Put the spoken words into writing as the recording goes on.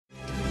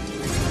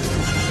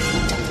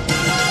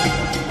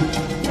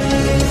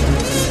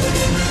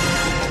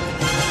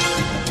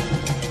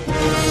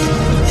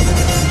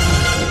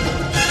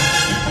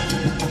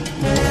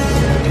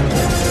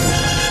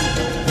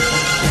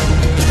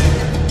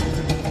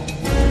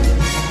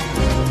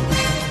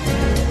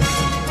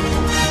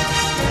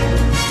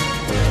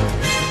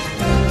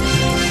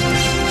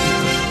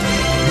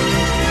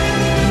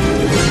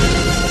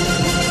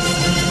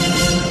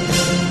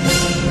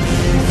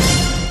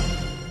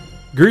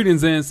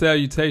Greetings and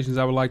salutations.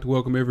 I would like to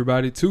welcome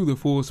everybody to the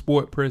Full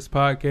Sport Press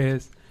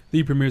Podcast,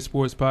 the premier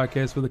sports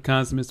podcast for the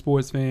consummate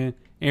sports fan,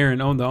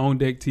 airing on the On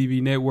Deck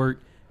TV network.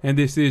 And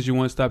this is your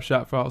one-stop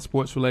shop for all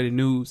sports-related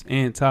news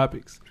and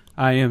topics.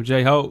 I am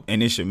Jay Hope.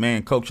 And it's your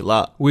man, Coach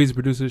Locke. Weez, the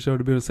producer of the show,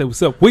 to be able to say,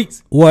 what's up,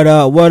 Weez? What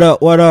up?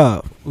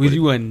 Weez,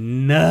 you went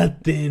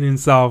nothing in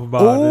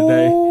softball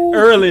today.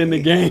 Early in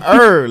the game.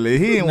 Early.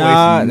 He ain't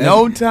wasting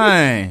no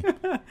time.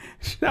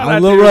 I'm a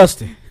little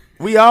rusty.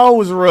 We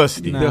always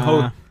rusty.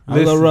 I'm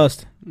a little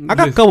rusty. I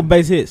got a couple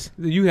base hits.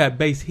 You had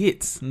base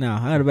hits. No,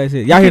 I had a base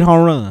hit. Y'all hit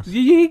home runs.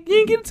 You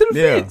didn't get it to the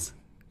fence.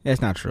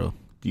 That's not true.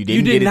 You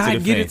did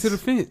not get it to the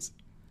fence.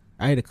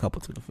 I hit a couple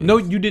to the fence. No,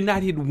 you did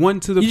not hit one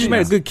to the fence. You just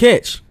made a good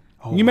catch.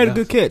 You made a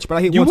good catch, but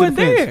I hit one to the fence.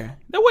 You weren't there.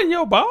 That wasn't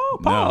your ball.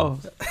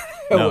 Pause.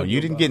 No, you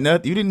didn't get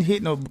nothing. You didn't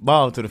hit no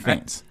ball to the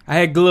fence. I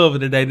had glove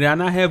of the day. Did I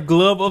not have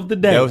glove of the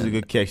day? That was a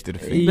good catch to the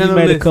fence. You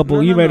made a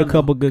couple. You made a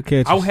couple good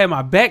catches. I had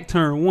my back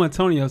turned. One,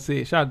 Tonio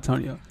said, shout out to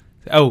Tonio.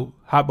 Oh,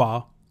 hot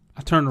ball.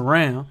 I turned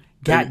around,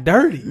 got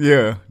dirty.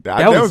 Yeah,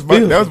 that was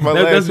my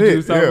last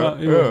hit.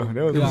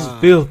 It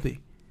was filthy.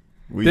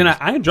 Then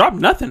I ain't dropped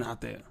nothing out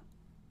there.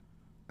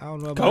 I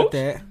don't know about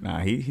that. Nah,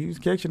 he was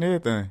catching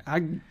everything.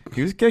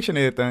 He was catching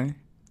everything.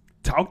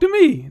 Talk to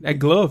me. That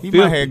glove. He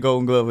might have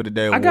golden glove of the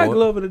day. I got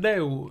glove of the day.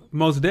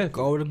 Most definitely.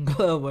 Golden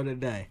glove of the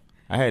day.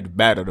 I had the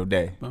bat of the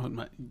day.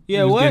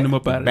 Yeah,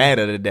 what? Bat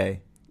of the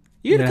day.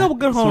 You hit a couple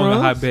good home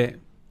runs. High bet.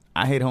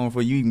 I hit home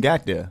before you even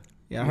got there.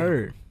 Yeah, I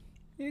heard.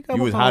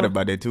 You was hot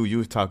about that too. You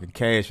was talking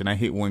cash, and I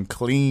hit one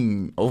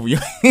clean over your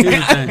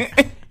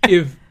head.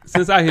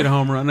 Since I hit a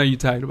home run, I know you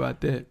talked about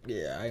that.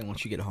 Yeah, I didn't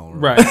want you to get a home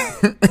run.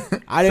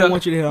 Right. I didn't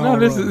want you to hit a home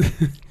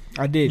run.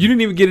 I did. You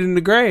didn't even get it in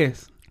the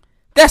grass.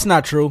 That's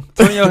not true.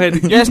 Tonio had.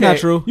 That's not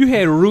true. You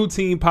had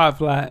routine pop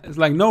fly. It's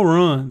like no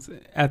runs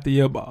after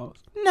your balls.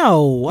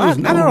 No, I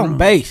got it on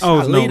base.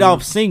 I lead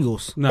off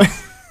singles. No.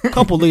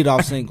 Couple lead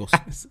off singles.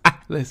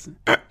 Listen.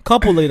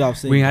 Couple lead off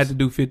singles. We had to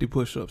do 50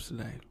 push-ups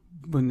today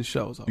when the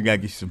show's over. You got to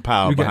get some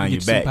power behind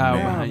your back,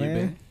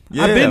 man.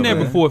 Yeah, I've been there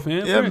before,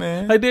 fam. Yeah,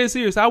 man. Like, dead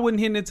serious. I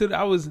wasn't hitting it to the.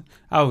 I was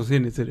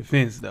hitting it to the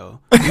fence though.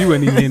 You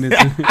wasn't even hitting it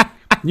to.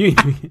 You ain't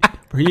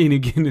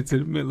even getting it to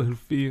the middle of the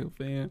field,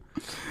 fam.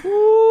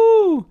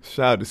 Woo!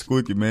 Shout out to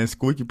Squeaky, man.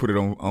 Squeaky put it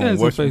on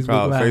what's it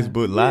called?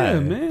 Facebook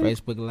Live. Yeah, man.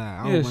 Facebook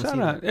Live. Shout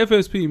out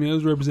FSP, man. It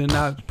was representing.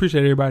 I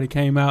appreciate everybody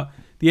came out.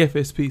 The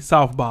FSP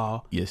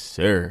softball. Yes,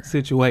 sir.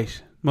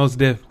 Situation. Most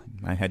definitely.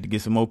 I had to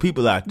get some more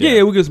people out there.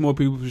 Yeah, we'll get some more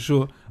people for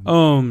sure.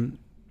 How's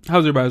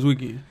everybody's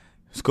weekend?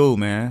 It's cool,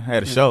 man. I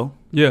had a show.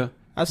 Yeah.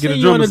 I see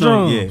you on the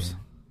drums. Yeah.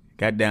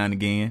 Got down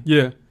again.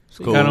 Yeah.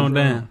 Cool. Got on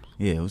down.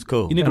 Yeah, it was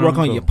cool. You need to work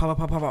on your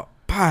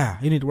pa.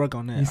 You need to work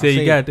on that. You said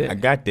you got that. I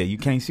got that. You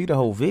can't see the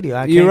whole video.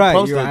 I You're can't right.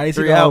 post You're right.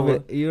 3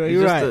 hours.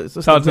 You're right. It's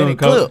just Talk to him,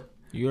 Coach.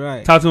 You're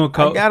right. Talk to him,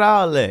 Coach. I got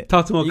all that.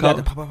 Talk to him, You Coach.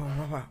 got the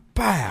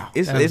pa.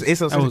 It's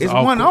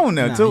one on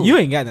there, too. You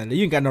ain't got nothing.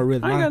 You ain't got no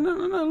rhythm. I ain't got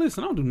no.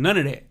 Listen, I don't do none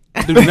of that.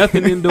 I do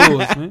nothing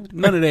indoors, man.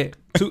 None of that.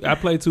 I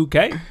play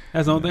 2K.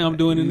 That's the only thing I'm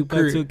doing in the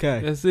crib.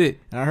 2K. That's it.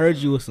 I heard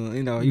you with some,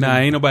 ain't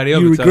nobody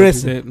ever you told you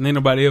regressing. that. Ain't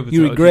nobody ever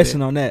You told regressing you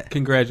that. on that.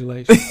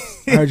 Congratulations.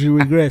 I heard you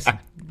regressing.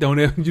 Don't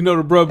ever. You know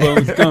the bro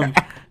bones coming.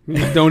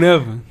 Don't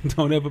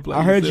ever play.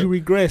 I heard you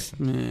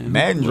regressing. Man,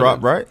 Madden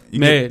dropped, right?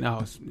 Madden.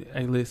 No,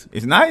 hey, listen.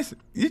 It's nice.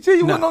 You said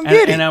you weren't gonna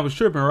get it. And I was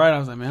tripping, right? I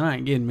was like, man, I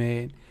ain't getting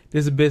mad. This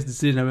is the best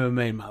decision I've ever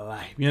made in my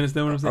life. You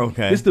understand what I'm saying?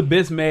 Okay. This is the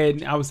best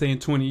Madden, I would say, in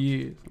 20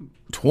 years.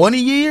 20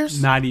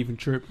 years? Not even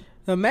tripping.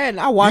 Madden,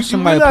 I watched you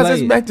somebody realize play.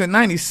 it's back to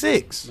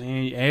 96.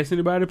 Man, you ask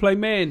anybody to play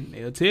Madden,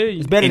 they'll tell you.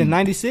 It's better than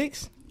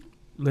 96?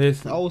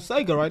 Listen. Old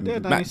Sega right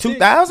there, 96.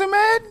 2000,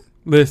 man?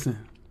 Listen.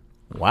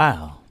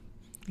 Wow.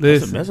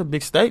 Listen. That's a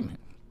big statement.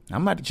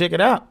 I'm about to check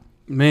it out.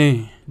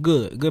 Man.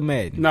 Good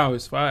Madden. No,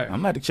 it's fire. I'm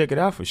about to check it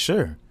out for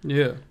sure.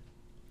 Yeah.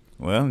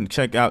 Well,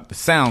 check out the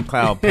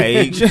SoundCloud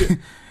page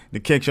to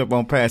catch up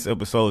on past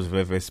episodes of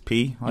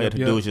FSP. All you have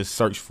to do is just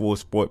search for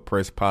Sport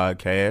Press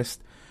Podcast.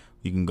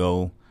 You can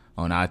go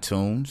on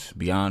iTunes,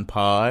 Beyond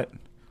Pod,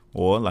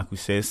 or like we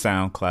said,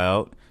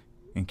 SoundCloud,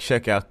 and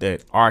check out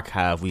that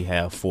archive we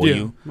have for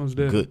you. Most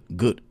definitely.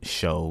 Good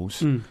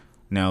shows.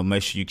 Now,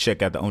 make sure you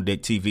check out the On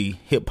Deck TV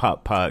Hip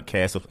Hop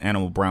Podcast with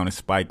Animal Brown and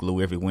Spike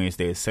Lee every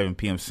Wednesday at 7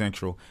 p.m.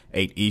 Central,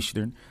 8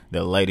 Eastern.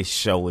 The latest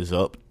show is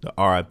up, the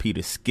R.I.P.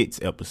 the Skits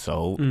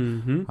episode.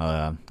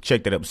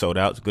 Check that episode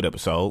out. It's a good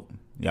episode.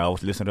 Y'all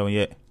listened to it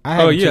yet?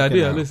 I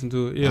did. I listened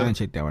to it. Yeah. I didn't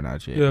check that one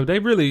out yet. Yeah,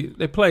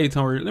 they played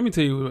Tory. Let me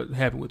tell you what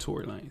happened with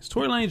Tory Lanez.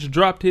 Tory Lanez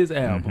dropped his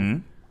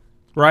album,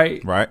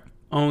 right? Right.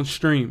 On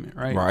streaming,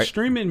 right? Right.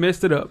 Streaming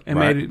messed it up and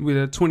made it with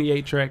a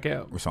 28-track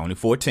album. It's only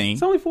 14.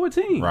 It's only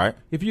 14. Right.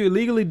 If you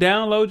illegally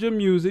download your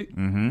music,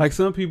 like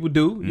some people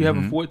do, you have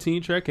a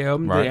 14-track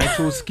album. Right. The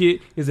actual skit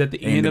is at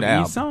the end of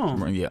each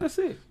song. Yeah. That's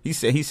it. He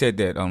said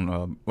that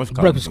on what's it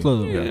called? Breakfast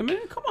Club. Yeah,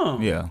 man, come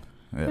on. Yeah.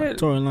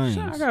 Tory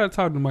Lanez. I gotta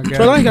talk to my guy.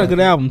 Tory Lanez got a good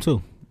album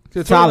too.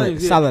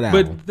 Solid album.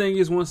 But the thing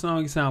is, one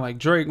song he sounds like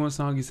Drake, one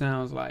song he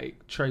sounds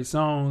like Trey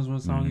Songz,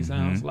 one song he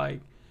sounds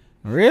like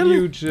Really?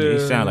 Future. You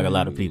sound like a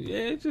lot of people.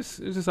 Yeah, it's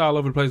just all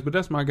over the place. But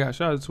that's my guy.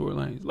 Shout out to Tory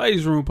Lanez.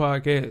 Ladies Room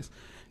Podcast.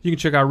 You can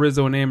check out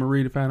Rizzo and Anne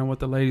Marie to find out what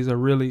the ladies are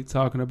really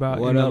talking about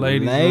in the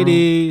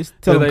ladies' room.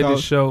 Tell their them,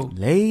 latest show.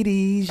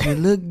 Ladies, you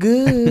look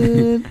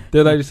good.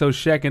 Their latest show,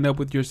 Shacking Up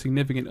With Your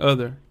Significant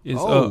Other, is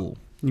up. Oh.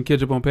 You can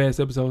catch up on past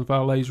episodes and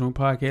follow Ladies Room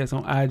Podcast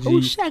on IG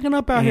Who's shacking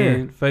up out here?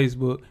 and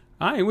Facebook.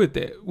 I ain't with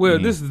that. Well,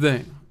 this is the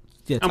thing.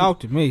 Yeah,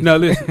 talk to me. No,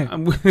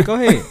 listen. Go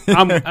ahead.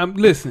 I'm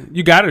listen.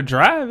 You got to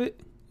drive it.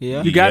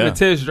 Yeah. You got to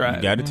test drive.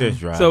 You got to test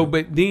drive. So,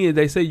 but then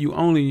they say you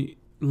only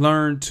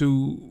learn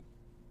to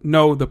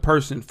know the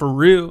person for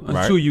real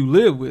until you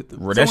live with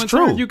them. Well, so that's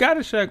true. You got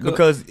to shack up.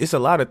 Because it's a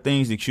lot of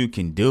things that you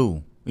can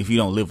do if you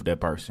don't live with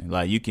that person.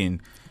 Like you can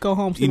go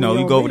home. You know,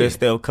 you go over there,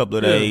 stay a couple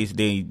of days,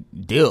 then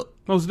dip.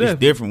 Most definitely. It's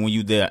different when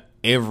you there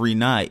every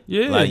night.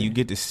 Yeah. Like you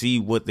get to see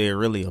what they're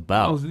really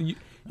about. You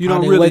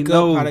don't really wake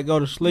know up, how they go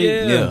to sleep.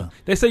 Yeah.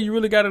 They say you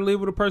really got to live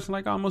with a person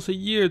like almost a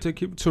year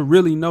to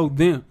really know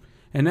them,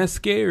 and that's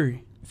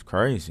scary. It's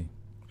crazy.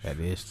 That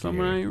is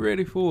something I ain't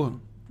ready for.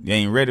 You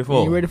ain't ready for it?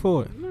 You ain't ready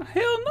for it? No,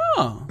 hell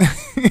no.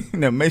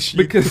 Now make sure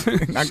because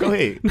now go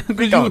ahead.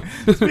 Speak on.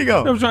 Speak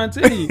on. I'm trying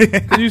to tell you.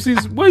 Cause you see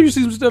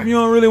some stuff you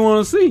don't really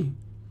want to see.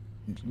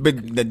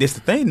 But that's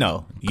the thing,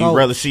 though. You'd Coach,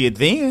 rather see it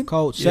then.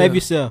 Coach, save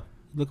yourself.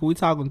 Look who we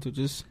talking to.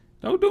 Just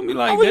don't do me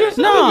like that.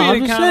 No,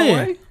 I'm just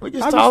saying. We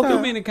just talking. Don't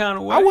do me in the kind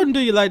of way. I wouldn't do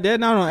you like that.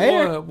 Not on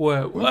air.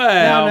 What?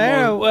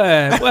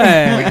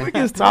 We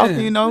just talking,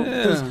 you know.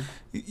 Yeah.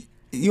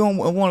 You don't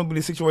want to be in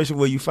a situation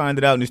where you find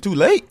it out and it's too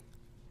late.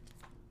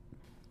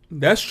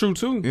 That's true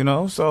too. You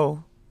know,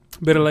 so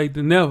better late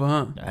than never,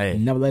 huh? Hey.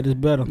 Never late is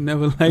better.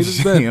 Never late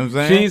is better. You know what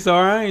I'm saying? She ain't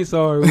sorry, I ain't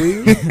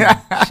sorry.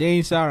 She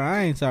ain't sorry,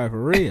 I ain't sorry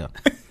for real.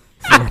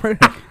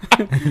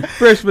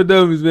 Fresh for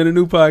Dummies, man. A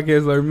new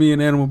podcast like me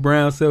and Animal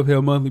Brown,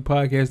 self-help monthly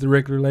podcast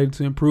directly related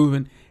to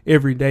improving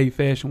everyday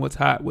fashion, what's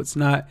hot, what's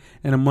not,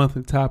 and a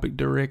monthly topic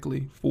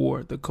directly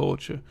for the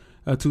culture.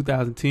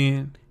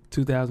 2010,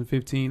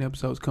 2015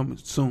 episodes coming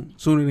soon.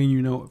 Sooner than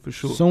you know it, for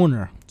sure.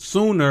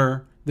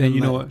 Sooner than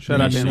you know it.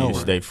 Shout out to Animal.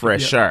 Stay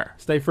fresher.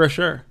 Stay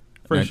fresher.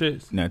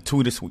 Freshest. Now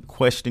tweet us with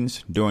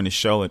questions during the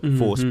show at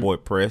Full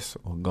Sport Press,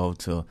 or go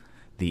to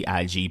the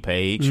IG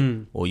page,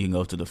 or you can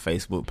go to the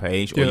Facebook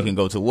page, or you can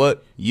go to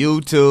what?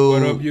 YouTube.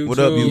 What up, YouTube? What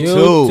up,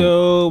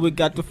 YouTube? We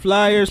got the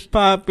flyers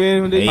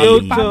popping. The hey,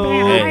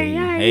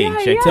 YouTube. Hey,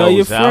 check tell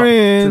your those out.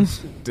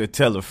 friends. To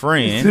tell a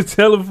friend. To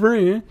tell a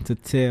friend. To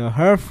tell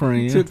her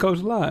friend. To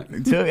Coach Locke.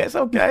 That's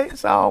okay.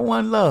 It's all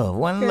one love.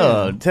 One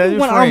love. Tell your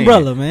one friend.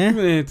 umbrella,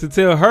 man. To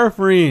tell her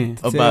friend.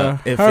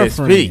 About her FSP.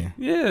 Friend.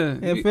 Yeah.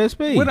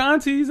 FSP. What the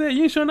aunties at?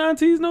 You ain't showing the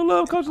aunties no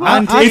love, Coach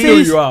Locke? Aunties. He threw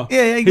you off.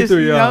 Yeah, he threw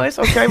you off. It's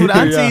okay. But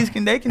aunties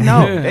can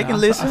know. Yeah, they can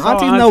listen.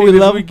 Aunties know we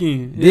love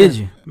weekend. Yeah. Did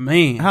you?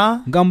 Man.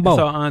 Huh? Gumbo. I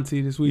saw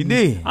auntie this weekend. You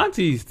did?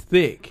 Auntie's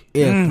thick.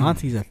 Yeah,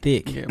 aunties are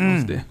thick. Yeah,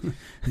 most definitely.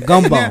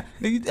 Gumbo.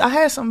 I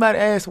had somebody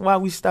ask why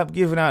we stopped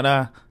giving out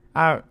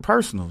our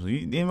personals.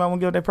 Anybody want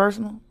to give that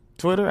personal?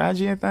 Twitter,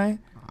 IG, anything?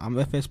 I'm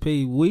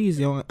FSP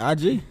Weezy on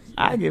IG.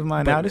 I give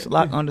mine out. It's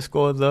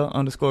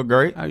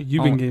lock_the_great.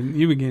 You been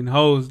getting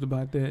hosed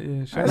about that.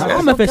 Yeah,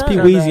 I'm FSP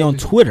Weezy on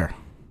Twitter.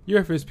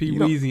 You're FSP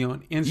Weezy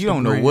on Instagram. You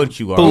don't know what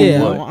you are.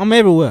 Yeah, I'm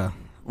everywhere.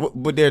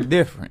 But they're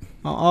different.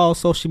 On all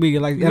social media,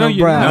 like no,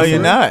 you're not. No,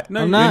 you're not.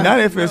 I'm not. You're not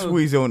FSP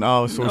Weezy on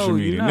all social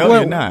media. No,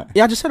 you're not.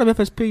 Yeah, I just said I'm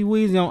FSP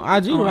Weezy on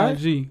IG, right?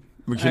 IG.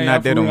 But you're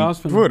not that on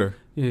Twitter.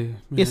 Yeah.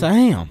 Yes, I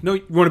am. No,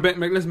 you want to bet?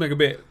 Let's make a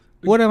bet.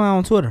 What am I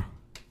on Twitter?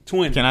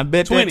 20. Can I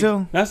bet 20? That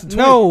too? That's a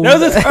 20. No. That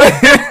was a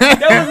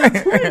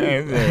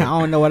 20. I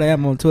don't know what I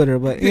am on Twitter,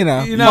 but you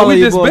know. We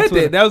just bet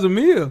that. That was a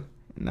meal.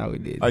 No, we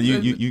didn't.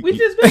 We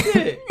just bet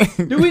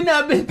that. Did we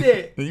not bet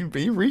that?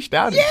 You reached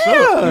out. Yeah.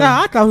 No,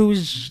 I thought he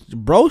was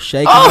bro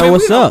shaking.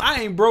 What's up?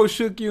 I ain't bro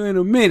shook you in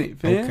a minute,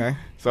 fam. Okay.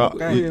 So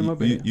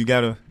you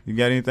got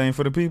anything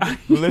for the people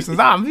who listens?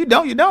 If you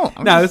don't, you don't.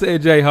 It's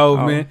AJ Hove,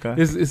 man. Okay.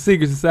 It's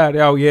secret society.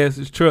 All we ask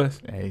is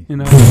trust. Hey. You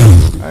know.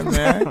 Hey,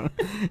 man.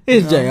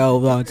 It's J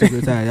Hove on secret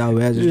society. All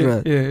we ask is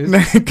trust. Yeah,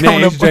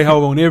 it's J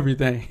Hove on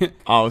everything.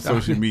 All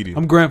social media.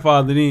 I'm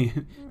grandfathered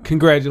in.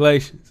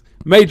 Congratulations.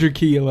 Major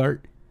key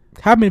alert.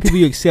 How many people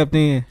you accept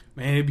in?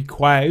 Man, it'd be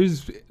quiet.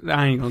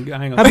 I ain't gonna.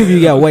 How many people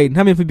you got waiting?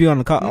 How many people on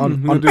the call?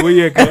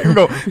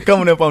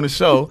 Coming up on the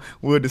show,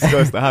 we'll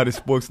discuss the hottest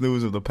sports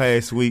news of the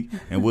past week,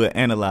 and we'll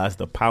analyze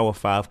the Power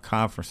 5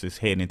 conferences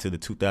heading into the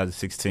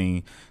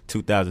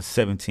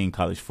 2016-2017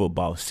 college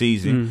football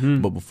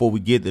season. But before we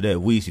get to that,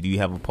 Weezy, do you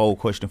have a poll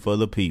question for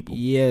the people?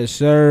 Yes,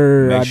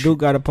 sir. I do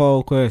got a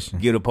poll question.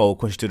 Get a poll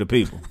question to the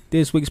people.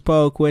 This week's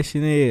poll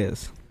question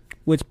is: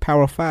 which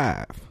Power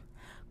 5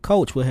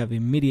 coach will have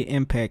immediate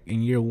impact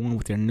in year one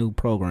with their new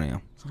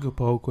program? It's a good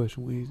poll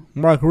question, Weezy.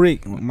 Mark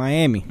Richt,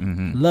 Miami.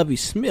 Lovie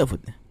Smith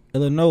with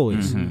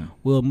Illinois.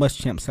 Will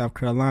Muschamp, South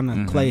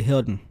Carolina. Clay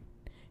Helton,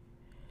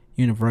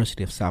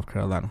 University of South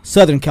Carolina.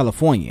 Southern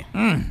California.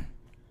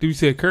 Do you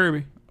say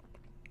Kirby?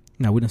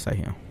 No, we didn't say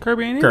him.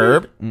 Kirby ain't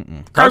Curb.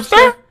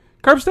 Curbster?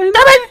 Curbster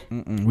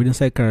ain't We didn't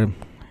say Curb.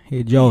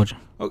 He Georgia.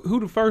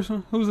 Who the first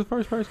one? Who's the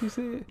first person you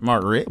said?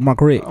 Mark Richt.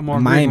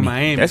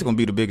 Miami. That's gonna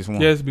be the biggest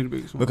one. Yeah, that's gonna be the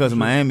biggest one because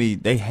Miami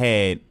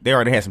they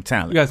already had some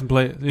talent. You got some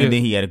players, yeah. And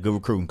then he had a good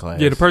recruiting class.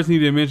 Yeah, the person he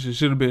didn't mention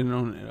should have been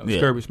on it.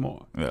 Kirby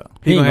Smart. Yeah,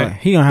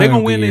 they're gonna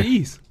win the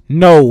East.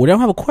 No, they don't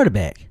have a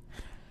quarterback.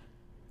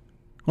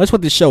 That's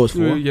what this show is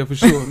for. Yeah, for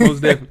sure,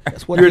 most definitely.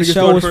 That's what this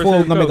show is for.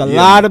 We're gonna make a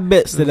lot of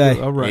bets today.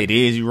 All right, it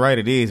is. You're right.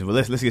 It is. But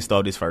let's get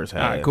started this first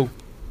half. All right, cool.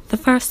 The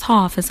first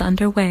half is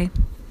underway.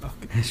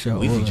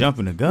 We be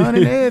jumping the gun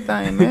and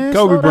everything, man.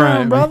 Kobe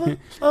Bryant, brother.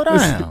 Slow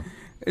down.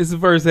 It's the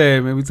first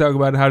half, man. We talk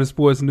about how the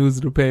sports news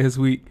of the past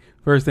week.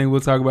 First thing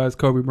we'll talk about is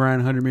Kobe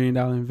Bryant, $100 million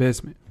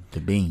investment. The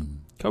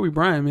beam. Kobe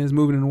Bryant, man, is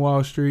moving into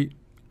Wall Street.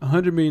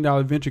 $100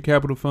 million venture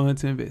capital fund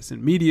to invest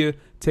in media,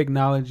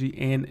 technology,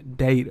 and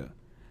data.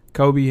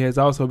 Kobe has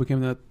also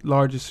become the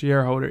largest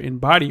shareholder in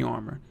Body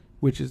Armor,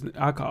 which is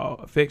I call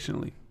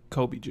affectionately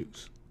Kobe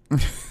Juice.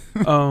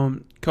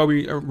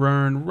 Kobe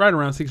earned right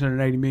around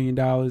 $680 million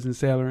in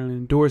salary and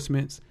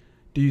endorsements.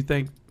 Do you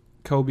think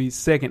Kobe's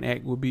second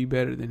act will be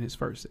better than his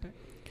first act?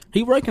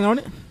 He working on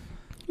it.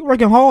 He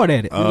working hard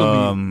at it.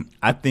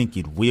 I think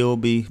it will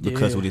be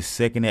because with his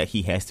second act,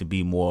 he has to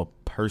be more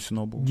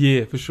personable.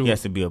 Yeah, for sure. He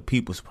has to be a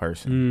people's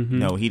person. Mm-hmm.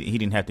 No, he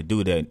didn't have to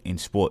do that in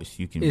sports.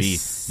 You can be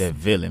that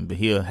villain, but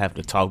he'll have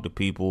to talk to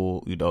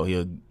people.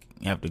 He'll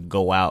have to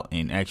go out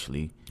and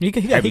actually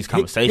have these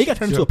conversations. He got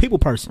turned into a people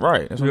person.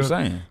 Right, that's what I'm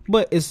saying.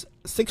 But is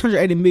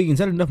 $680 million, is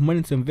that enough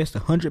money to invest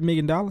 $100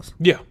 million?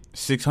 Yeah.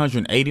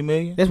 $680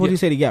 million? That's what he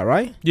said he got,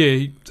 right? Yeah,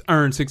 he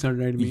earned $680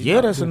 million.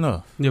 Yeah, that's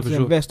enough. Yeah, for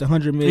sure. Invest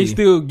 $100 million. He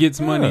still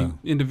gets money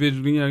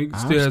individually. He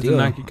still has the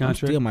Nike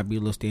contract. Still might be a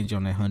little stingy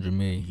on that $100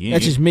 million. Yeah,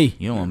 that's just me.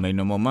 You don't want to make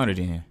no more money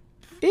then.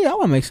 Yeah, I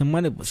want to make some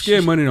money. But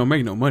scared money don't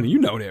make no money. You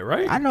know that,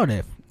 right? I know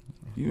that.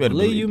 You better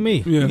believe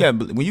me. Yeah.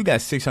 When you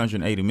got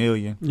 $680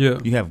 million,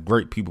 you have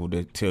great people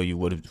that tell you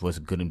what's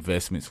good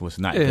investments, what's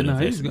not good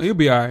investments. He'll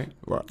be all right.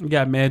 He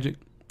got Magic.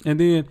 And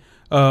then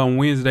on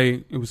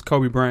Wednesday, it was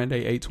Kobe Bryant Day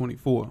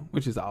 824,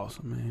 which is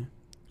awesome, man.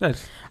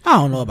 I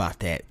don't know about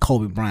that,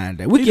 Kobe Bryant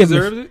Day. He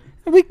deserves it.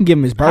 We can give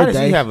him his birthday. How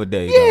does he have a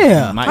day?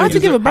 Yeah. How does he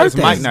give a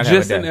birthday? Mike not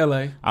just have a day? In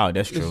L.A. Oh,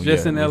 that's true. It's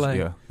just in L.A.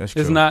 Yeah, that's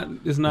true. It's not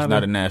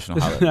a national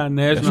it's holiday. not a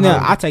national No,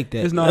 holiday. I take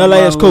that. It's not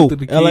L.A. is cool.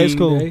 LA is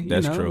cool. Day,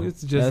 that's true.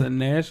 It's just a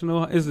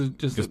national. It's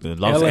just the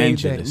Los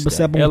Angeles.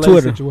 Except on LA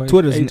Twitter.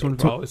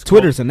 Twitter's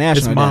Twitter's a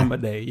national It's Mamba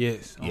day. Day.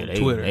 Yes, yeah, on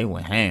Twitter. They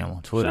went ham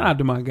on Twitter. Shout out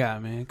to my guy,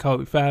 man.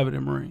 Kobe, 5 of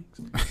them rings.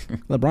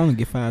 LeBron will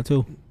get 5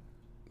 too.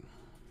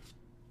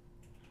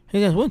 He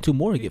just won 2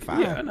 more to get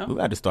 5. Yeah, I know. We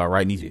got to start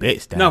writing these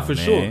bets down. No, for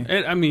man. sure.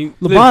 And, I mean,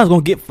 LeBron's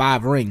gonna get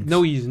 5 rings.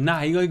 No, he's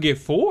not. He's gonna get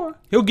 4.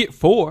 He'll get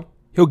 4.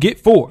 He'll get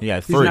 4.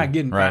 Yeah, 3. He's not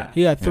getting 5. Right.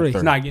 He got 3.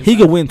 He's not getting he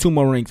 5. could win 2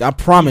 more rings. I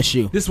promise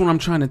you. This is what I'm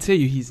trying to tell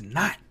you. He's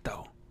not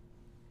though.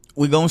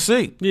 We gonna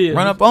see. Yeah,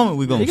 run up on it.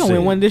 We gonna see. He gonna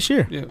win one this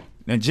year. Yeah.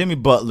 Now Jimmy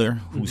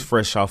Butler, who's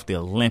fresh off the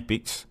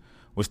Olympics,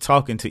 was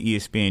talking to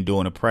ESPN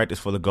during a practice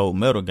for the gold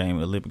medal game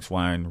at Olympics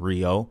in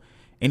Rio.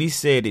 And he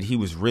said that he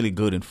was really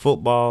good in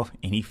football,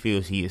 and he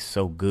feels he is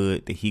so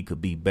good that he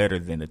could be better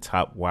than the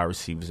top wide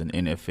receivers in the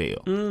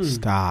NFL.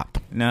 Stop.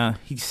 Now,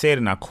 he said,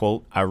 and I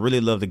quote, "I really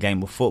love the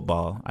game of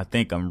football. I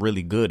think I'm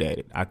really good at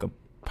it. I could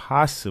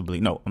probably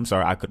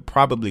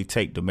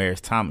take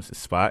Demaryius Thomas's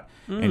spot,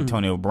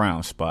 Antonio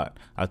Brown's spot.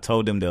 I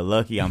told them they're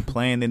lucky I'm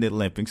playing in the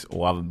Olympics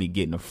or I would be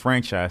getting a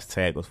franchise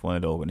tag with one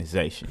of the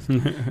organizations."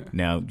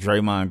 Now,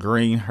 Draymond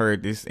Green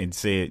heard this and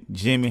said,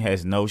 "Jimmy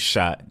has no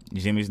shot.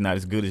 Jimmy's not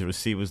as good as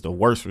receivers, the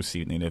worst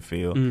receiver in the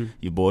NFL.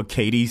 Your boy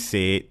KD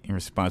said in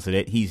response to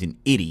that, he's an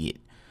idiot."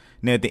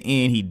 Now, at the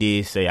end, he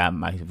did say I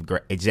might have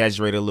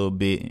exaggerated a little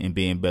bit in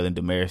being better than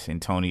Demaryius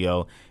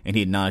Antonio, and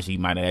he acknowledged he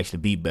might actually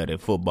be better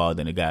at football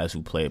than the guys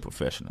who play it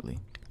professionally.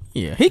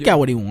 Yeah, he got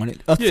what he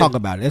wanted. Let's talk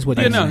about it. That's what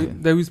he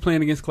wanted. They was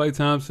playing against Klay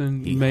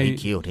Thompson. He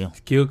killed him.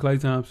 Killed Klay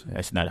Thompson.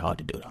 That's not hard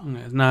to do, though.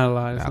 It's not a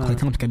lot. Klay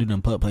Thompson can do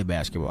them play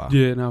basketball.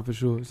 Yeah, no, for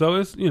sure. So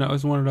it's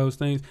it's one of those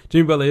things.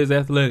 Jimmy Butler is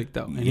athletic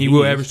though, and he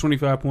will average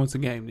 25 points a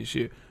game this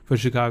year for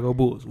Chicago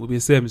Bulls. Will be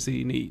a 7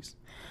 seed in the East.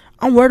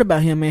 I'm worried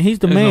about him, man. He's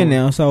the man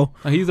now, so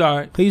he's all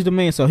right. He's the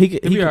man, so he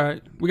be all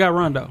right. We got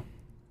Rondo,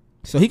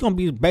 so he gonna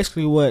be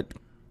basically what?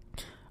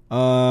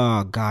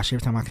 Gosh,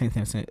 every time I can't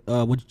think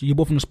what your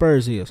boy from the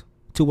Spurs is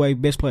 2-way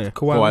best player.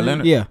 Kawhi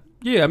Leonard. Yeah.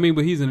 I mean,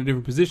 but he's in a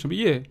different position. But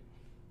yeah,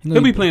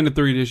 he'll be playing the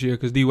 3 this year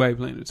because D-Wade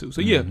playing the 2.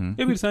 So yeah, it'll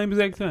be the same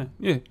exact thing.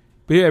 Yeah,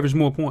 but he averaged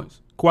more points.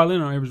 Kawhi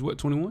Leonard averaged what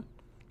 21.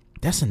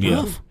 That's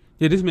enough.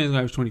 Yeah, this man's gonna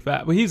average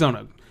 25, but he's on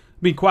a.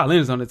 Kawhi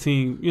Leonard's on the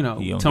team,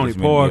 Tony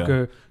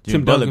Parker,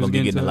 Tim Butler Duncan's gonna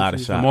be getting a lot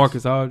of shots.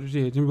 Marcus Aldridge,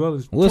 Jimmy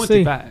Butler's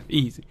 25,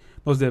 easy,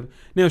 most definitely.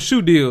 Now,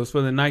 shoe deals for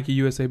the Nike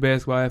USA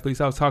basketball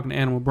athletes. I was talking to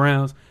Animal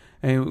Browns,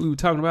 and we were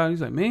talking about it.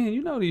 He's like,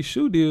 man, these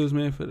shoe deals,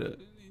 man, for the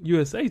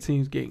USA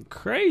team's getting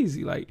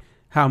crazy. Like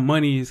how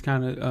money is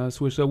kind of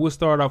switched up. We'll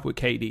start off with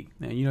KD.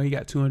 Now, he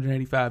got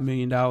 $285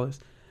 million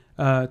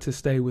to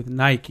stay with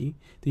Nike.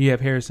 Then you have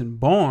Harrison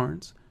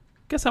Barnes.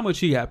 Guess how much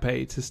he got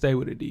paid to stay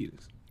with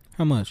Adidas?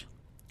 How much?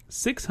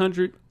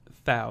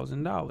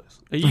 $600,000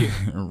 a year.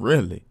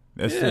 Really?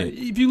 That's it.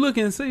 If you look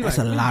and see, that's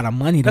like, a lot of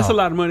money. That's though. a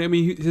lot of money. I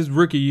mean, his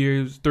rookie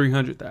year was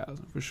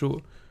 $300,000 for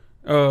sure.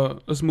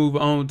 Let's move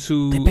on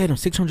to. They paid him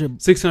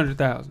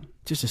 $600,000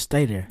 just to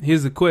stay there.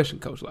 Here's the question,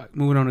 Coach. Like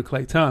moving on to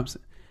Klay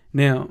Thompson.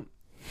 Now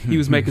he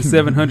was making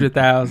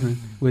 $700,000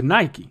 with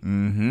Nike.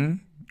 Mm-hmm.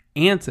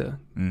 Anta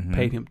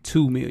paid him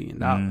 $2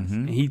 million,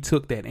 and he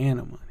took that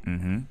Anta money.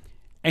 Mm-hmm.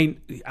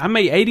 And I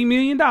made $80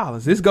 million.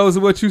 This goes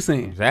to what you're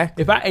saying.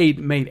 Exactly. If I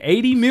made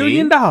 $80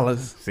 million,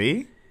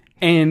 see,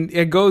 and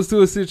it goes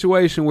to a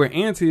situation where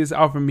Anta is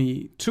offering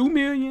me $2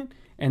 million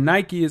and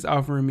Nike is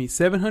offering me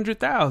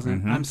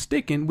 $700,000, I'm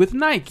sticking with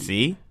Nike.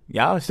 See,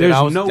 y'all said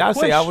I was. Y'all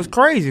say I was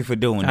crazy for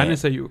doing that. I didn't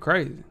say you were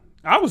crazy.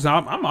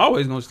 I'm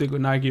always gonna stick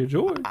with Nike or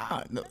Jordan.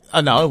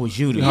 No, it was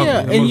you. Yeah,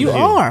 and you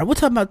are. We're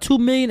talking about $2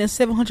 million and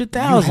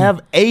 $700,000. You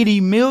have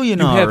 $80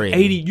 million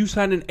already. You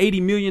signed an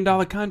 $80 million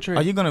contract.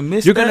 Are you gonna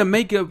miss? You're gonna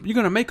make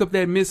up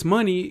that missed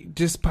money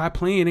just by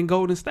playing in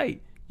Golden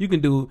State. You can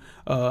do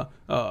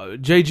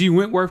J.G.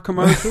 Wentworth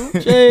commercial.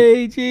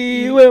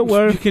 J.G.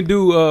 Wentworth. You can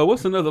do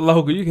what's another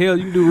logo? You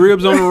can do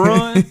Ribs on the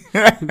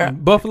Run,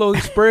 Buffalo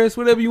Express,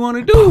 whatever you want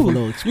to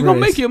do. You're gonna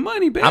make your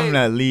money back. I'm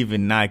not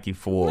leaving Nike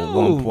for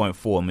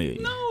 $1.4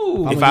 million.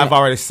 No, if I've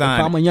already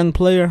signed, if I'm a young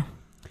player,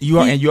 you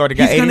already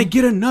got. He's 80? gonna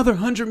get another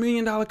 $100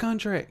 million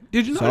contract.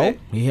 Did you know that?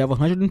 He have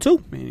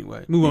 102.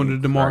 Anyway, move on to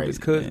DeMarcus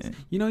Cousins.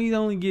 You know he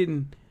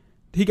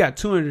got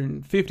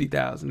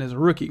 $250,000 as a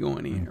rookie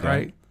going in,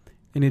 right?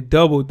 And it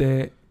doubled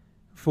that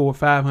for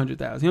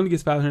 $500,000. He only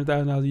gets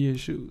 $500,000 a year in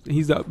shoes. And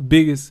he's the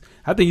biggest.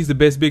 I think he's the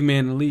best big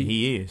man in the league.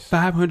 He is.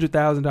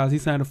 $500,000. He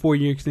signed a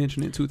 4-year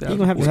extension in 2000. He's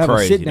gonna have to have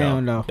a sit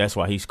down though. That's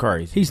why he's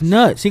crazy. He's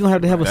nuts. He's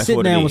gonna have a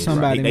sit down with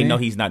somebody. Right. They know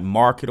he's not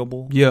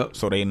marketable. Yep.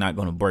 So they're not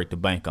gonna break the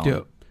bank on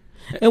him.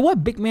 And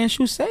what big man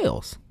shoe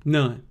sells?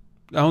 None.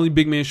 The only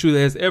big man shoe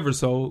that has ever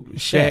sold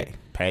is Shaq.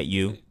 Pat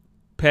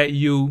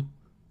U,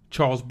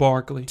 Charles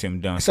Barkley,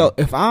 Tim Duncan. So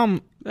if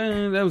I'm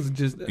that was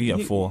just he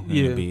got 4 in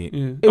the bid.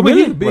 Yeah. I mean,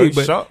 he was big,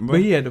 but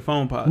he had the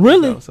phone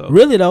positive.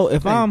 Really though,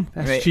 if I'm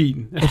that's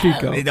cheating. That's cheat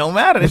code. It don't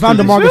matter. If I'm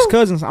DeMarcus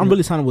Cousins, I'm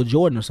really signing with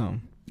Jordan or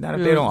something. Not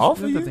if they don't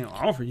offer you. They don't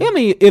offer you. I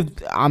mean, if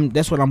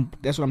that's what I'm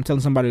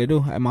telling somebody to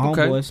do at my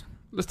homeboys.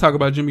 Let's talk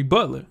about Jimmy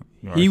Butler.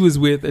 Right. He was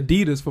with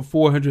Adidas for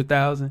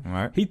 $400,000.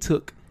 Right.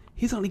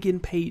 He's only getting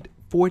paid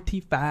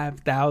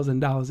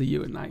 $45,000 a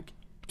year at Nike.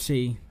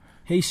 See,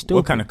 he's stupid.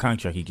 What kind of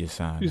contract he just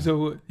signed?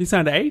 So he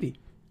signed to 80.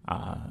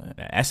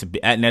 That's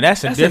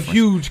a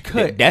huge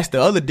cut. That's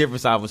the other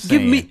difference I was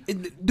saying.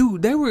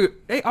 Dude,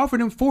 they offered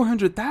him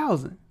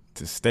 $400,000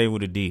 to stay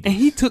with Adidas, and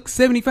he took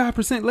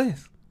 75%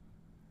 less.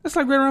 That's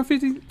like right around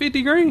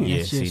 50 grand.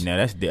 Yeah, see, now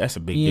that's a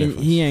big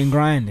difference. He ain't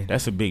grinding.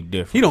 That's a big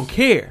difference. He don't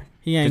care.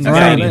 He ain't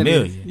grinding. $80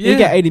 million. Yeah. He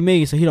got $80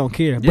 million, so he don't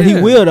care. But he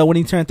will though when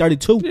he turns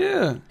 32.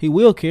 Yeah, he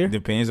will care.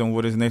 Depends on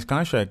what his next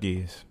contract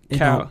is. He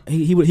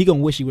gonna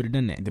wish he would have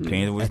done that.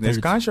 Depends what his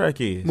next contract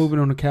is. Moving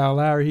on to Kyle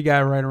Lowry, he got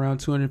right around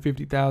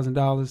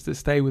 $250,000 to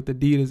stay with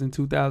Adidas in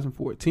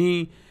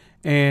 2014,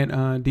 and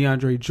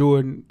DeAndre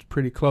Jordan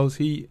pretty close.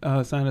 He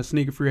signed a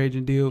sneaker free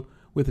agent deal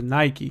with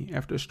Nike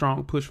after a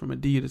strong push from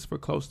Adidas for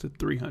close to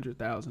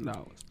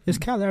 $300,000. Is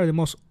Kyle Lowry the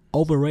most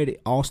overrated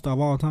All-Star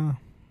of all time?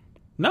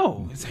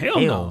 No, it's hell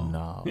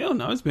no. Hell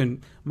no. It's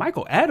been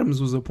Michael Adams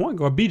was a point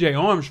guard. B.J.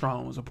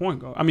 Armstrong was a point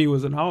guard. I mean, he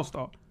was an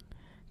all-star.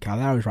 Kyle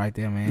Lowry's right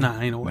there, man.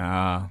 Nah, ain't no way.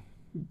 Nah.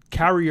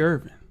 Kyrie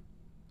Irving,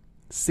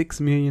 $6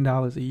 million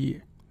a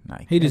year.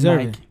 Nike. He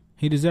deserves it.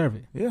 He deserves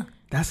it. Yeah.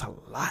 That's a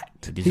lot.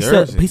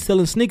 He's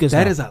selling sneakers.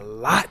 That is a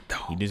lot,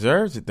 though. He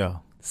deserves it,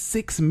 though.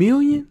 $6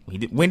 million?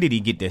 When did he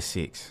get that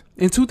 6?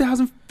 In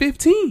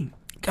 2015.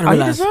 He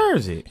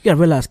deserves it. You gotta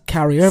realize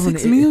Kyrie Irving.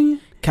 $6 million?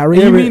 Kyrie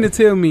Irving. You mean to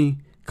tell me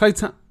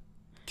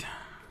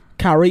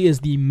Kyrie is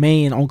the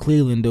man on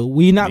Cleveland, dude.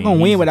 We're not gonna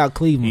win without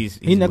Cleveland.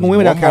 He's not gonna win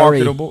without Kyrie.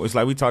 Marketable. It's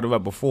like we talked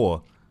about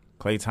before.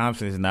 Klay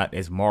Thompson is not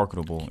as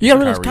marketable. You gotta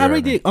realize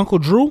Kyrie did Uncle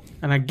Drew.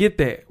 And I get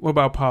that. What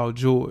about Paul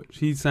George?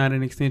 He signed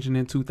an extension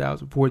in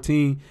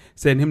 2014,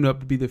 setting him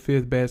up to be the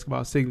 5th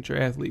basketball signature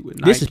athlete with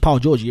Nike. This is Paul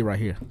George year right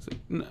here.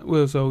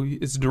 So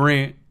it's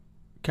Durant,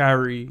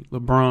 Kyrie,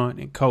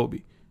 LeBron, and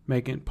Kobe,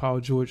 making Paul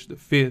George the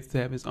 5th to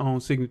have his own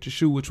signature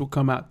shoe, which will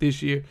come out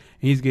this year, and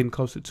he's getting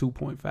close to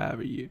 2.5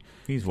 a year.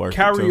 He's worth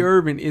Kyrie it too.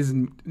 Irving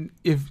isn't.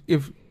 If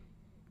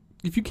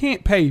you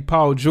can't pay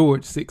Paul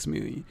George $6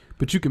 million,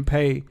 but you can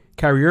pay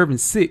Kyrie Irving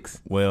 $6 million.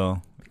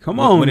 Well, come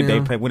on. When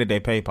did they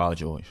pay Paul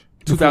George?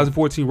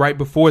 2014, right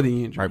before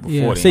the injury. Right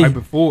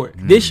before it.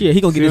 This year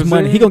he gonna get his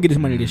money. He gonna get his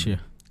money this year.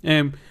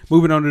 And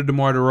moving on to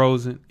DeMar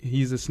DeRozan,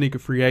 he's a sneaker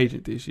free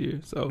agent this year,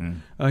 so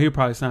he'll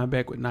probably sign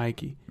back with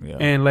Nike. Yeah.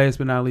 And last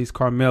but not least,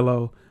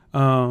 Carmelo.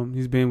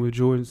 He's been with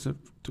Jordan.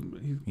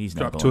 He's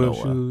dropped not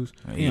 12 going shoes.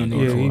 He's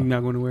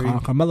not going to wear.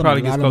 Carmelo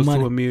probably gets close to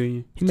 $1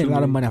 million. He made a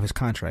lot of money off his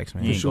contracts,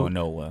 man. He ain't going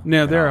nowhere.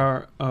 Now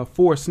there are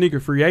 4 sneaker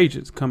free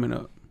agents coming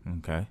up.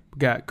 Okay. We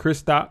got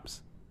Kristaps,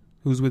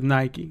 who's with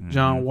Nike.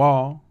 John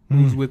Wall,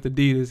 who's with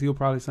Adidas. He'll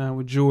probably sign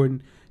with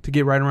Jordan to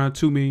get right around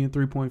 $2 million,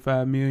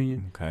 $3.5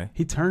 million. Okay.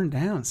 He turned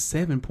down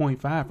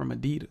 $7.5 from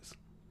Adidas.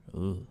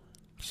 Ooh.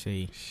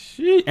 See.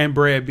 And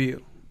Brad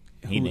Beal.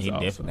 He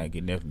definitely not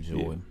getting that from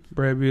Jordan. Yeah.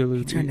 Brad Beal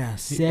he turned down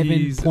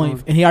 7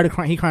 point, and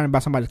he crying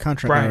about somebody's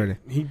contract already.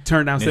 He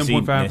turned down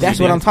 7.5. That's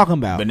what I'm talking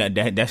about.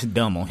 But that's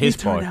dumb on his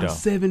part, though. He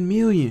turned down $7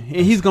 million,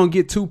 and he's gonna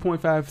get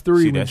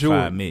 2.53 with that's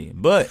Jordan. $5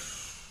 million. But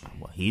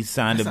he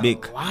signed a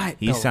big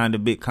contract he too, signed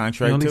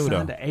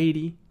though. to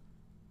 80.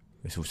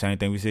 It's the same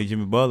thing we said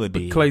Jimmy Butler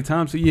did. Klay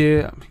Thompson,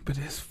 but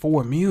it's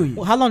 $4 million.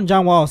 Well, how long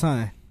John Wall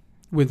signed?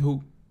 With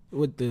who?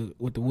 With the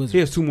Wizards. He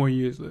has 2 more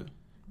years left.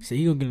 So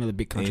he's gonna get another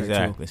big contract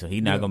exactly. too. So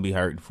he's not gonna be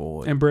hurting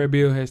for it. And Brad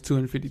Beal has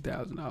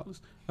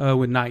 $250,000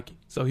 with Nike,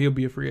 so he'll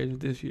be a free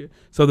agent this year.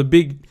 So the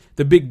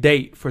big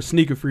date for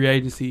sneaker free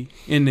agency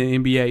in the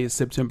NBA is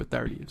September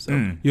 30th.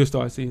 So you'll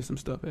start seeing some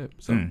stuff happen.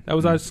 So that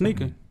was our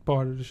sneaker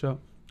part of the show.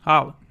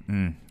 Holla.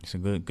 It's a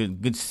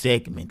good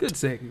segment. Good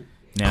segment.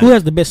 Now, who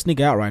has the best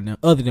sneaker out right now,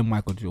 other than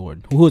Michael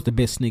Jordan? Who is the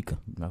best sneaker?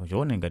 Michael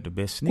Jordan ain't got the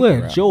best sneaker.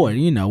 Well,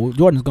 Jordan,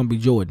 Jordan's gonna be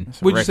Jordan.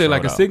 Would you say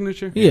like a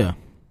signature? Yeah.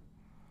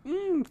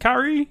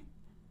 Kyrie.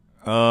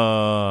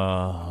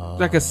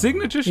 Like a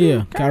signature shoe?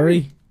 Yeah,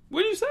 Kyrie.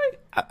 What do you say?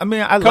 I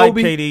mean, I like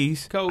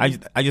KD's.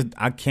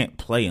 I can't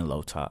play in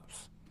low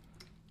tops.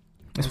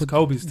 That's what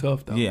Kobe's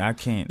tough though. Yeah, I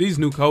can't. These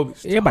new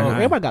Kobe's.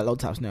 Everybody got low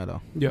tops now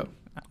though. Yep.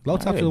 Low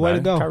tops is the way to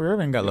go. Kyrie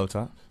Irving got low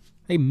tops.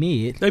 They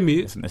mid.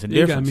 That's a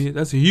difference.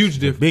 That's a huge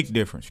difference. Big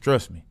difference.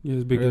 Trust me. Yeah,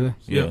 it's a big difference.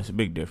 Yeah, it's a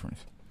big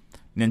difference.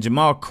 And then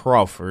Jamal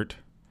Crawford,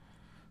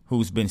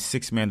 who's been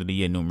 6th Man of the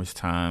Year numerous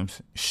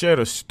times, shared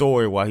a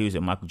story while he was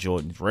at Michael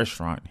Jordan's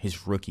restaurant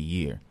his rookie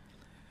year.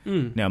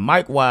 Now,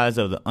 Mike Wise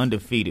of the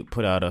Undefeated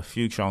put out a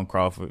future on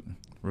Crawford,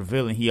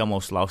 revealing he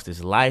almost lost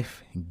his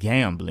life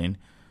gambling,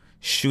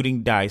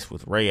 shooting dice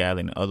with Ray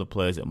Allen and other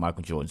players at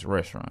Michael Jordan's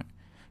restaurant.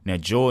 Now,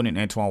 Jordan and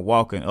Antoine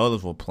Walker and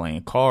others were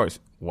playing cards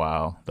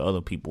while the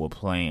other people were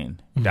playing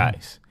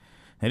dice.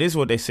 Now, this is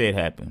what they said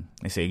happened.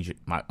 They said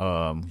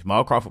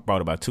Jamal Crawford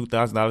brought about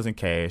 $2,000 in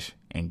cash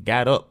and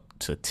got up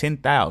to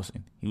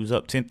 $10,000. He was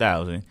up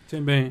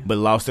 $10,000, but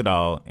lost it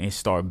all and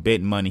started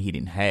betting money he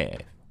didn't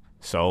have.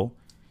 So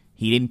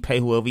he didn't pay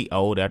whoever he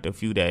owed after a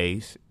few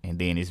days, and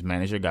then his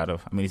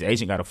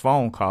agent got a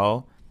phone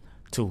call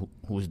to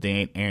who was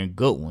then Aaron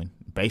Goodwin.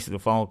 Basically,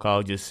 the phone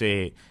call just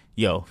said,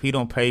 "Yo, if he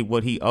don't pay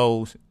what he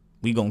owes,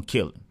 we gonna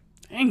kill him."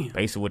 Damn.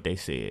 Basically, what they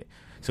said.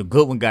 So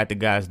Goodwin got the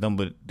guy's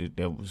number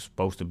that was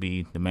supposed to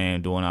be the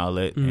man doing all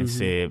that, and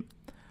said,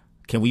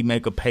 "Can we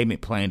make a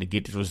payment plan to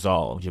get this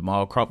resolved?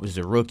 Jamal Crawford is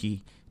a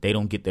rookie. They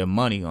don't get their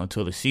money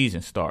until the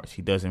season starts.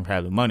 He doesn't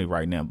have the money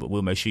right now, but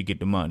we'll make sure you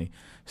get the money."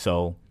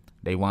 So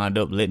they wound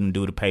up letting him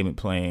do the payment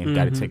plan,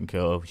 got it taken care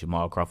of.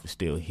 Jamal Crawford's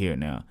still here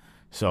now.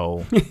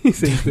 So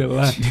he's still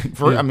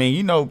alive. I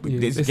mean,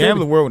 this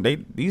gambling world,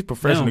 these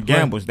professional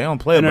gamblers, they don't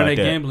play about that.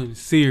 Gambling is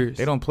serious.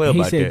 They don't play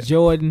about that. He said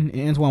Jordan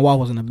and Antoine Walker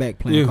was in the back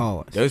playing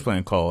cards. They was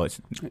playing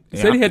cards. He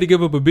said he had to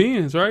give up a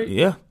Benz, right?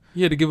 Yeah.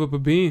 He had to give up a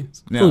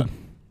Benz. Now,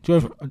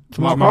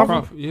 Jamal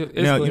Crawford?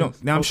 Yeah,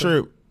 now I'm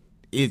sure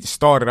it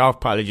started off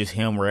probably just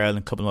him, Ray Allen,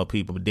 a couple of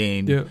people, but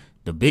then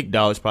the big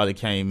dogs probably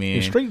came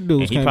in. The street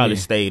dudes and he probably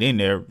stayed in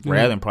there.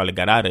 Ray Allen probably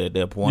got out of it at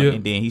that point,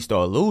 and then he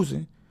started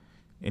losing.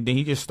 And then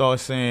he just started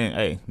saying,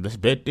 "Hey, let's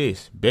bet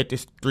this. Bet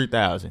this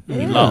 $3,000."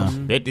 He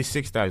lost. Bet this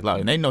 $6,000.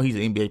 And they know he's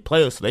an NBA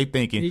player, so they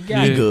thinking he's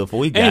good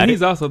for. He got and it.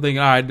 He's also thinking,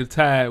 all right, the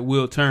tide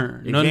will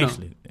turn.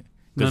 Eventually.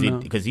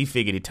 Because he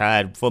figured it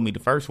tied for me the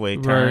first way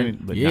it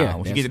turned. But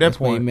once you get to that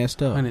point, he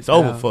messed up. It's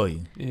over for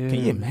you. Yeah. Can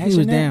you imagine he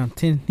was that? down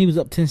 10. He was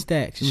up 10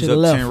 stacks. He was up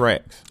left. 10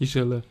 racks. He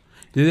should have left.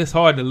 It's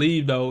hard to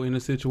leave though in a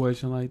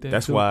situation like that.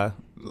 That's why.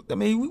 I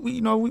mean,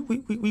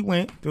 we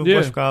went to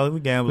West College. We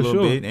gambled a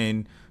little bit,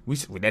 and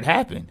that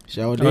happened.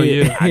 Sure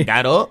did. I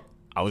got up.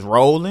 I was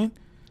rolling,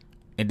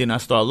 and then I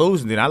started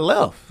losing. Then I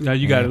left. Now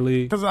you got to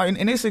leave. Because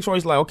in this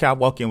situation, like, okay, I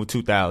walk in with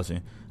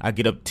 2,000. I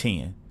get up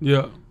 10.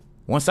 Yeah.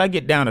 Once I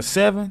get down to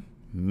 7,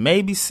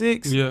 maybe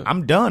 6,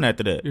 I'm done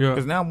after that. Yeah.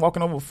 Because now I'm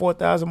walking over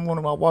 4,000 more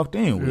than I walked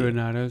in with. You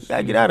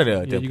gotta get out of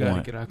there at that point. You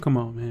gotta get out. Come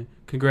on, man.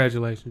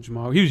 Congratulations,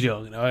 Jamal. He was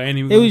young.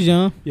 He was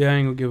young. Yeah, I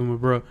ain't gonna give him a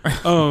bro.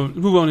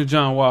 Move on to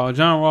John Wall.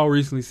 John Wall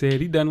recently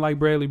said he doesn't like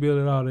Bradley Beal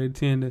at all. They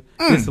tend to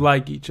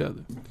dislike each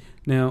other.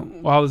 Now,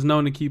 Wall is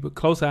known to keep a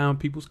close eye on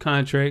people's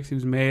contracts. He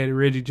was mad at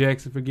Reggie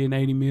Jackson for getting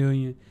 $80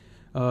 million.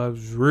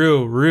 Was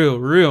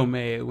real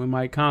mad when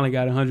Mike Conley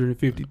got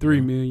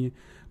 $153 million.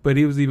 But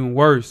it was even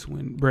worse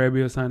when Brad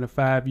Beal signed a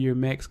 5-year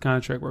max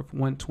contract worth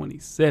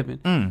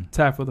 $127,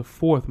 tied for the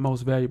 4th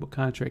most valuable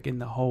contract in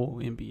the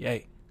whole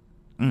NBA.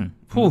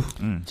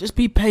 Just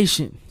be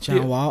patient,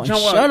 John Wall.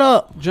 Shut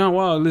up. John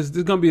Wall, listen,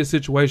 there's going to be a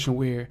situation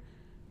where,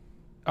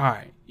 all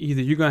right,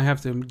 either you're going to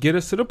have to get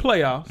us to the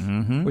playoffs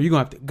or you're going to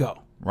have to go.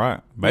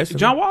 Right. Basically.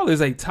 John Wall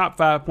is a top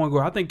 5 point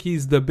guard. I think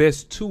he's the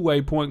best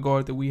two-way point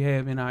guard that we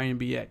have in our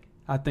NBA.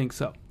 I think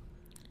so.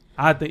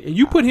 And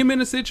you put him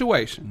in a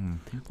situation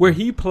where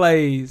he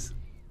plays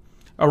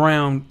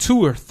around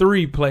 2 or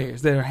 3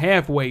 players that are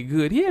halfway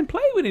good. He hadn't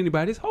played with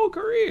anybody his whole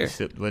career.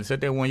 Except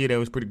that one year that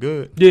was pretty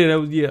good. Yeah,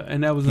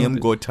 and that was him,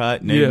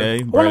 Gortat,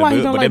 Nene, Brad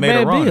Beal. But they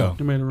made a run.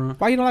 They made a run.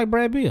 Why you don't like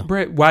Brad Beal?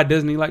 Why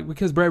doesn't he like?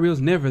 Because Brad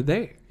Beal's never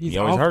there. He's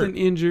often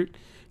injured.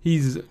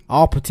 he's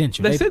all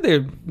potential. They said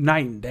they're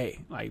night and day.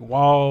 Like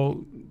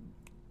Wall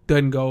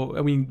doesn't go.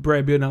 I mean,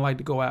 Brad Beal doesn't like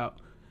to go out,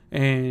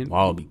 and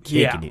Wall be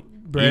kicking it.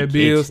 Brad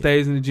Beal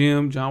stays in the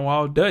gym. John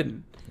Wall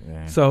doesn't.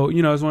 Yeah. So,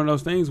 it's one of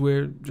those things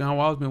where John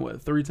Wall's been,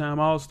 3-time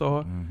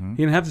All-Star. Mm-hmm. He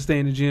didn't have to stay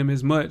in the gym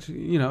as much.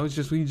 It's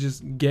just he's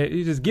just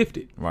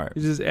gifted. Right.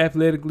 He's just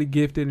athletically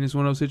gifted, and it's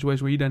one of those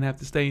situations where he doesn't have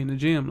to stay in the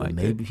gym like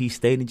that. Maybe if he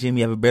stayed in the gym,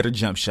 he have a better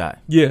jump shot.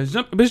 Yeah,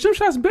 but his jump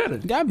shot's better.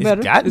 It's gotten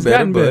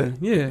better.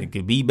 Yeah. It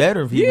could be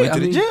better if he went to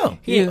the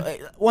gym.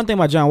 One thing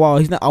about John Wall,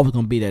 he's not always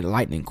going to be that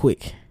lightning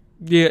quick.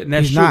 Yeah, and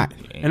that's he's true. not.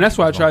 And that's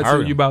why I tried to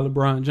tell you about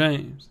LeBron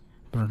James.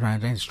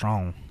 LeBron James is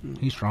strong.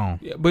 He's strong.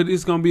 Yeah, but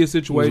it's going to be a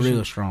situation. He's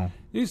real strong.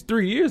 These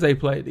 3 years they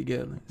played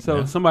together.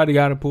 So somebody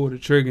got to pull the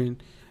trigger.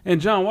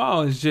 And John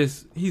Wall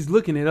is he's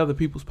looking at other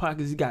people's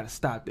pockets. He got to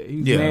stop that.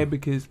 He's mad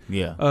because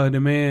the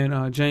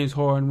man, James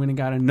Harden, went and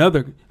got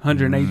another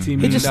 $118 million.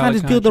 He just signed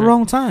his deal at the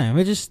wrong time.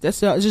 It's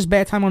just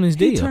bad time on his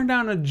deal. He turned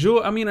down an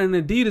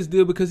Adidas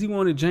deal because he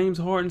wanted James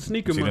Harden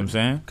sneaker money. See what I'm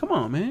saying? Come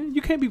on, man.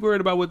 You can't be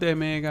worried about what that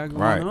man got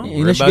going on.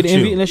 Unless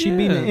you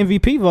be in the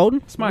MVP voting.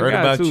 That's my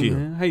guy too,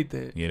 man. I hate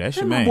that. Yeah, that's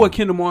your man. My boy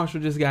Kendall Marshall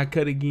just got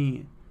cut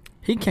again.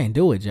 He can't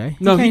do it, Jay.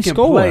 He can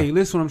score. Play.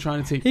 Listen what I'm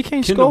trying to tell you. He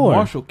can't Kendall score.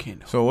 Marshall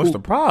can. So what's the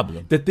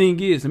problem? The thing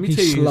is, let me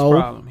tell you his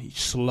problem. He's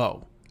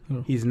slow.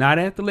 He's not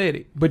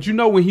athletic. But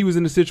when he was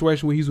in the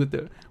situation where he's with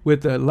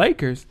the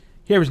Lakers,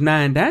 he averaged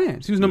 9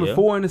 dimes. He was number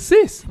 4 in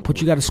assists. But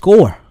you got to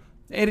score.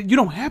 And you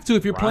don't have to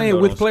if you're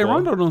playing with play.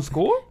 Rondo don't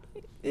score.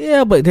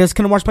 Yeah, but does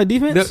Kendall Marshall play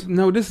defense?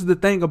 This is the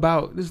thing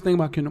about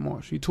Kendall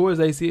Marshall. He tore his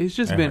ACL. It's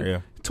just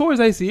been tore his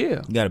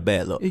ACL. He got a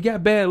bad luck. He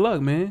got bad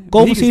luck, man. Go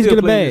overseas, get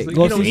a bag.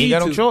 He ain't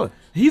got no choice.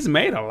 He's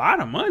made a lot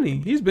of money.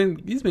 He's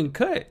been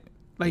cut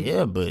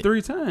but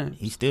 3 times.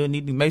 He still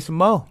need to make some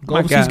more. Go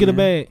overseas, get a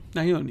bag.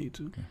 No, he don't need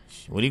to.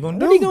 What are you gonna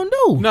do? What are you gonna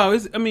do? No,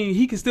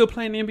 he can still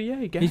play in the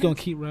NBA. Guys. He's gonna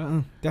keep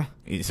running. So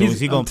is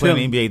he gonna play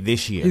in the NBA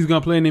this year? He's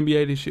gonna play in the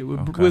NBA this year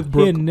with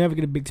Brooklyn. He'll never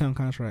get a big time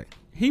contract.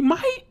 He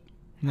might.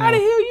 No. How the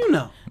hell you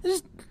know?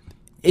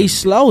 He's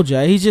slow,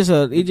 Jay. He's just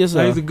a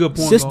he's a good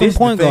point system guard.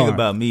 point guard. The thing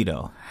about me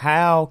though,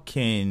 how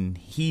can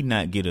he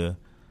not get a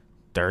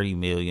 $30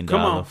 million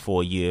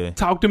for a year?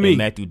 Talk to me.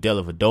 Matthew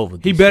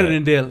Dellavedova. He better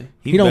than Delly.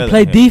 He don't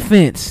play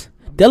defense.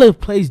 Delly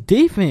plays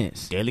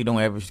defense.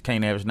 Delly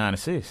can't average 9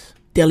 assists.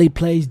 Delly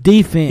plays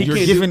defense. You're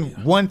giving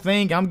one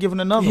thing, I'm giving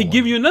another. He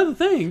give you another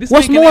thing.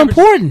 What's more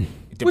important?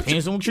 It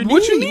depends on what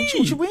you need.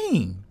 What you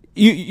mean?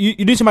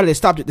 You need somebody to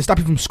stop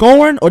you from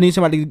scoring, or need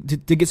somebody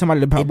to get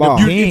somebody to pop ball.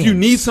 If you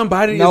need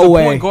somebody as a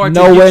point guard to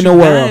get you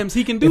dimes,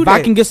 he can do that. If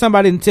I can get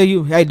somebody to tell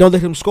you, hey, don't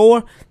let him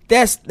score,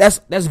 that's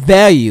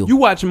value. You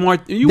watch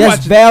value.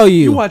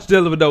 You watch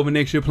Dellavedova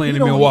next year playing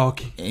in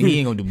Milwaukee, and he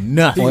ain't gonna do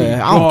nothing.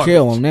 Well, I don't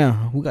care him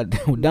now.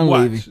 We're done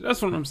leaving.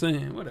 That's what I'm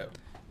saying. Whatever.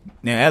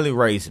 Now, Allie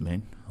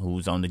Raisman,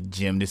 who's on the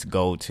gymnast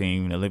gold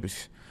team in the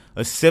Olympics,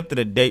 accepted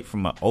a date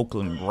from an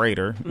Oakland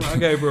Raider. I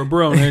gave her a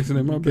bro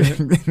accident, my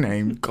bad.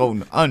 Named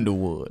Colton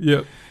Underwood.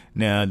 Yep.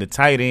 Now, the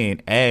tight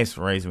end asked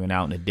Raisman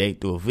out on a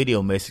date through a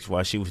video message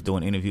while she was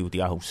doing an interview with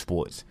Yahoo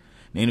Sports.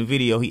 In the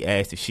video, he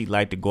asked if she'd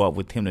like to go out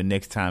with him the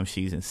next time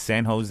she's in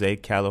San Jose,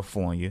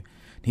 California.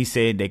 He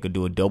said they could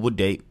do a double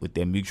date with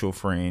their mutual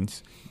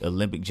friends, the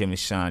Olympic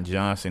gymnast Shawn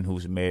Johnson,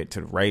 who's married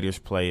to the Raiders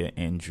player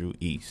Andrew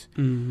East.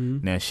 Mm-hmm.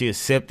 Now, she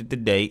accepted the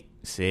date,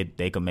 said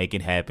they could make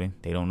it happen.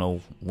 They don't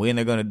know when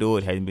they're going to do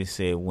it. Hasn't been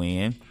said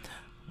when.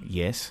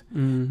 Yes.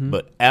 Mm-hmm.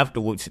 But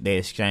afterwards, they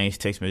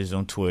exchanged text messages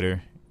on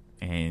Twitter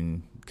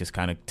and just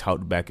kind of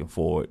talked back and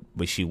forth.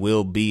 But she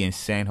will be in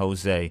San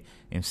Jose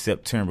in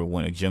September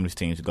when the gymnast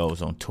team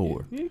goes on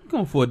tour. You're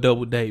going for a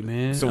double date,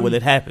 man. So will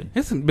it happen?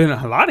 It's been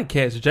a lot of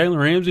cats. Jalen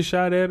Ramsey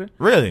shot at her.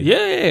 Really?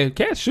 Yeah,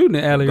 cats shooting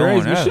at Allie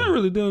Raisman. She didn't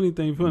really do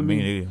anything for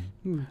me.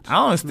 I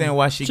don't understand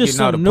why she getting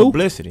all the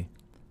publicity.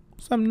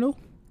 Something new.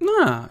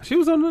 Nah, she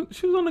was on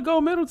the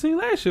gold medal team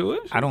last year.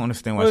 I don't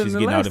understand why she's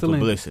getting all the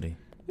publicity.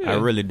 Yeah. I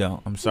really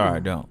don't. I'm sorry, I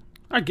don't.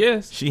 I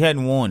guess she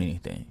hadn't won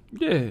anything.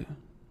 Yeah,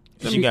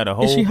 she got a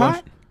whole. Is she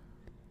hot?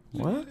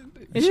 What?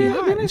 Is she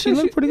hot? Does she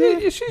look pretty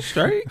good? Yeah, she's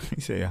straight.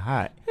 You say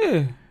hot.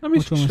 Yeah, I mean,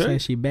 what you want to say?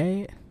 She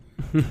bad?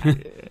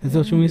 Is that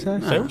what you want to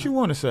say? Say what you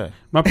want to say.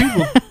 My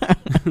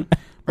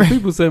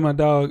people say my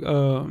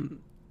dog.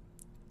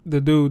 The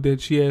dude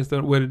that she asked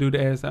where the dude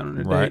asked out on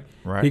the date.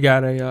 Right. He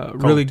got a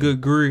really good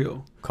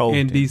grill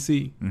in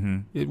DC. Mm-hmm.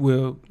 It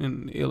will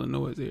in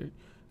Illinois area.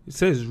 It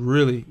says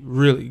really,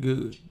 really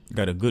good.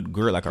 Got a good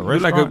grill, like a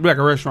restaurant. Like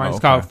a restaurant.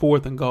 It's called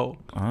Fourth and Gold.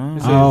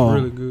 It says it's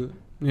really good.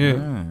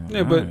 Yeah,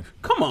 yeah, but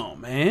come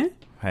on, man.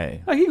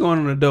 Hey, like he going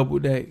on a double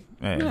date.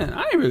 Hey. Man,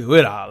 I ain't really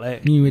with all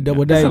that. You ain't with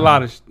double date.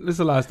 There's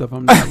a lot of stuff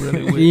I'm not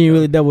really with. You ain't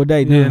really double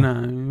date. Yeah,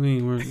 nah, we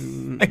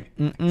ain't.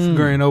 It's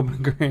grand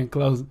opening, grand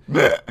closing.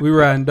 We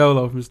riding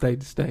dolo from state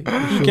to state.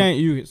 You can't.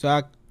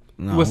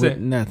 What's that?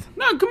 Nothing.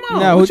 No, come on.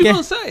 No, what you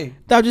gonna say?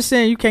 I'm just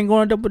saying you can't go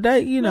on a double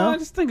date. You know. I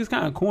just think it's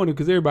kind of corny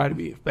because everybody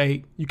be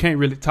fake. You can't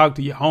really talk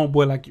to your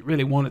homeboy like you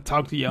really want to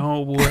talk to your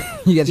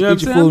homeboy. You got to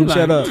eat your food and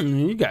shut up.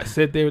 You got to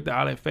sit there with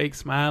all that fake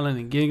smiling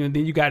and giggling.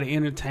 Then you got to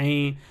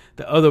entertain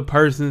the other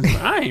person's.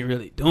 I ain't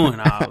really doing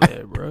all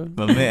that, bro.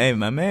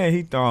 My man,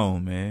 he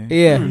thrown, man.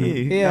 Yeah,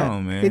 he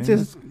thrown, man. It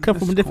just come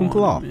from a different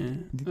cloth.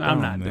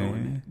 I'm not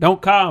doing that.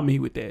 Don't call me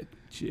with that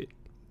shit.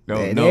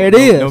 There it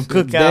is. No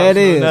cookouts. There it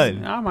is.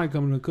 Nothing. I might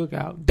come to the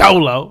cookout.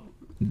 Dolo.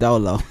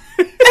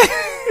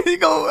 He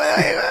go,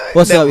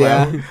 What's up,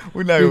 y'all?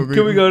 We're not gonna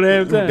Can we go to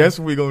halftime? That's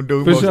what we're gonna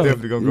do. For Most sure.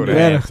 definitely gonna go to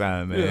Yeah.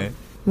 halftime, man. Yeah.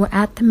 We're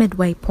at the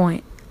midway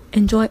point.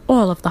 Enjoy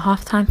all of the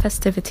halftime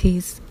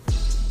festivities.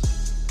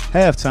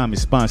 Halftime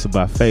is sponsored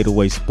by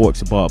Fadeaway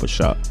Sports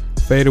Barbershop.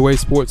 Fadeaway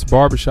Sports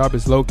Barbershop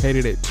is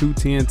located at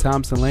 210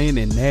 Thompson Lane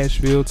in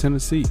Nashville,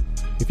 Tennessee.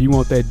 If you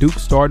want that Duke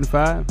starting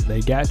five, they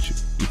got you.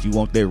 If you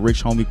want that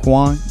rich homie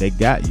Quan, they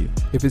got you.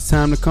 If it's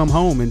time to come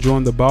home and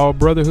join the Ball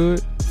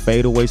Brotherhood,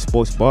 Fadeaway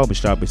Sports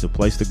Barbershop is a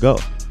place to go.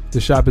 the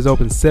shop is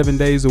open 7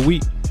 days a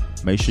week.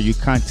 Make sure you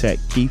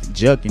contact Keith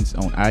Judkins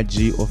on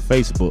IG or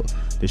Facebook.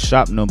 The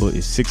shop number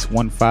is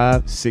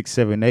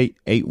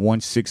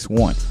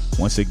 615-678-8161.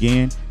 Once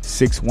again,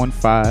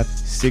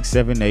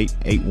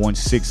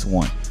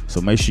 615-678-8161. So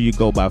make sure you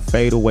go by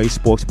Fadeaway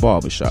Sports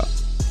Barbershop.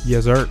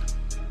 Yes, sir.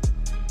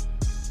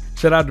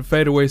 Shout out to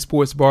Fadeaway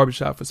Sports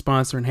Barbershop for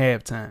sponsoring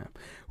halftime.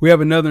 We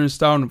have another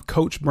installment of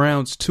Coach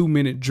Brown's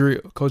 2-minute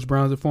drill. Coach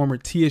Brown's a former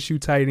TSU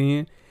tight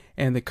end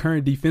and the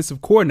current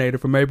defensive coordinator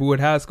for Maplewood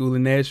High School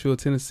in Nashville,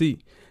 Tennessee.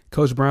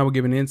 Coach Brown will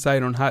give an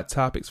insight on hot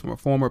topics from a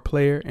former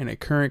player and a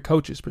current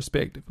coach's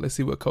perspective. Let's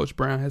see what Coach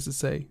Brown has to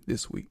say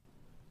this week.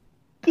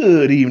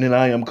 Good evening.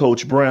 I am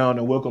Coach Brown,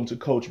 and welcome to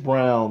Coach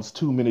Brown's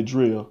 2-minute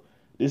drill.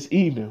 This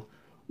evening,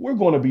 we're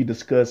going to be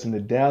discussing the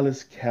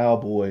Dallas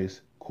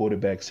Cowboys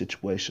quarterback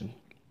situation.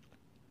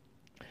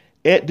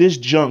 At this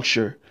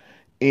juncture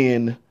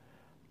in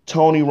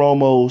Tony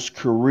Romo's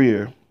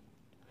career,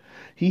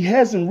 he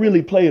hasn't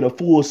really played a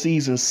full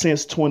season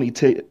since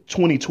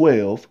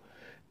 2012,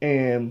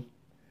 and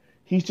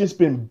he's just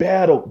been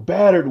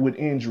battered with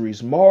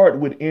injuries, marred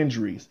with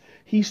injuries.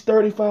 He's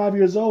 35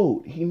 years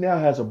old. He now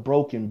has a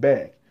broken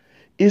back.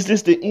 Is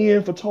this the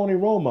end for Tony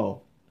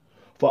Romo?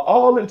 For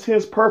all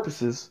intents and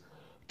purposes,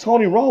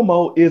 Tony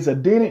Romo is a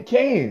dented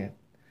can,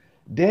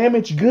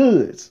 damaged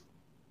goods,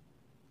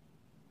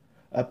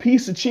 a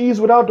piece of cheese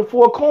without the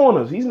four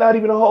corners. He's not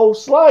even a whole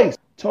slice.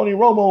 Tony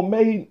Romo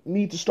may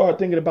need to start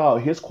thinking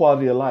about his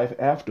quality of life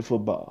after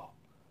football.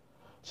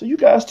 So you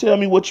guys tell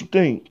me what you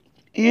think.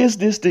 Is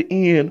this the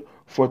end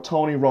for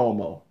Tony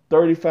Romo,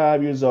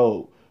 35 years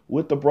old,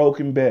 with the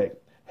broken back,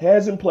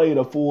 hasn't played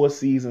a full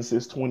season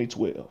since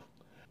 2012?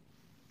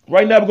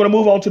 Right now, we're going to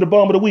move on to the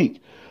bum of the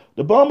week.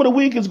 The bum of the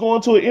week is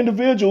going to an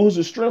individual who's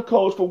a strength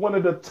coach for one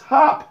of the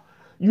top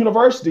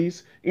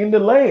universities in the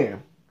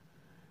land.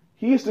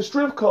 He is the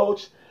strength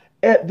coach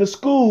at the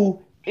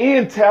school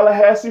in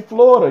Tallahassee,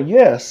 Florida.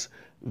 Yes,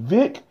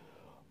 Vic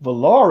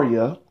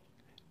Valoria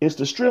is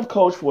the strength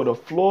coach for the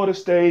Florida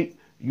State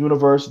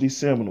University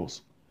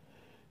Seminoles.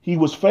 He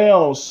was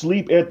found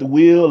asleep at the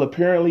wheel.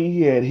 Apparently,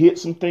 he had hit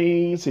some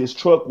things. His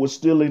truck was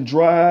still in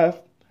drive.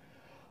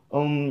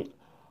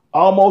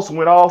 Almost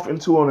went off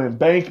into an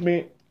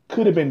embankment.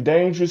 Could have been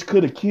dangerous.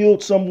 Could have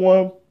killed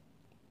someone.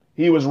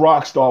 He was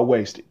rock star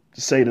wasted,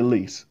 to say the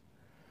least.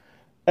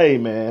 Hey,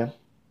 man.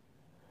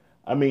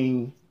 I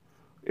mean,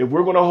 if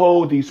we're going to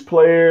hold these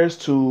players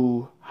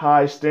to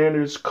high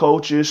standards,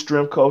 coaches,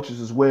 strength coaches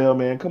as well,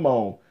 man, come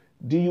on.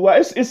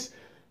 DUI,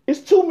 it's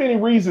too many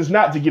reasons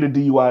not to get a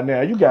DUI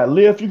now. You got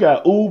Lyft, you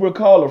got Uber,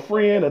 call a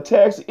friend, a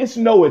taxi. It's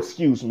no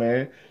excuse,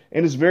 man.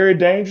 And it's very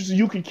dangerous.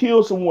 You could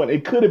kill someone.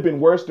 It could have been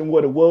worse than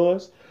what it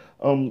was.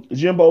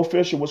 Jimbo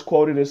Fisher was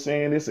quoted as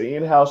saying it's an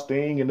in-house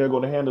thing and they're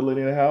going to handle it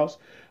in-house.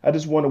 I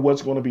just wonder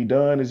what's going to be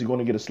done. Is he going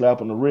to get a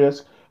slap on the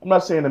wrist? I'm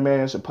not saying the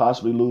man should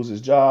possibly lose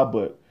his job,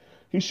 but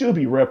he should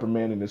be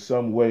reprimanded in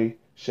some way,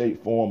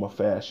 shape, form, or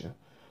fashion.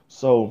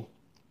 So,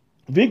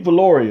 Vic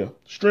Valoria,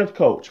 strength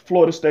coach,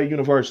 Florida State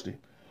University.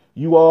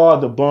 You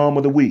are the bum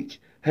of the week.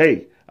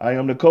 Hey, I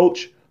am the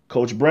coach,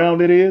 Coach Brown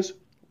that is,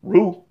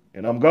 Rue,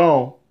 and I'm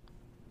gone.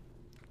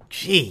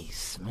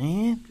 Jeez,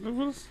 man. It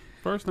was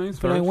first things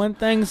But like first. one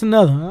thing's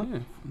another, huh? Yeah.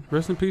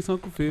 Rest in peace,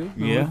 Uncle Phil.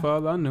 The Yeah. only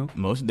father I knew.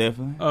 Most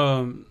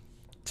definitely.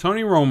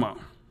 Tony Romo.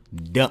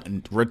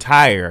 Done.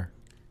 Retire.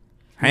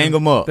 Hang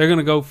him up. They're going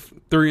to go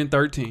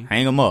 3-13.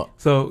 Hang him up.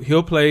 So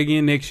he'll play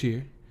again next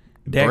year.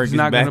 Dak's Burke is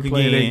not going back to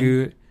play that again.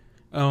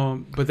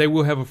 good. But they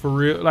will have a for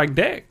real. Like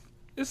Dak,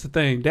 it's the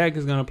thing. Dak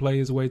is going to play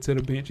his way to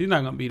the bench. He's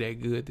not going to be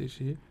that good this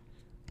year.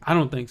 I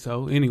don't think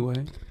so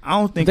anyway. I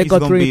don't think They he's go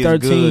going to be as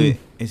 3-13. good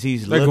as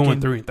he's They're looking.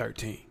 going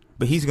 3-13.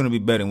 But he's going to be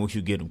better than what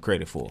you give him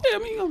credit for. Yeah, I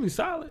mean, he's going to be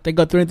solid. They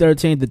go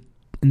 3-13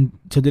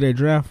 to do their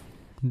draft.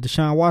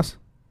 Deshaun Watson.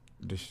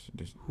 This-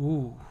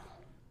 Ooh.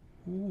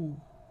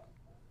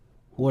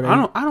 Or I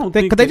don't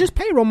think because they just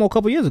paid Romo a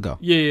couple years ago.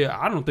 Yeah,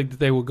 I don't think that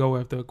they will go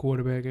after a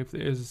quarterback if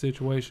there's a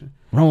situation.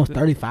 Romo's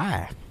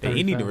 35.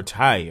 He need to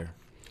retire.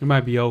 It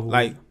might be over.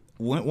 Like,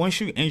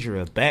 once you injure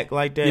a back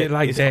like that. yeah,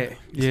 like it's- that.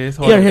 Yeah, it's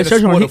He already hard. had the surgery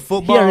sport on of it. He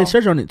football- already had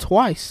surgery on it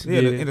twice. Yeah,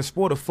 Yeah. in the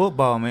sport of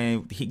football,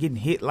 man, he getting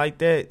hit like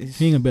that.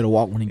 He ain't gonna be able to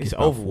walk when he It's gets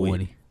about over with.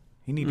 40.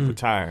 He need to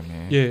retire,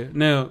 man. Yeah.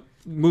 Now,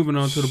 moving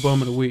on to the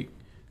bum of the week.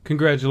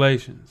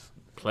 Congratulations.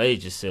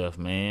 played yourself,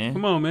 man.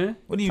 Come on, man.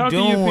 What are you Talk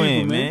doing, to your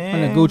people,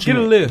 man? Gucci, Get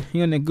a lift.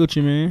 He on that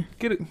Gucci, man.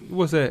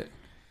 What's that?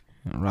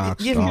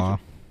 Rockstar.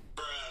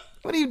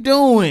 What are you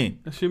doing?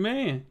 That's your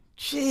man.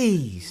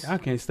 Jeez. I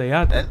can't stay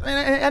out there.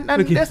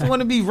 That's the one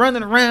to be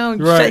running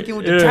around Right, shaking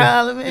with the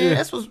towel, man. yeah.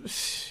 That's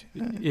what's.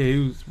 Yeah,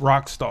 he was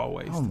rock star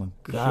waist. Oh my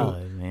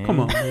God, man!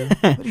 Come on, man.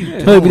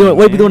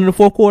 What you doing in the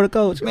fourth quarter,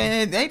 coach?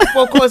 Man, ain't the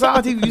fourth quarter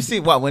all TV you see?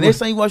 What when next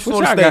time you watch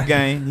Florida State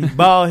game, he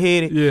bald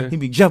headed, Yeah. he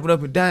be jumping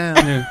up and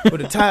down with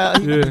a towel.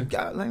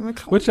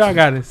 What y'all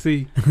got to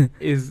see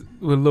is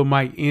when Lil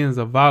Mike ends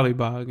a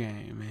volleyball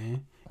game,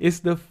 man. It's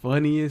the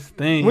funniest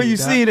thing. Where you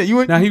see that? You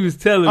went? Now he was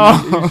telling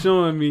me, he was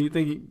showing me, you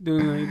think he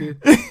doing like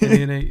this,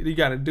 and then he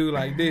got to do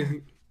like this.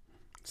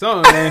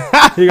 Something, man.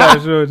 He got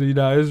to show it to you,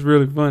 dog. It's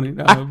really funny,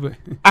 dog. But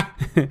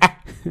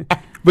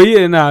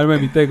yeah, it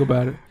made me think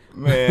about it.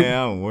 Man,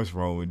 I don't know what's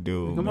wrong with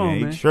dude. Come man.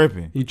 on, man. He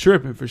tripping. He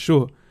tripping for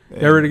sure.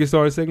 Y'all ready to get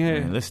started second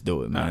half? Man, let's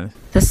do it, man.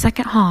 The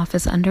second half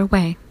is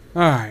underway.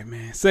 All right,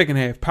 man. Second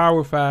half,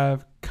 Power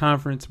 5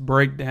 conference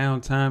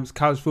breakdown times,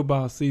 college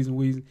football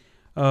season.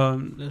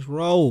 Let's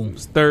roll.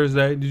 It's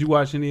Thursday. Did you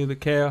watch any of the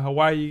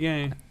Cal-Hawaii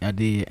game? I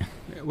did.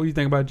 What do you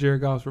think about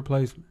Jared Goff's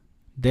replacement?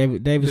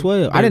 Davis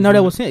Webb. I didn't know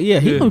that was him. Yeah,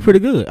 he was pretty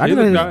good. I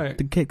didn't know that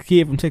the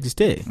kid from Texas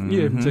Tech.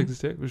 Yeah, from Texas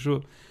Tech, for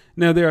sure.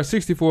 Now, there are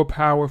 64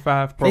 Power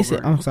 5 programs. They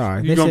said, I'm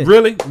sorry. You going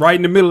really? Right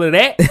in the middle of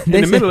that? In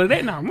the middle of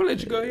that? No, I'm going to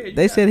let you go ahead.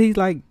 They said he's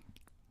like...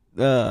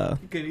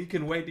 He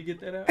couldn't wait to get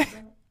that out?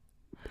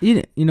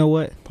 You know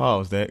what?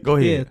 Pause that. Go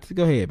ahead. Yeah,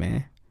 go ahead,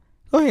 man.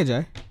 Go ahead,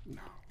 Jay.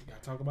 No, we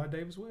got to talk about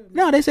Davis Webb.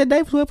 No, they said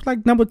Davis Webb's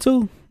like number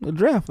 2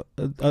 draft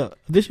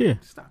this year.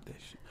 Stop that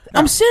shit.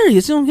 I'm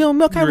serious. You don't give him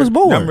milk. I was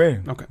bored. I'm ready.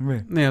 Okay. I'm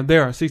ready. Now,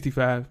 there are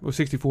 64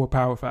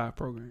 Power 5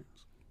 programs.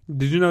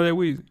 Did you know that,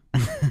 Weezy?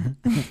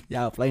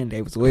 Y'all playing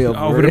Davis Webb.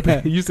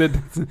 You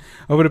said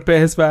over the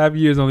past 5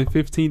 years, only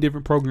 15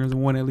 different programs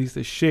have won at least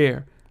a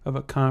share of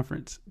a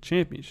conference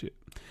championship.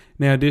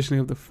 Now,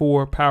 additionally, of the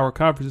 4 power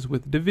conferences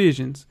with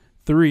divisions,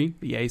 3,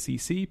 the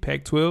ACC,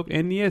 Pac-12,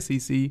 and the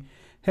SEC,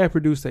 have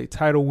produced a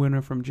title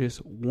winner from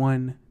just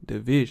one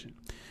division.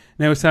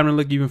 Now it's time to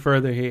look even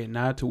further ahead,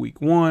 not to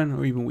week 1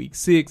 or even week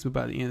 6, but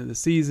by the end of the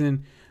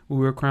season, we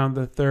will crown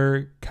the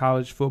 3rd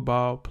college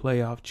football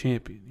playoff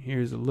champion.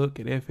 Here's a look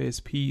at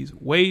FSP's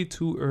way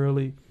too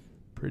early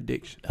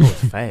prediction. That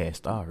was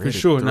fast already. For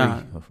sure, 3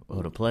 nah.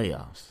 of the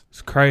playoffs.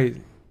 It's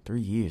crazy. 3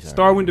 years.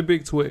 Start with the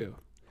Big 12.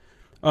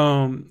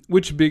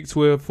 Which Big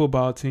 12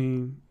 football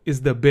team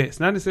is the best?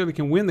 Not necessarily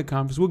can win the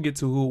conference. We'll get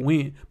to who will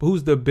win. But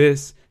who's the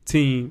best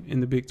team in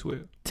the Big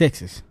 12?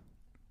 Texas.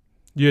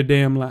 You're a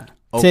damn lie.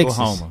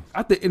 Oklahoma.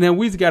 I think, and then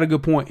Weezy got a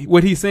good point.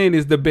 What he's saying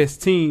is the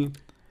best team,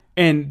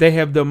 and they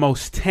have the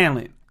most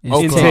talent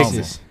in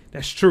Texas.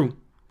 That's true.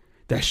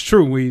 That's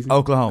true, Weezy.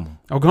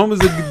 Oklahoma. Oklahoma's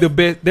the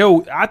best.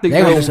 I think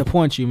they'll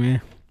disappoint you, man.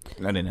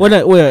 I didn't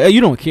well,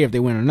 you don't care if they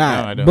win or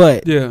not. No, I don't.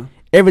 But yeah,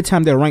 every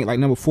time they're ranked like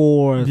number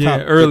 4,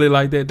 top, early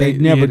like that, they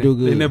never do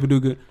good. They never do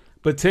good.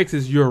 But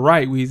Texas, you're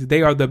right, Weezy.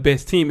 They are the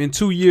best team. In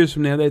 2 years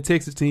from now, that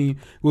Texas team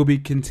will be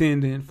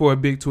contending for a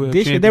Big 12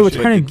 this year, championship. they were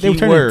turning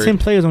 10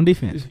 players on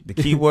defense. The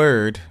key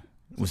word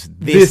was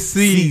this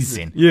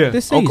season. Yeah.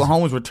 This season.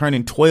 Oklahoma's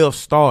returning 12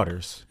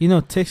 starters.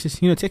 Texas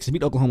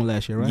beat Oklahoma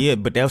last year, right? Yeah,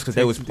 but that was because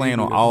they was playing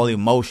on all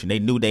emotion. They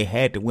knew they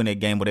had to win that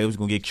game, but they was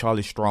going to get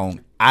Charlie Strong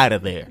out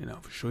of there.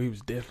 For sure, he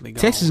was definitely gone.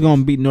 Texas is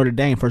going to beat Notre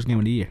Dame first game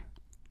of the year.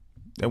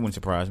 That wouldn't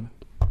surprise me.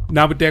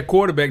 Not with that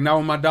quarterback. Not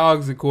with my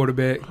dogs at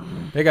quarterback.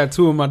 They got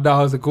 2 of my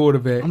dogs at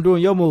quarterback. I'm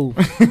doing your move.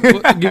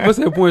 What's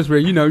that point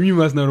spread? You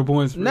must know the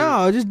point spread.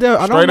 No, just there.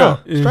 I don't know.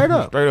 Straight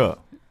up. Straight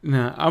up.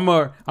 Nah, I'm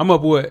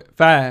up what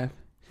 5,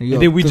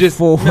 and then we just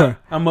 4. No,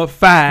 I'm up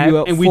 5,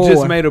 up and 4. we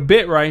just made a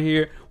bet right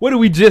here. What did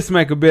we just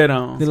make a bet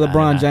on? Did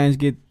LeBron James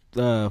get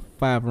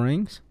 5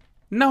 rings?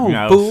 No,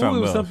 it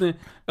was something.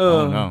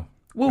 Oh no.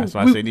 That's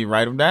why I said he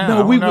write them down.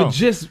 No, I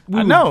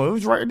know it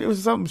was right. It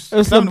was something. It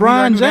was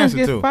LeBron James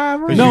get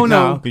 5 rings.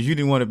 No, because you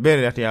didn't want to bet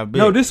it after I bet.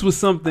 No, this was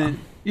something.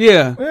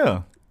 Yeah.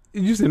 Yeah.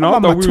 You said no. I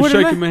thought we were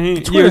shaking my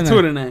hand. Yeah,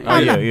 Twitter name.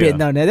 I'm not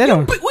betting on that. They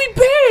don't. We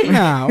bet.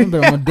 Nah, I'm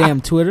betting on damn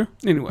Twitter.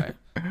 Anyway,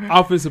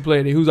 offensive player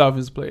of the year. Who's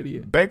offensive player of the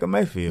year? Baker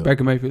Mayfield.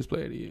 Baker Mayfield's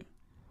player of the year.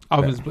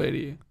 Offensive player of the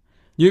year.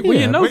 Where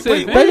your notes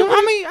at, man?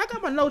 I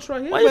got my notes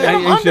right here.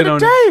 Ain't shit on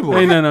the table.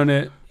 Ain't nothing on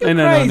that. Ain't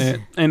nothing on that.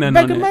 Ain't nothing on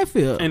Baker that.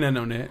 Mayfield. Ain't nothing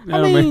on that.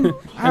 I mean,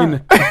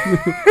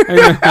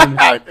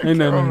 ain't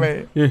nothing on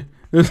that. Yeah.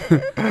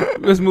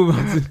 Let's move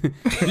on to.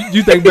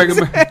 You think Baker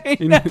Mayfield?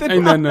 Ain't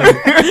nothing on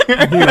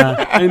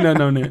that. Ain't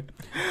nothing on that.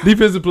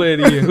 Defensive player of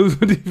the year. Who's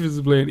the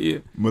defensive player of the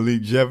year?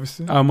 Malik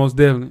Jefferson. Most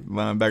definitely.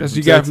 Linebacker. That's what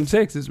you got from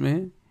Texas,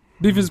 man.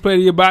 Defensive player of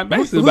the year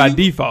by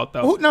default,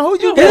 though. Who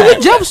you got?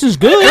 Malik Jefferson's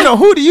good.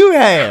 Who do you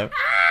have?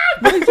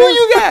 Who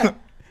you got?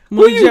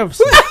 Malik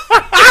Jefferson.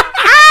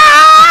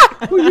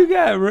 Who you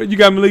got, bro? You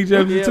got Malik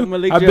Jefferson too?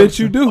 Malik Jefferson. Bet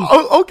you do.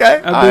 Oh,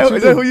 okay. I bet you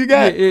is do. that who you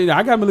got? Yeah,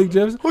 I got Malik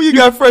Jefferson. Who you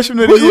got freshman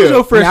of the year? Who's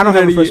your freshman? I don't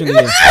have a freshman of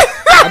the year.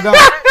 I don't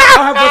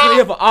have a freshman of the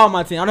year for all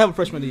my team. I don't have a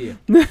freshman of the year.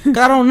 Cause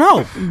I don't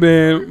know.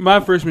 Man,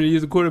 my freshman of the year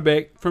is a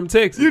quarterback from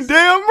Texas. You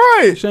damn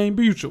right. Shane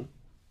Buechel.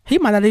 He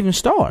might not even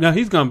start. No,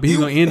 he's gonna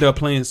end up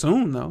playing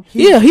soon though.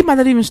 He might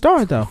not even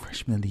start though.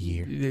 Freshman of the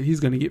year. Yeah, he's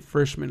gonna get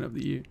freshman of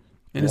the year,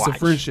 and Watch. it's a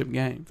friendship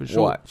game for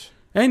sure. Watch.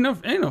 Ain't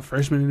no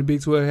freshman in the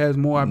Big 12 has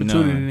more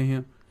opportunity than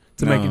him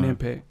to make an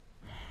impact.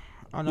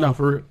 I know. No,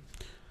 for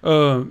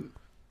real.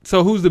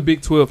 So who's the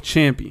Big 12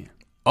 champion?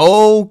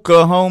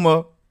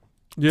 Oklahoma.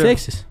 Yeah.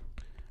 Texas.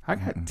 I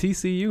got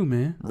TCU,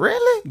 man.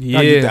 Really?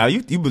 Yeah. No,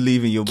 you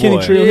believe in your Kenny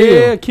boy. Trill.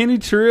 Yeah, Kenny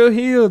Trill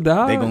Hill,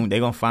 dog. They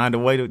gonna find a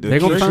way to. They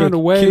gonna find a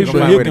way. They gonna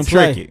find a way to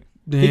trick it.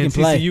 Then He can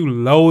play.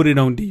 TCU loaded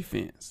on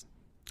defense.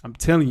 I'm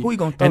telling you. Who he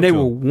gonna throw and they to?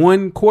 were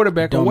one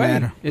quarterback Don't away.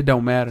 matter. It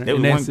don't matter. They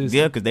And was that's one, just-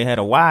 yeah, because they had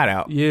a wide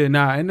out. Yeah,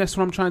 and that's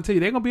what I'm trying to tell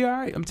you. They're gonna be all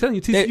right. I'm telling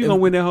you, TCU They- gonna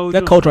win that whole That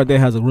joint. coach right there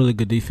has a really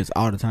good defense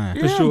all the time.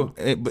 For sure.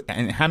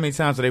 And how many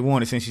times have they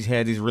won it since she's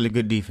had this really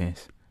good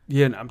defense?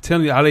 Yeah, and I'm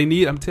telling you, all they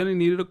need. I'm telling you,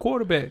 needed a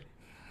quarterback.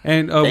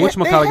 And They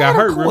whatchamacallit got had a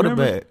hurt. Remember,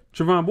 quarterback.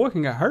 Trevon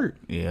Boykin got hurt.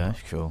 Yeah, that's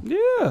true.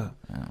 Yeah,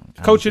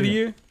 coach of the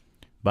year,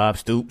 Bob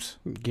Stoops.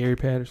 Gary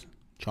Patterson.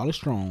 Charlie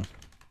Strong.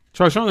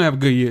 Charlie Strong gonna have a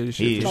good year this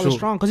He year. is. For Charlie sure.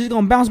 Strong because he's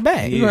gonna bounce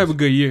back. He's gonna have a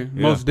good year,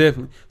 Yeah. most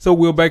definitely. So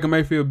will Baker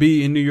Mayfield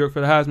be in New York for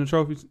the Heisman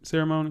Trophy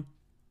ceremony?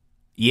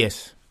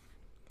 Yes,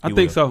 I He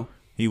think will. so.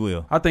 he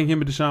will. I think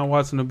him and Deshaun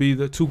Watson will be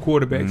the two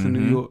quarterbacks in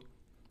New York.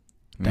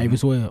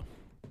 Davis Webb,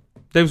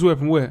 Davis Webb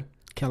from where?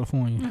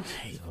 California.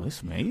 Hey,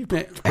 listen, man, you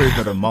Man. pray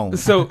for the moment.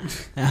 So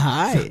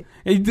Alright.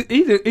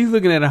 he's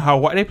looking at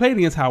Hawaii. They played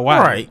against Hawaii.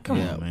 right, come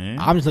Yeah. on, man.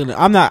 I'm just looking.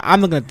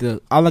 I'm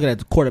looking at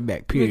the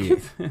quarterback.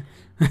 Period.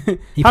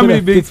 He How put many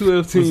up Big 50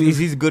 12 teams? Is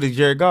he as good as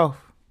Jared Goff?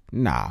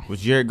 Nah.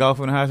 Was Jared Goff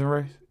in the Heisman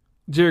race?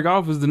 Jared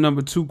Goff is the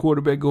number 2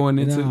 quarterback going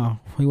into. No,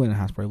 he wasn't in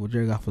hospital, but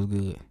Jared Goff was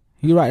good.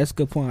 You're right. That's a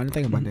good point. I didn't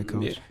think about that,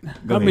 coach. Yeah.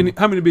 Go ahead.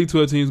 How many Big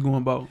 12 teams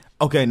going bowl?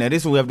 Okay, now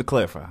this is what we have to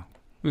clarify.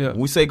 Yeah.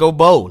 When we say go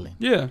bowling,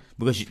 Yeah.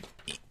 because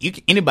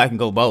anybody can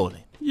go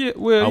bowling. Yeah.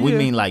 Well, We yeah.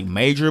 mean like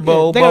major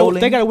bowl They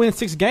bowling. got to win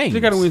 6 games. They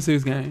got to win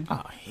 6 games.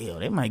 Oh hell,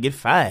 they might get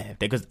 5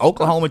 because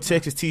Oklahoma,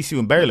 Texas, TCU,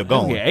 and Baylor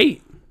going. Yeah,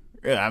 8.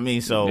 Yeah, I mean,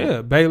 so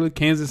Yeah, Baylor,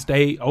 Kansas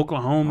State, I don't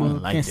Oklahoma,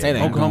 like Can't that. say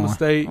that. Oklahoma going.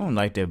 State, I don't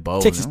like that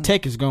bowling. Texas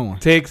Tech is going.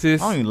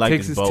 Texas, I don't even like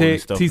Texas this bowling Tech,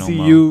 stuff no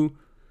TCU.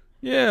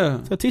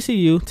 Yeah. So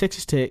TCU,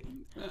 Texas Tech,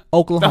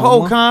 Oklahoma, The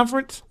whole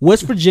conference,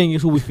 West Virginia,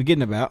 who we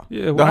forgetting about.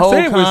 Yeah, The well, I whole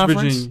said West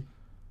conference? Virginia.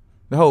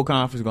 the whole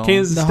conference going.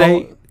 Kansas The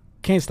State, whole,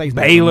 Kansas State's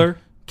not Baylor.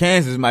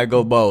 Kansas might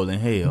go bowling.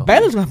 Hell, going.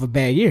 Baylor's gonna have a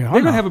bad year. They're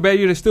going to have a bad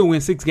year. They still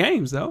win 6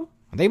 games, though.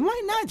 They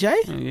might not, Jay.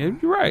 Yeah,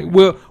 you're right.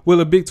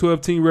 Will a Big 12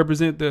 team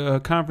represent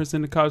the conference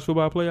in the college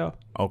football playoff?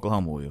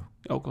 Oklahoma will.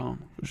 Oklahoma,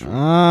 for sure.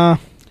 Uh,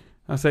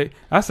 I say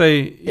I'm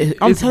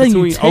it's telling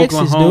you, between Texas,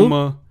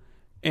 Oklahoma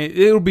and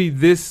it'll be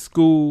this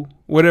school,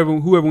 whoever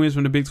wins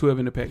from the Big 12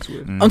 and the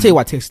Pac-12. I'm tell you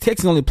why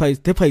Texas only plays.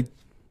 They play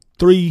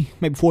 3,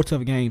 maybe 4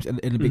 tough games in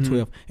the Big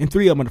 12, and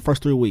 3 of them in the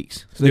first 3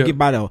 weeks. So they Yeah.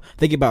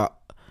 get by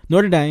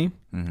Notre Dame,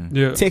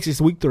 Yeah. Texas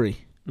week 3.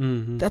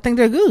 Mm-hmm. I think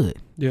they're good.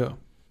 Yeah.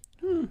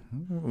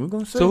 We're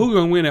gonna see. So who's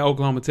going to win that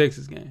Oklahoma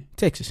Texas game?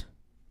 Texas.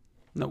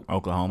 No.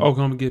 Oklahoma.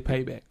 Oklahoma get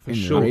payback for In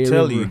the sure. red I'll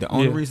tell river. you, the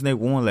only Yeah. reason they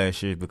won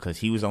last year is because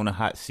he was on the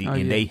hot seat Oh,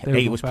 and yeah. they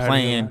gonna was fire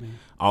playing everybody.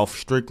 off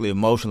strictly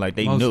emotion like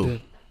they Most knew.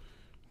 definitely.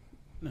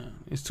 No,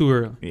 it's too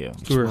early. Yeah.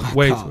 It's too early.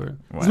 Way too God. early.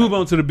 Let's Wow. move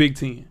on to the Big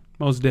 10.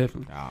 Most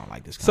definitely. I don't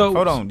like this. So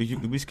Hold on,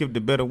 did we skip the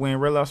better win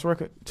red loss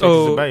record? Texas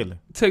Oh, or Baylor?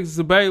 Texas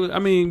or Baylor. I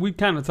mean, we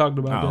kind of talked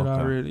about Oh, that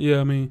okay. already.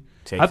 Yeah, I mean,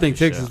 Texas I think for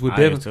Texas sure. would I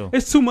do definitely. too.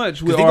 It's too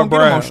much with Because they our gonna get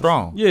him on Browns.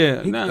 strong.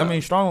 Yeah, I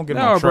mean, Strong gonna get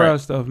him our on track. Brown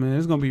stuff, man.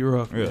 It's gonna be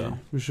rough. Yeah. Man,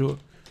 for sure.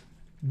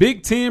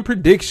 Big 10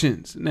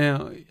 predictions.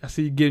 Now, I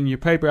see you getting your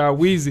paper out,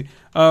 Wheezy.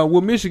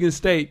 Will Michigan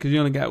State, because you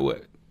only got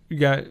what? You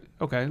got,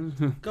 okay.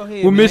 Go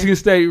ahead. Will man. Michigan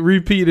State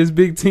repeat as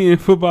Big 10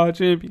 football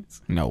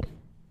champions? No.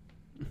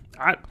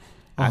 I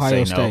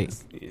Ohio say no.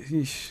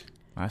 State.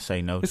 I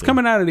say no. It's too.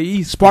 coming out of the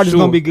East. Sparta's for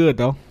sure. gonna be good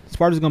though.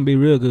 Sparta's gonna be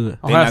real good. They're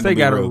Ohio not State gonna be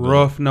got a real good.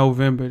 rough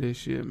November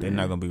this year, man. They're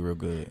not gonna be real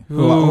good.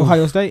 Ooh.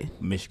 Ohio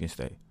State. Michigan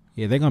State.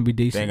 Yeah, they're gonna be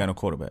They decent. ain't got no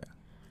quarterback.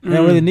 They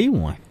don't really need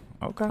one.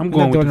 Okay. I'm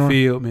going They're with the not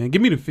field, man.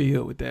 Give me the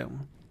field with that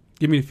one.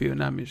 Give me the field,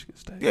 not Michigan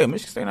State. Yeah,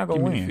 Michigan State not gonna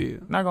Give me the win.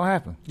 field. Not gonna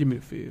happen. Give me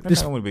the field. They're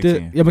not gonna win the Big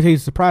Ten. Yeah,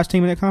 because surprise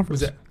team in that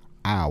conference. What's that?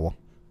 Iowa.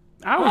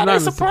 I was Why not they a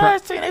surprise.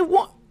 surprised team? They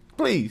won.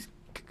 Please.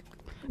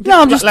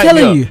 No, I'm just Light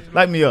me telling up. you.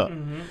 Light me up.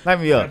 Light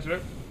me up.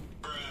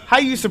 How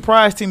you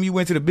surprised team you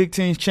went to the Big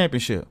Ten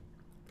championship?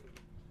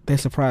 That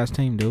surprise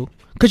team, dude.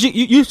 Cause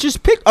you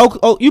just picked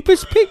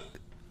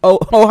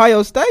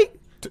Ohio State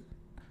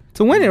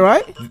to win it,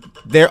 right?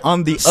 They're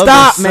on the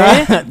Stop, other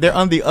man. side. They're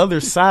on the other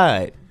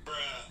side.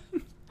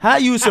 How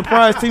you a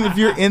surprise team if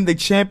you're in the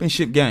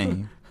championship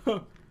game?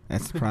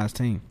 That's a surprise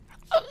team.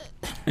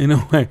 In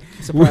a way.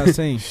 Surprise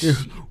team.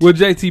 Will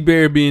JT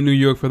Barry be in New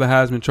York for the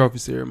Heisman Trophy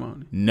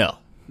ceremony? No.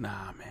 Nah,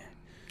 man.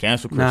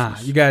 Cancel Christmas.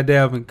 Nah, you got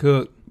Dalvin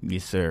Cook.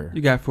 Yes, sir.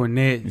 You got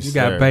Fournette. Yes, You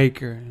got sir.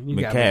 Baker. You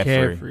got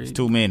McCaffrey. McCaffrey. It's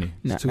too many.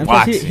 Nah, It's and too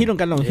plus Watson. he don't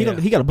got no. Yeah.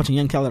 He got a bunch of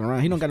young talent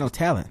around. He don't got no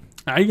talent.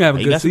 Nah, you gonna have a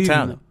He good got some season.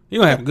 talent. You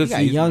gonna have a good He got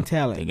season. young They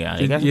talent. got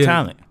some Yeah.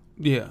 talent.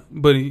 Yeah,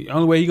 but the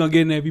only way he gonna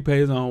get in there if he pays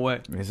his own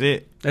way. That's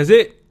it. That's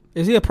it.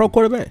 Is he a pro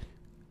quarterback?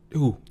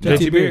 Who? JT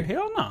JT Barry? Barry.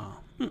 Hell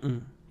no.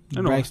 Mm-mm.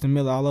 Braxton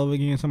Miller all over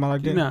again, somebody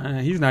like that. Nah,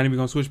 he's not even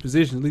gonna switch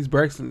positions. At least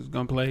Braxton's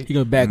gonna play. He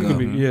gonna back up.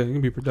 He gonna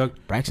be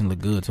productive. Braxton look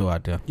good too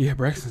out there. Yeah,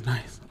 Braxton's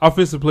nice.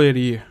 Offensive player of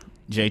the year.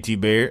 JT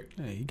Barrett.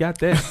 Hey, he got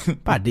that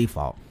By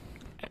default.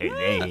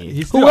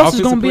 Hey. Who else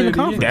is gonna be in the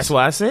conference? That's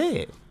why I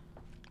said.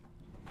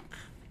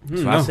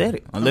 That's why I said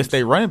it. Unless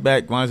they running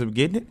back winds up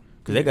getting it,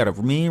 because they got a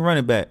mean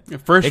running back.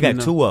 Freshman, they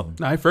got two of them.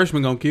 Nah,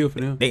 freshman gonna kill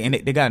for them. They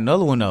got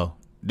another one though.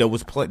 That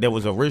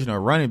was original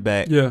running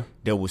back. Yeah.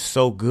 That was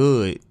so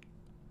good.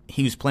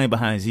 He was playing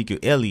behind Ezekiel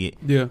Elliott.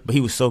 Yeah. But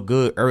he was so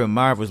good. Urban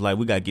Meyer was like,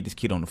 we got to get this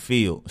kid on the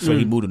field. So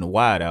he moved him to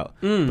wide out.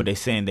 But they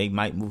saying they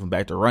might move him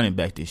back to running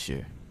back this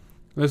year.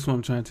 That's what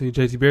I'm trying to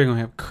tell you. JT Barrett going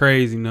to have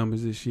crazy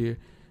numbers this year.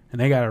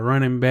 And they got a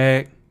running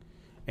back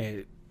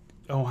at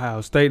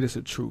Ohio State. It's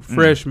a true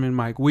freshman,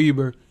 Mike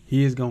Weber.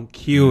 He is going to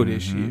kill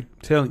this year. I'm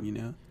telling you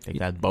now. They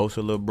got Bosa,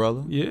 little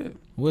brother. Yeah.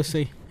 We'll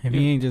see. If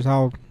he ain't just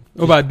all...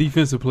 What about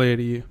defensive player of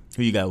the year?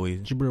 Who you got with you?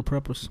 Jabril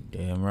Peppers.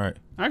 Damn right.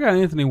 I got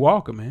Anthony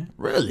Walker, man.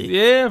 Really?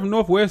 Yeah, from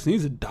Northwestern.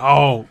 He's a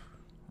dog.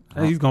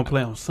 He's going to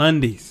play on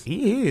Sundays.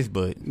 He is,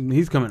 but...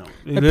 He's coming on.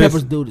 That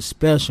Peppers dude is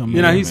special, man.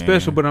 You know, he's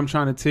special, but I'm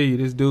trying to tell you,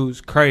 this dude's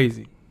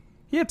crazy.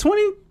 He had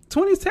 20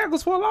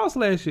 tackles for a loss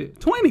last year.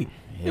 20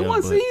 in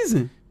one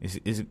season.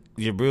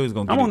 Jabril is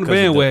going to get I'm on the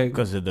bandwagon.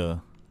 Because of the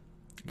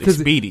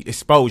speedy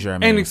exposure.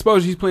 And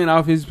exposure. He's playing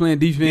offense. He's playing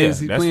defense.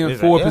 Yeah, he's playing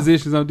four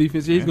positions on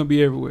defense. He's going to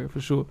be everywhere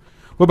for sure.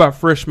 What about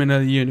freshman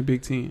of the year in the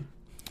Big Ten?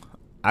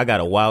 I got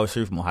a wide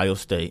receiver from Ohio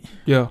State.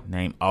 Yeah.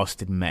 Named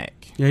Austin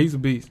Mack. Yeah, he's a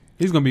beast.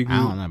 He's going to be good. I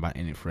don't know about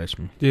any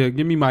freshman. Yeah,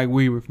 give me Mike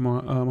Weaver from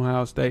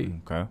Ohio State.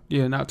 Okay.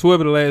 Yeah, now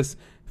 12 of the last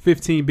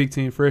 15 Big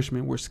Ten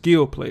freshmen were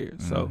skill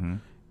players. So,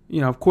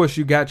 you know, of course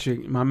you got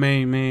my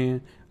main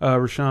man,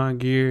 Rashawn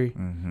Gary,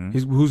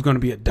 who's going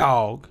to be a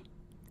dog,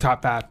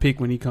 top 5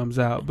 pick when he comes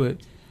out. But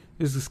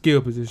it's a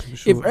skill position for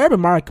sure. If Urban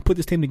Meyer could put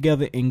this team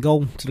together and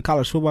go to the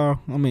college football,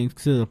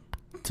 to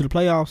the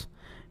playoffs,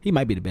 he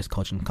might be the best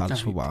coach in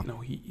college football.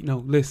 No,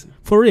 listen.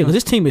 For real, because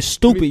this team is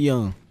stupid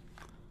young.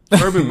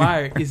 Urban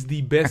Meyer is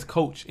the best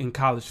coach in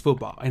college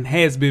football and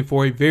has been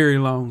for a very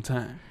long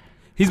time.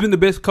 He's been the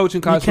best coach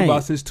in college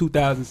football since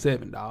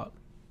 2007, dog.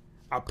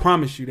 I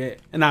promise you that.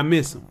 And I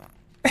miss him.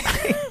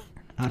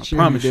 I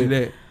promise you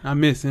that. I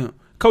miss him.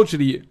 Coach of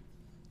the year.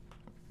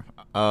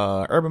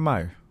 Urban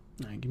Meyer.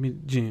 Nah, give me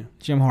Jim.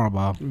 Jim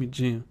Harbaugh. Give me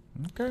Jim.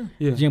 Okay.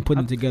 Yeah. Jim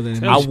putting it together.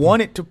 I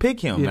wanted to pick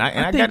him.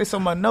 Yeah, I got this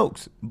on my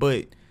notes.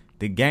 But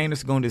the game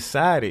that's going to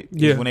decide it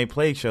is when they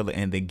play each other.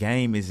 And the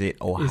game is at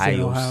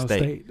Ohio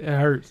State. It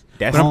hurts.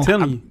 But I'm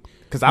telling you.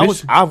 Because I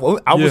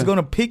was going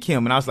to pick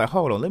him. And I was like,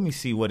 hold on. Let me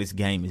see what his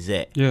game is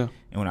at. Yeah.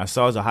 And when I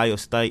saw his Ohio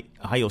State,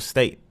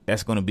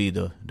 that's going to be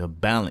the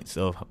balance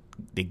of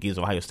that gives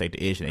Ohio State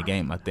the edge in that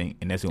game, I think,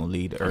 and that's going to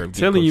lead to Herb. I'm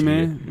telling you,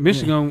 man,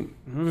 Michigan,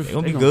 they're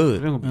going to be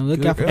good.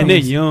 And they're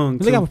young.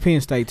 Look out for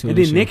Penn State too. And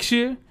then next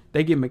year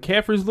they get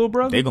McCaffrey's little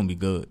brother. They're going to be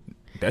good.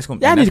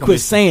 Y'all need to quit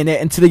saying that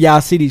until y'all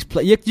see these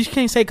play. You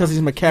can't say because he's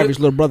McCaffrey's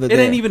little brother. It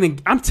ain't even.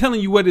 I'm telling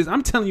you what is.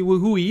 I'm telling you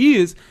who he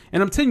is,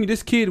 and I'm telling you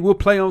this kid will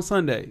play on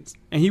Sundays,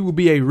 and he will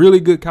be a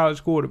really good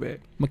college quarterback.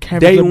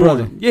 McCaffrey's little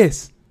brother.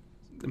 Yes,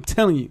 I'm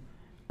telling you.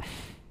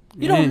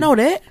 You don't know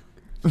that.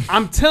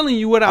 I'm telling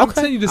you what. I'm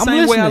telling you the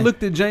same way I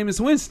looked at Jameis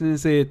Winston and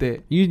said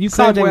that. You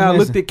same way I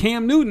looked at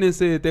Cam Newton and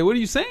said that. What are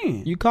you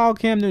saying? You called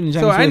Cam Newton and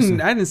Jameis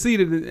Winston. I didn't see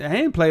that. I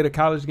ain't played a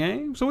college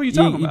game. So what are you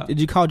talking about? Did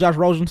you call Josh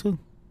Rosen too?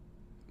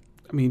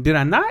 I mean, did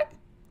I not?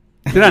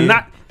 Did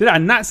I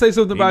not say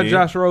something about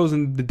Josh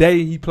Rosen the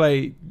day he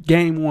played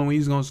game 1 when he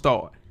was going to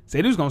start?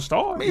 Said he was going to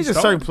start. I mean, there's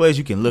certain players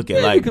you can look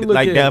at, like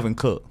Dalvin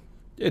Cook.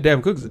 Yeah,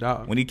 Dalvin Cook's a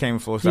dog. When he came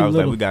for us, I was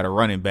like, we got a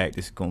running back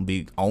that's going to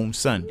be on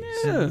Sundays.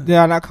 Yeah. Did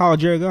I not call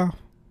Jared Goff?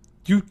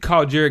 You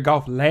called Jared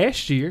Goff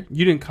last year.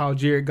 You didn't call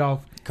Jared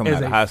Goff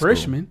as a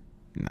freshman.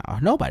 No,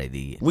 nobody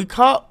did.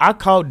 I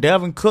called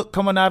Dalvin Cook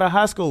coming out of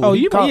high school. Oh,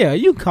 you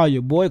call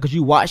your boy because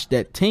you watched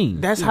that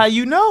team. That's how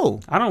you know.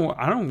 I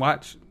didn't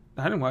watch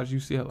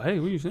UCLA. What are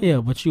you saying? Yeah,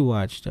 but you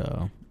watched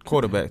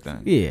quarterback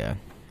thing. Yeah,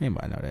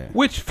 anybody know that.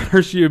 Which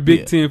first year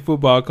Big Ten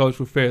football coach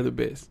would fare the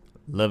best?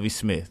 Lovie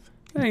Smith.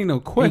 That ain't no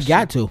question. He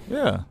got to.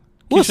 Yeah.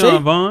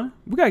 Keyshawn Vaughn.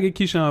 We gotta get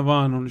Keyshawn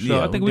Vaughn on the show.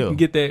 Yeah, I think we can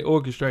get that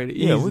orchestrated.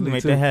 Yeah, we can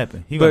make that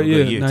happen. He's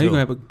gonna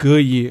have a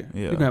good year.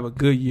 Yeah. He's gonna have a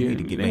good year. We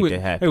need to make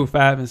that happen. They were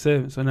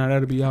 5-7, so now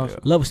that'll be awesome.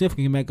 Lovie Smith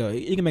can make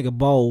a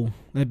bowl.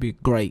 That'd be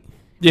great.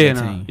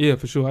 Yeah,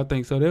 for sure. I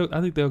think so. I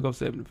think they'll go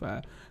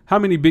 7-5. How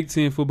many Big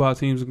Ten football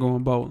teams are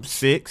going bowling?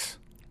 6.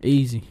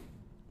 Easy.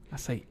 I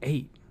say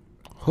 8.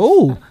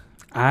 Who?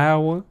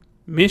 Iowa,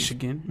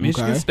 Michigan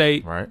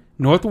State, right?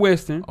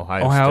 Northwestern,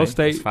 Ohio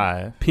State,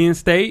 5. Penn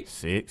State,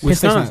 6.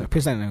 Wisconsin.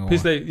 Penn State not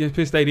going.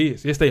 Penn State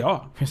is. Yes, they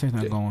are. Penn State's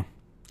not going.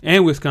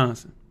 And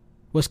Wisconsin.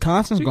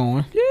 Wisconsin's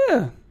going.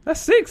 Yeah, that's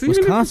 6.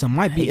 Wisconsin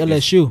might be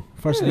LSU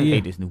first of the I year.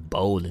 hate this new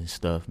bowling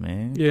stuff,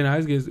 man. Yeah, no,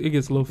 it gets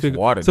a little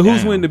figure. So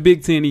who's winning the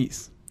Big Ten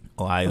East?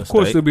 Ohio State. Of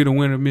course, it'll be the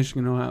winner of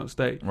Michigan and Ohio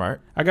State. Right.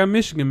 I got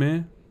Michigan,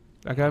 man.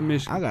 I got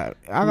Michigan. I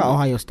got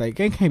Ohio State.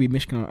 Can't be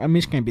Michigan.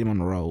 Michigan can't beat them on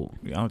the road.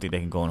 I don't think they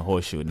can go on a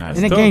horseshoe at night.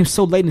 And that game's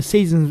so late in the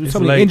season with so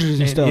many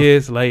injuries and stuff. Yeah,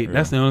 it's late.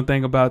 That's the only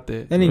thing about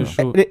that.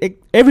 Sure.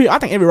 I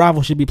think every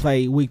rival should be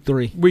played week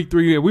 3. Week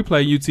 3, yeah, we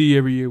play UT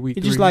every year. Week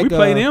 3, just like, we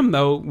play them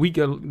though.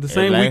 The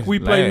same week we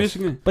play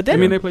Michigan. But they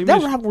play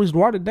that rivalry's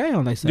watered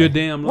down. They say you're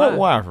damn right. What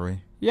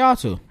rivalry? Y'all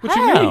too. What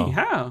you mean?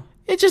 How?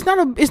 It's just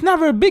not It's not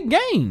a very big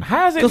game.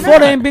 How is it? Because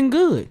Florida ain't been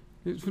good.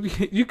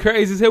 You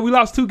crazy as hell. We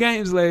lost 2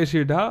 games last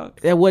year, dog.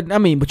 That wasn't. I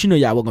mean, but you know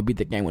y'all wasn't gonna beat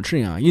that game with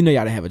Treon. You know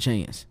y'all didn't have a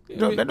chance.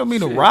 That don't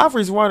mean the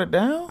rivalry's watered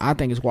down. I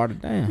think it's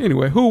watered down.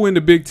 Anyway, who win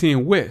the Big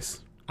Ten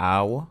West?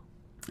 Iowa.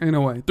 Ain't no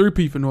way.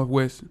 3P for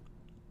Northwestern.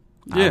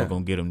 Yeah, Iowa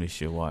gonna get them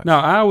this year. Watch. No,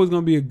 Iowa's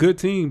gonna be a good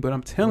team, but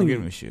I'm telling you, get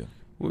them this year.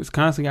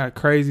 Wisconsin got a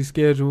crazy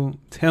schedule. I'm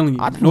telling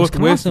you, I think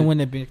Wisconsin win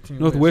that Big Ten.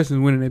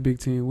 Northwestern's winning that Big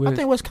Ten West. I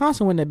think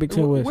Wisconsin win that Big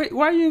Ten West. Wait,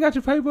 why you ain't got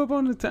your paper up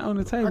on the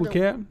table,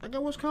 Cap? I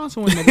got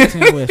Wisconsin win that Big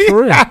Ten West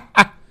for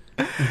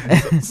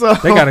real. So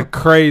they got a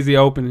crazy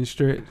opening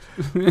stretch.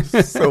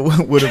 So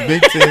would a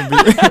Big Ten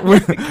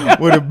be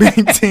would a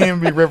Big Ten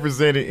be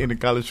represented in the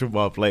college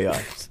football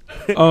playoffs?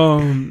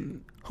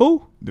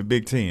 Who? The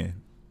Big Ten.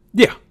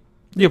 Yeah,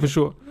 for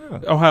sure. Yeah.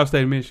 Ohio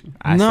State and Michigan.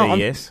 I say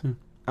yes.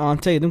 I'll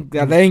tell you,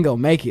 they ain't gonna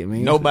make it,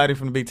 man. Nobody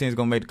from the Big Ten is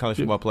gonna make the college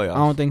football playoffs. I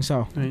don't think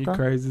so. Man, you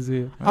crazy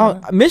as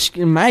hell.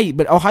 Michigan may,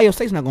 but Ohio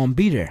State's not gonna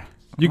be there.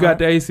 You got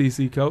the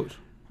ACC, coach.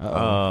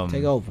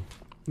 Take over.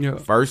 Yeah.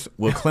 First,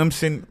 will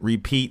Clemson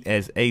repeat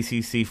as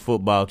ACC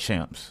football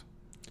champs?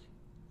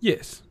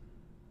 Yes.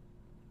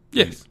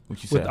 What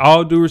you say? With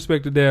all due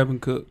respect to Dalvin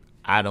Cook.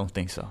 I don't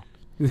think so.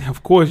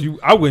 Of course,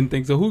 I wouldn't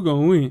think so. Who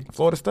gonna win?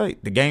 Florida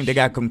State. The game they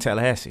got to come to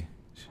Tallahassee.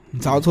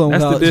 Talk to them.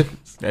 That's the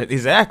difference.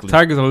 Exactly.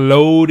 Tigers are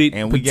loaded,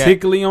 and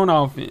particularly on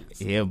offense.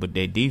 Yeah, but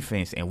their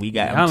defense, and we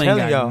got. Y'all I'm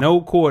telling y'all,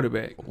 no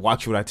quarterback.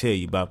 Watch what I tell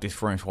you about this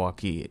Francois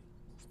kid.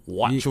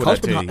 Watch what I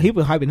tell you. He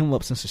been hyping him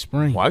up since the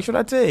spring. Watch what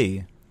I tell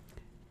you.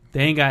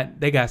 They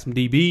got some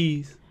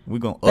DBs. We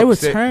gonna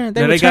upset.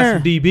 They got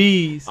some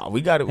DBs. Oh,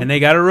 we got it, and they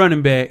got a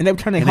running back. And they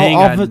turn their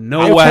whole offense.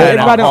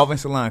 No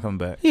offensive line come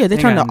back. Yeah, they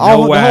turned the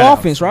whole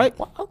offense, right?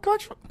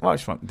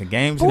 Watch the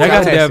games. They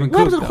got Dalvin Cook.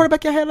 What was the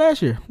quarterback y'all had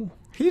last year?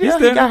 He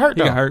got hurt.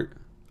 He got hurt.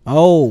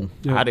 Oh,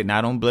 yeah.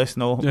 I don't bless I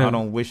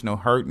don't wish no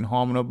hurt and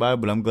harm nobody,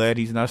 but I'm glad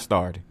he's not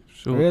starting.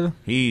 Sure. Really?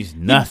 He's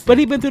nothing. But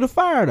he been through the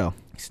fire though.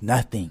 It's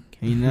nothing.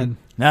 He nothing.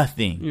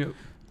 Nothing. Yep.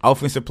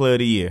 Offensive player of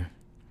the year.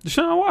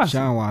 Deshaun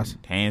Watson.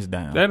 Hands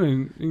down.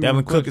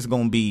 Dalvin Cook is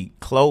going to be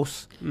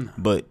close,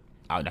 but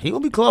he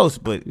going to be close,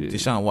 but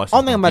Deshaun Watson.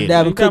 Only thing about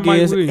Dalvin Cook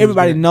is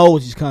everybody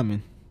knows he's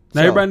coming.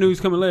 Now, everybody knew he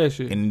was coming last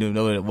year. And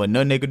what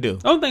nothing they could do.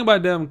 The only thing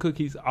about Dalvin Cook,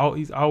 he's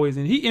always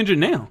in. He injured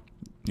now.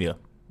 Yeah.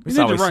 It's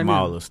always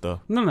smaller stuff.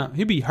 No.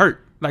 He be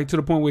hurt. Like to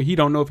the point where he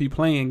don't know if he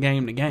playing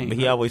game to game. But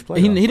he always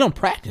plays. He don't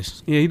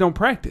practice. Yeah, he don't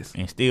practice.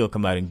 And still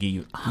come out and give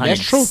you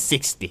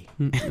 160.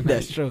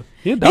 That's true.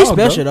 He's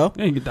special though.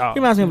 Yeah, he dog. He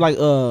reminds me of like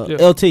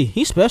LT.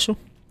 He's special.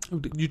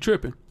 You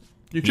tripping.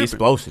 He's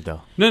explosive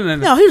though.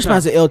 No, he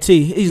reminds me of LT.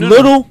 He's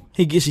little.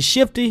 He gets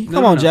shifty.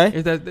 Come on, Jay.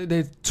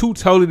 They're 2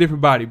 totally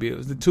different body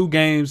builds. The 2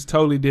 games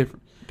totally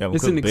different.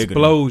 It's an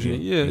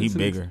explosion. Yeah, he's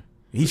bigger.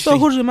 So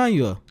who does he remind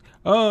you of?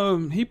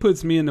 He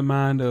puts me in the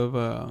mind of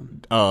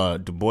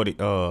the boy that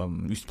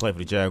used to play for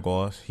the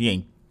Jaguars. He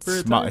ain't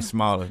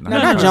smaller.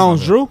 Not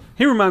Jones Drew.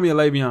 He remind me of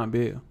Le'Veon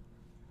Bell.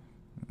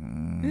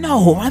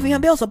 No,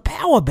 Le'Veon Bell's a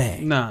power back.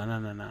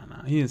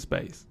 No. He in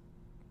space.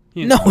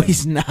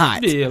 He's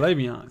not. Yeah,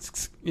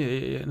 Le'Veon.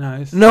 Yeah.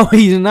 No,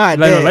 he's not.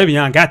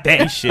 Le'Veon got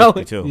that. He's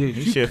shifty too. Yeah,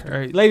 he's shifty.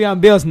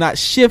 Le'Veon Bell's not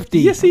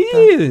shifty. Yes, he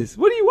is.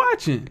 What are you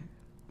watching?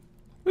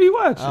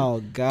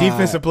 Oh God.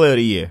 Defensive player of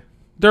the year.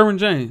 Derwin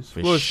James.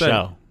 For Florida State.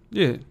 sure.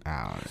 Yeah.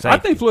 I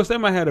think Florida State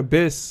might have the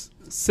best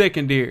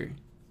secondary.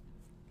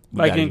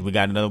 We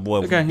got another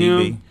boy. They got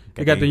him.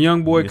 They got the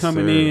young boy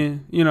coming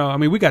in. You know, I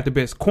mean, we got the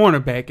best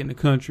cornerback in the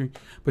country,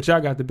 but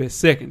y'all got the best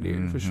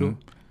secondary for sure.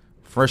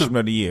 Freshman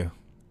of the year.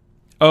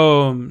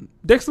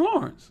 Dexter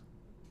Lawrence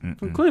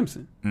from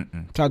Clemson.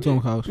 Talk to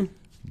him, coach.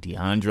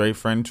 DeAndre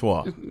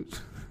Francois.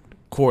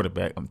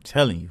 Quarterback. I'm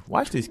telling you.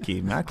 Watch this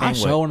kid, man. I can't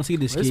wait. I want to see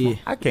this kid.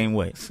 I can't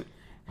wait.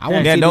 I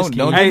want to see this kid.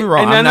 Don't get me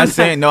wrong. I'm not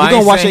saying I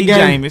ain't saying he's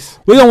Jameis.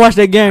 We're going to watch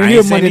that game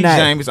here Monday night.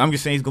 Jameis. I'm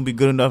just saying he's going to be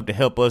good enough to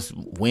help us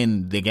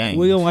win the game.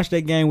 We're going to watch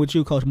that game with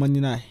you, Coach,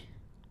 Monday night.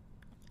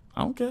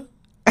 I don't care.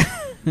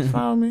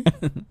 Follow me.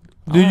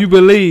 Do you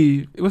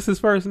believe? What's his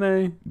first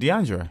name?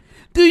 DeAndre.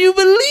 Do you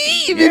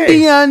believe in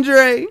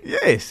DeAndre?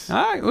 Yes. All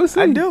right, we'll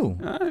see. I do.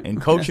 Right. And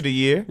Coach of the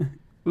Year,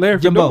 Larry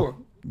Fedora.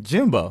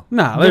 Jimbo.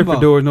 Nah, Larry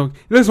Fedora is no.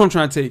 That's what I'm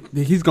trying to tell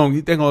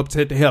you. They're gonna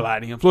upset the hell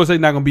out of him. Florida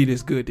State's not gonna be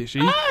this good this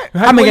year.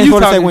 How many games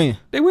Florida State win?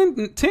 They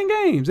win 10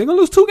 games. They're gonna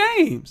lose 2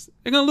 games.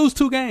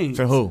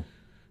 To who?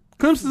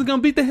 Clemson's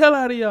gonna beat the hell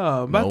out of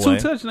y'all by 2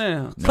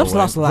 touchdowns. Clemson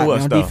lost a lot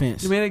on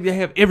defense. Man, they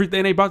have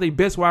everything. They brought their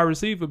best wide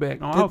receiver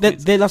back on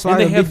offense. They lost a lot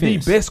on defense. And they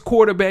have the best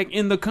quarterback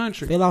in the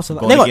country. They lost a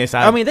lot. They're gonna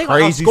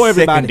outscore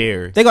everybody.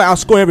 They're gonna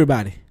outscore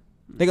everybody.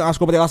 They're gonna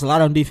outscore, but they lost a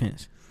lot on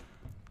defense.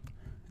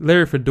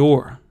 Larry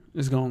Fedora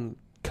is gonna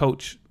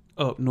coach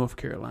up North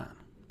Carolina.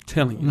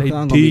 telling you, North they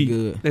Carolina gonna be deep.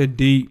 good. They're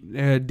deep.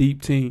 They're a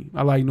deep team.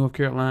 I like North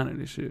Carolina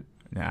this year.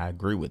 Now, I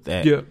agree with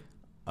that. Yeah,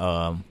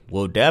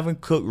 Will Dalvin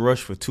Cook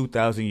rush for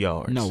 2,000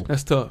 yards? No.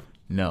 that's tough.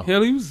 No.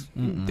 Hell, he was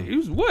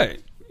what?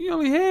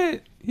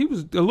 He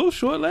was a little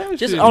short last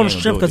Just year. on the Yeah,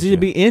 strength because this he'll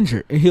be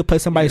injured and he'll play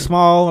somebody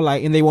small,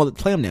 and they won't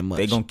play him that much.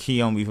 They're going to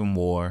key on even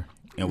more,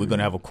 and we're going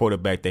to have a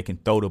quarterback that can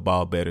throw the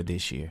ball better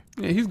this year.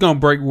 Yeah, he's gonna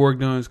break Warwick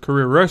Dunn's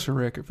career rushing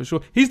record for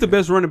sure. He's the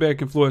best running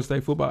back in Florida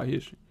State football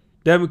history.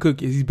 Dalvin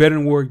Cook is. He's better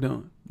than Warwick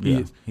Dunn. He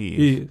is.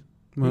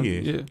 Well, He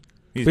is. Yeah.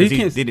 He But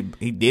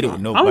did it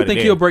with nobody I don't think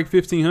there. he'll break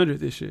 1,500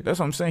 this year. That's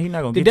what I'm saying. He's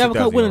not going to Did get Dalvin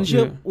Cook 2,000 win a yards.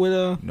 chip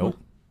with Nope.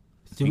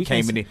 So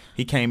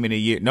He came in a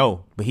year.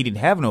 No, but he didn't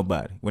have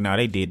nobody. Well, now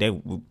they did.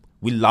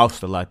 We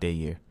lost a lot that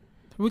year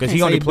because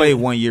he only played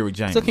 1 year with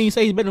James. So can you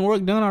say he's better than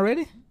Warwick Dunn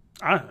already?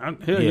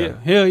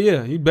 Hell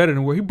yeah. He better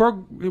than Warwick. He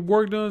broke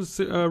Warwick Dunn's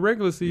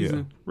regular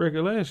season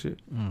record last year.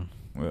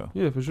 Well,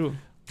 Yeah, for sure.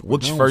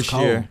 which Dunn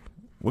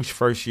was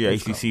first year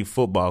That's ACC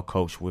football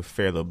coach would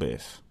fare the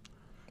best?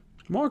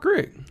 Mark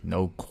Richt,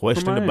 No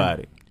question Miami. about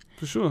it.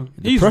 for sure.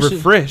 The He's pressure-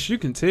 refreshed. You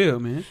can tell,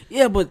 man.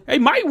 Yeah, but He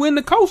might win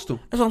the Coastal.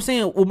 that's what I'm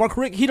saying. With Mark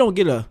Richt, he don't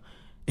get a.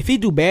 If he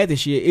do bad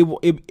this year,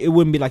 it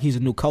wouldn't be like he's a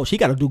new coach. He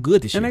got to do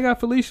good this year. And they got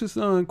Felicia's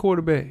son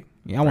quarterback.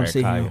 Yeah, I want to see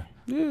him. Kaya.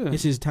 Yeah.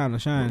 It's his time to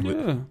shine.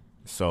 Yeah.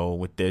 So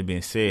with that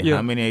being said, Yeah.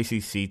 how many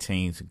ACC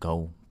teams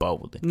go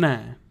bowling?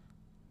 9.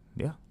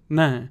 Yeah.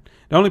 9.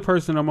 The only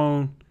person I'm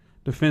on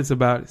the fence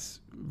about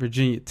is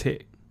Virginia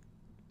Tech.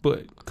 But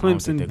think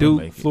Clemson, they're gonna Duke,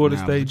 make it. Florida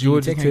Nah, State, Virginia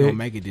Georgia Tech ain't gonna Tech,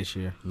 make it this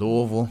year.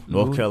 Louisville,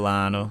 North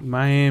Carolina.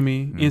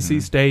 Miami,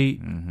 NC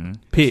State,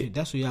 Pitt.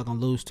 That's who y'all gonna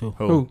lose to.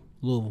 Who?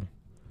 Louisville.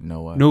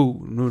 No way.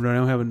 No, they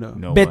don't have enough.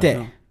 No Bet way.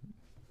 that,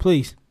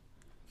 please.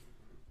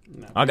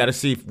 I gotta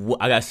see.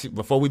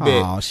 Before we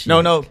bet. Aw, shit.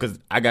 No, because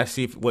I gotta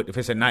see if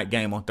it's a night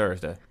game on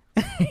Thursday.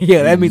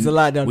 Yeah, that means a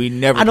lot. Don't We it?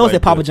 never. I know it's play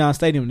at Papa good. John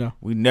Stadium though.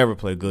 We never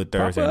play good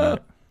Thursday Papa. night.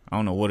 I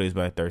don't know what it is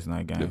about a Thursday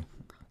night game.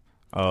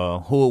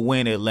 Who will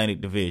win the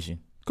Atlantic Division?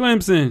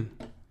 Clemson.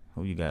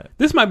 Who you got?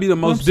 This might be the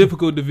most Clemson.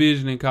 difficult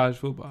division in college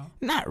football.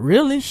 Not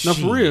really. No,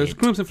 for real. It's Shit.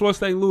 Clemson, Florida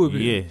State,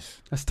 Louisville.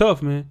 Yes, That's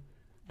tough, man.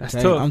 That's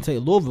I'm tough. telling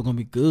you, Louisville gonna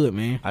be good,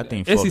 man. I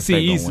think Florida SEC State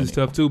gonna East win is it.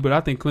 tough too, but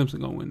I think Clemson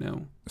gonna win that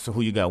one. So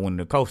who you got winning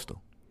the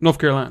Coastal? North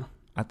Carolina.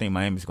 I think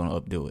Miami's gonna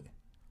updo it.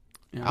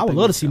 Yeah, I would think love to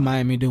North see Carolina.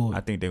 Miami do I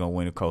it. think they're gonna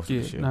win the Coastal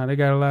Yeah, this year. nah, they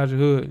got Elijah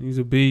Hood. He's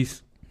a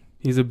beast.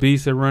 He's a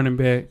beast at running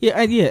back.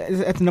 Yeah,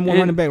 that's the number one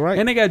running back, right?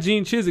 And they got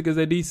Gene Chizik as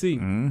their DC.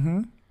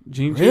 Mm-hmm.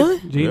 Gene Really?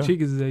 Gene Yeah.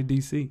 Chizik is their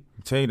DC.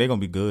 I tell you, they're gonna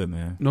be good,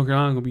 man. North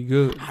Carolina gonna be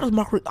good. How does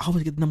Mark Richt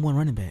always get the number one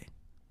running back?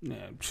 Nah,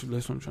 that's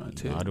what I'm trying to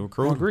tell Nah, you. the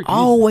recruiter. Mark Richt,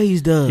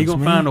 Always does. he gonna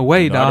man. find a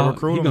way, Nah, the dog.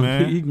 recruiter,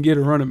 man. He can get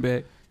a running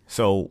back.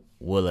 So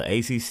will the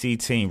ACC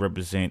team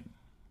represent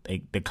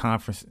the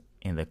conference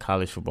in the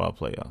college football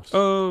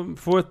playoffs?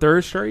 For a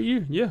third straight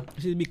year, yeah.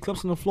 It should be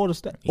Clemson or Florida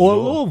State Either or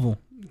or. Louisville.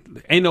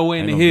 Ain't no way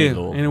in Ain't the no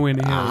hell. big Ain't no way in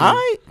the hell. All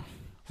right.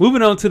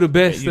 Moving on to the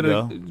best. There you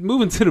go.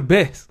 Moving to the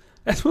best.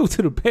 Let's move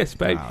to the best,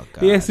 baby. Oh,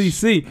 The gosh.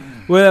 SEC.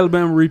 Will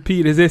Alabama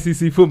repeat as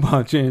SEC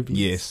football champions?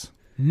 Yes.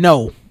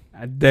 No.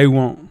 They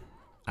won't.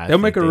 I They'll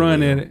think make a they run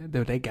will. at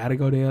it. They got to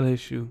go to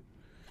LSU.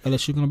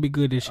 LSU gonna be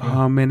good this year.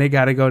 Oh, man, they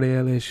got to go to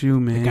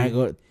LSU, man.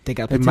 They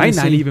got They to play might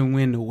Tennessee. not even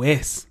win the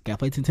West. Got to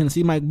play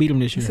Tennessee. Might beat them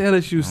this It's year.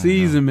 LSU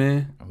season,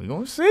 man. We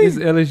gonna It's see.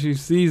 LSU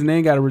season. They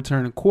ain't got to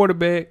return a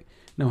quarterback.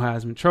 No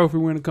Heisman Trophy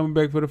winner coming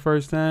back for the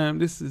first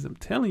time. I'm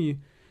telling you,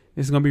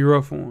 it's going to be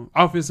rough for him.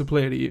 Offensive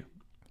player of the year.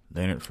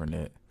 Leonard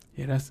Fournette.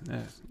 Yeah, that's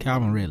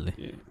Calvin Ridley,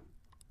 yeah.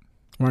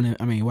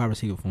 wide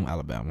receiver from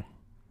Alabama.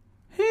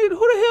 Hey, who the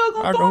hell I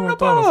gonna throw him the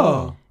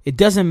ball? It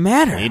doesn't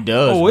matter. It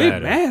does Oh, matter.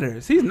 it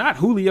matters. He's not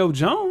Julio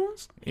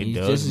Jones. It He's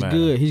does just as matter.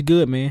 good. He's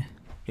good, man.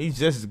 He's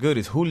just as good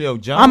as Julio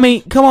Jones. I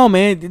mean, come on,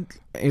 man. Here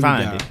we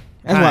Find go. it.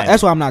 That's Find why. it.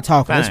 That's why I'm not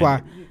talking. That's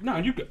Find why. No,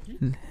 you got. he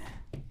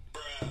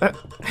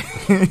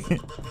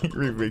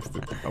remixed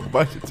it a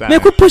bunch of times. Man,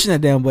 quit pushing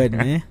that damn button,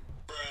 man.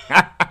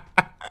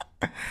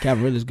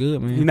 Calvin Ridley's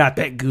good, man. He's not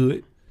that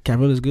good.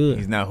 Calvin Ridley's good.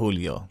 He's not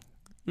Julio.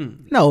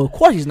 No, of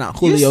course he's not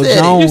Julio said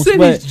it. Jones, You said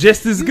but he's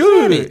just as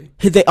good.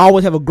 they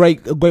always have a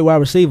great wide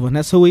receiver, and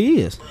that's who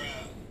he is.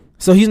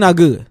 So he's not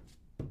good.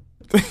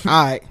 All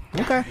right,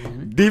 okay.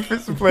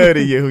 Defensive player of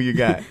the year. Who you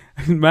got?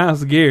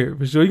 Miles Garrett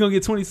for sure. He's gonna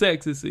get 20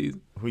 sacks this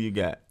season. Who you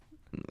got?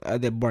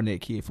 That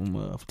Barnett kid from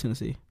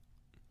Tennessee.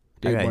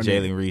 I got Barnett.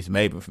 Jalen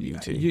Reese-Maben from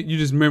UT. You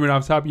just remember it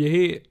off the top of your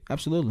head.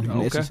 Absolutely. in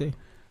the Okay. SEC.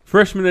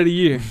 Freshman of the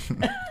year.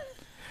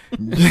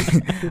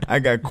 I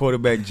got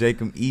quarterback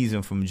Jacob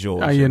Eason from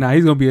Georgia. Oh yeah,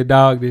 he's gonna be a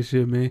dog this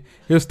year, man.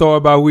 He'll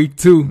start by week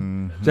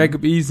 2.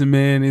 Jacob Eason,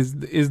 man,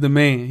 is the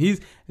man.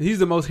 He's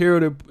the most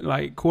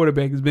heralded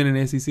quarterback that's been in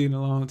the SEC in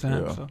a long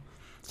time. Yeah. So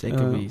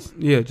Jacob Eason.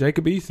 yeah,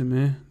 Jacob Eason,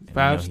 man,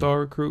 5-star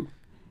recruit,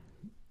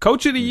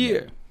 coach of the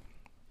year.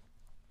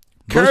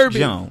 Bush Kirby.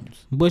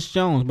 Jones. Bush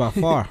Jones by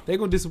far. They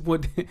gonna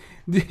disappoint.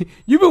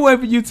 You've been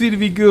waiting for UT to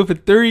be good for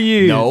 3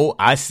 years. No,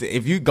 I said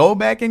if you go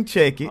back and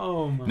check it.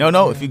 Oh my No,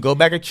 God. if you go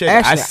back and check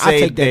Actually, it, I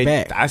take that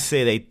back. I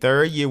said a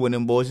third year when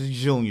them boys is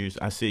juniors.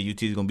 I said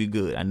UT is gonna be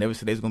good. I never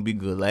said they was gonna be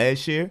good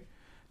last year.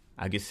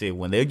 I can say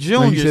when they're No,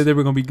 juniors. you said they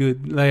were gonna be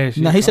good last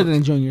year. No, he said it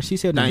in juniors. He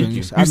said it in Thank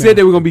juniors. You said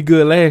they were gonna be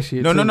good last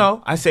year.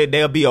 No. I said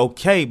they'll be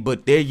okay,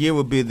 but their year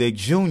will be their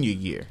junior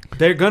year.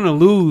 They're gonna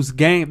lose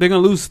game. They're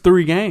gonna lose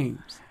 3 games.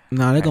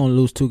 No, they're gonna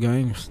lose 2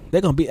 games.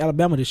 They're gonna beat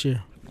Alabama this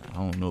year I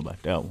don't know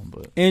about that one,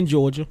 but and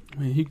Georgia.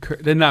 Man,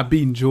 they're not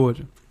beating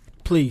Georgia.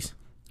 Please,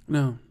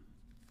 No.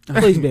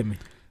 please bet me.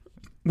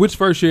 Which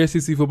first year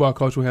SEC football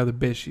coach will have the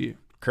best year?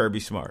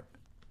 Kirby Smart.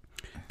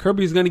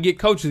 Kirby's gonna get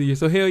coach of the year,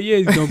 so hell yeah,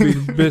 he's gonna be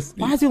the best.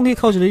 Why is he gonna get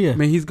coach of the year?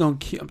 Man, he's gonna.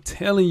 I'm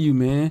telling you,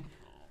 man.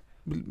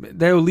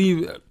 They'll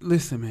leave.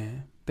 Listen,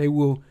 man. They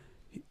will.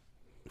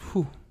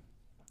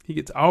 He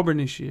gets Auburn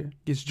this year.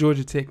 Gets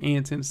Georgia Tech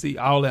and Tennessee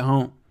all at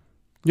home.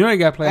 You know they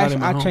got to play out Actually,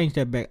 at I home. changed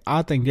that back.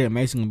 I think Derek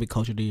Mason gonna be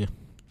coach of the year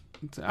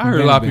I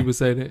heard a lot of people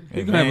say that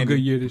he's gonna have a man, good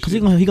year this because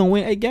year. he gonna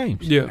win 8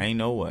 games. Yeah, Ain't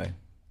no way.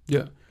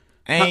 yeah.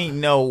 Ain't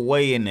no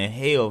way in the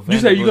hell. You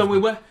say you gonna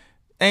win what?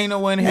 Ain't no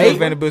way in the hell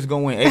Vanderbilt's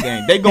gonna win 8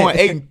 games. They going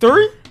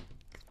 8-3.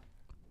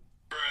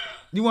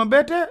 You want to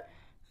bet that?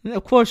 Yeah,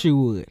 of course you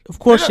would. Of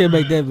course you'd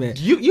make that bet.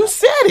 You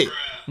said it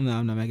No,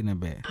 I'm not making that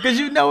bet. because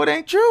you know it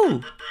ain't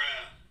true.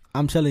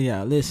 I'm telling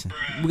y'all. Listen,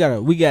 we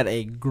got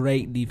a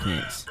great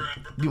defense.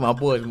 You my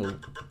boys move.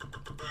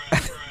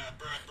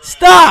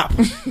 Stop.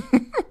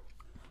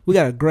 We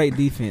got a great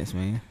defense,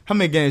 man. How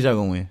many games y'all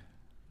gonna win?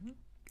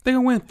 They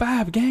gonna win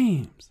 5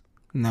 games.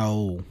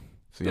 No.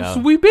 So That's y'all,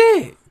 what we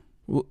bet.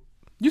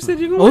 You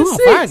said you're gonna win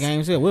 6. 5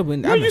 games. Yeah, we'll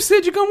win. No, you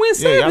said you're gonna win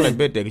 7. yeah, y'all like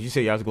bet that because you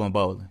said y'all was going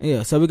bowling.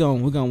 Yeah, so we're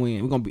gonna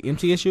win. We're gonna beat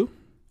MTSU. We're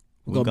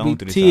We're gonna going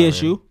beat through this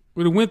TSU, already.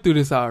 We done went through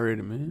this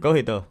already, man. Go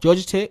ahead though.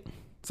 Georgia Tech,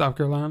 South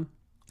Carolina.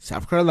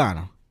 South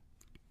Carolina.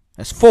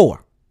 That's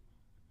 4.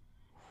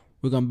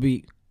 We're gonna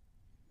beat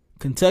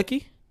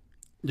Kentucky,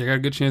 You got a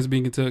good chance of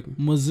beating Kentucky.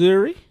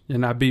 Missouri, You're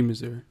not beating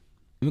Missouri.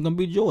 and we're gonna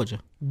beat Georgia.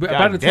 By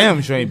God the damn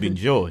time- sure ain't been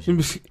Georgia.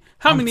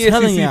 How I'm many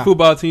telling SEC y'all.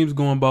 football teams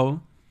going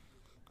bowling?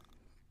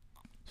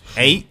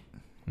 8.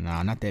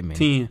 Nah, not that many.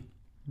 10.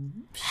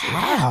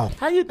 How?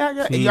 How you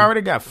not? See. You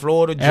already got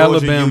Florida, Georgia,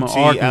 Alabama, UT,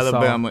 Arkansas,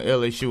 Alabama,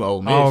 LSU,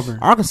 Ole Miss. Auburn,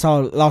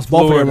 Arkansas lost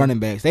both of their Florida, running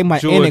backs. They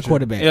might end Georgia, their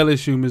quarterback.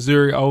 LSU,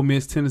 Missouri, Ole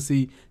Miss,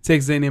 Tennessee,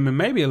 Texas A&M, and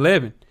maybe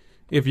 11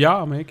 if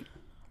y'all make it.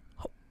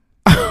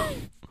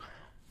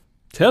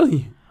 Telling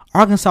you,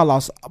 Arkansas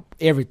lost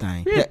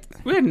everything.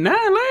 we had 9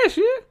 last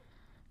year.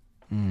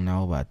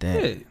 Know about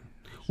that. Yeah.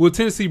 Will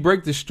Tennessee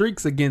break the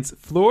streaks against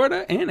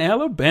Florida and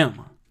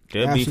Alabama?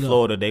 They'll beat Absolutely.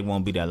 Florida. They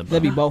won't beat Alabama. They'll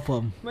be both of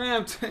them.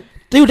 Man,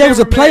 Dude, they was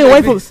a Cameron play made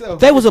away that from. big self.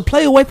 They was a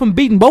play away from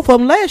beating both of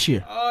them last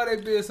year. oh,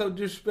 they being so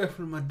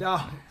disrespectful to my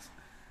dogs.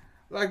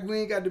 Like we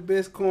ain't got the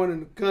best corner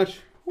in the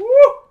country. Woo!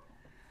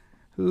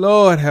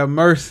 Lord have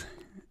mercy.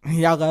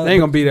 Y'all got. They ain't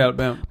gonna beat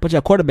Alabama. But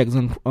your quarterback is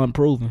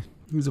unproven.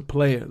 He's a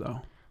player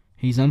though.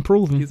 He's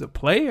unproven. He's a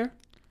player.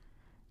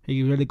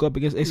 He ready to go up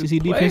against He's a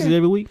SEC player. defenses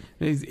every week.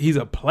 He's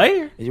a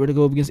player. He's ready to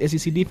go up against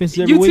SEC defenses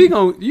every week.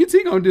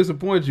 UT gonna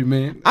disappoint you,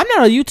 man. I'm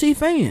not a UT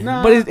fan,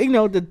 Nah. but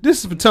it's, This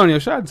is for Tonio.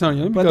 Shout out to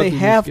Tonio. Let me but go they through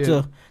have this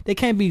schedule. to. They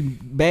can't be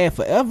bad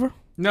forever.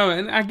 No,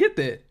 and I get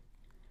that.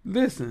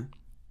 Listen,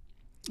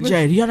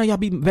 Jay, do y'all know y'all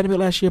beat Vanderbilt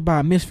last year by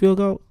a missed field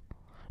goal?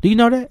 Do you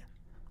know that?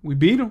 we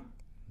beat them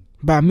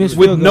By a missed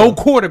with field no goal.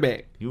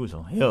 quarterback. You was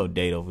on hell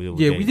date over here. with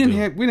Yeah, that we didn't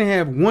dude.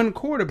 have one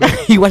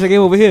quarterback. You watch that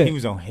game over here. He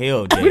was on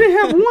hell we date. didn't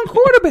have one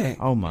quarterback.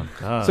 Oh my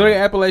god. So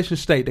they're Appalachian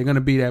State. They're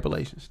gonna beat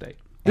Appalachian State.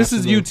 This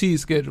Absolutely. is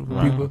UT's schedule for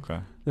Right, people okay.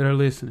 that are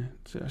listening.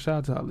 So shout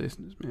out to our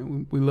listeners,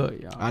 man. We love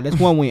y'all. That's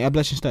 1 win.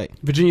 Appalachian State.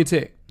 Virginia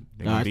Tech,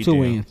 They gonna That's beat 2 them.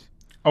 wins.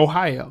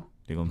 Ohio.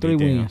 They gonna 3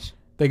 beat them. wins.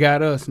 They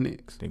got us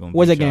next. They gonna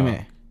Where's beat that game y'all.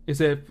 at?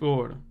 It's at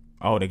Florida.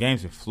 Oh, the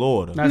game's in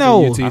Florida. Not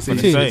No, UT. I'm It's finna UT.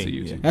 say,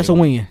 It's yeah. That's a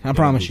win. I They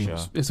promise gonna you. beat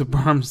y'all. It's a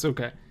promise.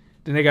 Okay.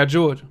 Then they got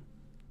Georgia.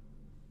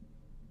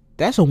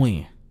 That's a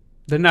win.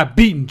 They're not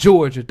beating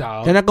Georgia,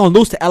 dog. They're not going to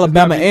lose to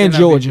Alabama They're and not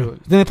beating Georgia.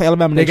 Georgia. Then they play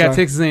Alabama They next got year.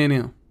 Texas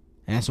A&M.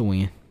 That's a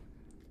win.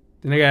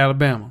 Then they got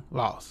Alabama.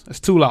 Loss. That's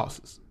 2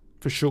 losses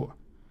for sure.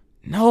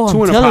 No, Two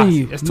I'm in a telling posse.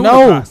 you. That's 2 in a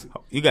No. posse.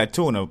 You got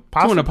 2 in a 2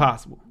 possible. in a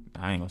possible.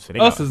 I ain't gonna say they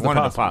Us got is the one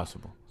in a possible.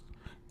 possible.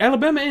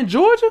 Alabama and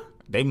Georgia.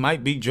 They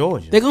might beat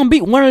Georgia. They're going to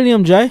beat one of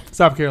them, Jay.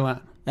 South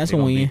Carolina. That's They a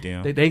gonna win. beat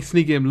them. They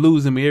sneak in and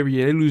lose them every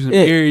year. They lose them Yeah,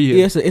 every year.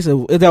 yeah,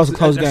 that was a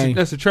close game.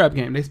 That's a trap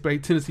game. They play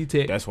Tennessee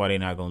Tech, That's why they're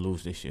not gonna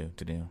lose this year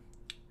to them.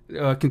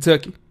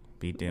 Kentucky,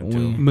 Beat them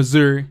Win. too.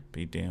 Missouri,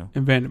 Beat them.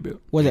 and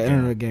Vanderbilt. Where's the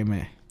end of the game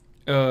at?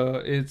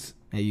 It's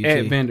At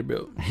at UT.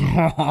 Vanderbilt.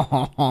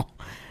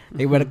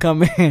 They better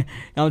come in.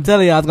 I'm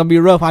telling y'all, it's going to be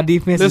rough. Our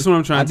defense That's what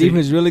I'm trying our to tell you.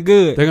 defense is really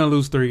good. They're gonna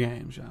lose 3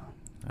 games, y'all.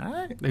 All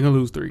right. They're gonna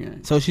lose 3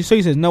 games. So you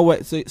says no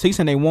way. So you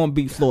saying they won't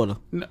beat Florida?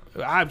 No,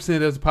 I'm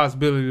saying there's a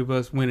possibility of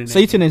us winning. So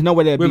that you saying there's no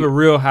way that we have a beat?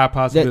 real high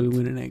possibility of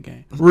winning that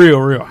game.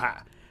 Real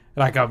high,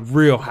 like a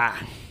real high,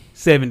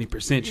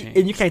 70% chance.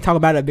 And you can't talk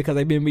about it because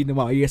they've been beating them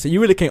all year. So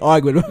you really can't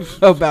argue with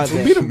them about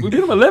that. We beat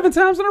them 11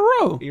 times in a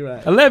row. You're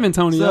right. 11,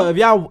 Tony. So if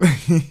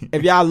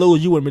y'all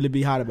lose, you wouldn't really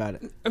be hot about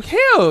it.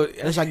 Hell,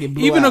 Unless I get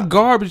blew even a out.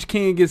 garbage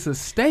can gets a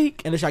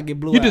steak. Unless y'all get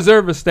blue You out.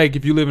 deserve a steak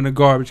if you live in a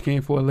garbage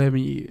can for 11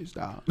 years,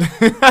 dog.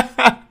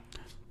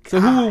 So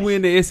who will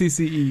win the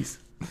SEC East?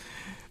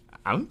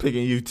 I'm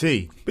picking UT.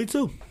 Me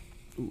too.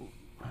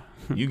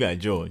 You got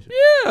Georgia.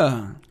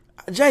 Yeah.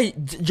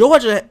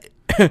 Georgia,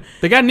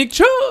 They got Nick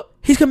Chubb.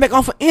 he's coming back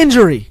off an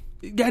injury.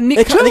 They got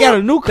Nick Chubb. They got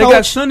a new They got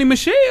coach. Sonny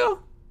Michel.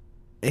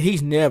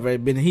 He's never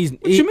been.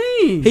 What you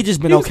mean? He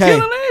just been he was okay.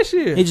 killing last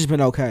year. He just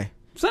been okay.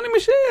 Sonny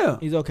Michel.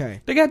 He's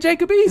okay. They got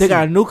Jacob Eason. They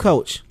got a new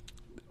coach.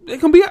 They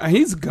gonna be.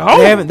 He's gone.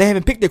 They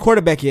haven't picked their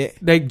quarterback yet.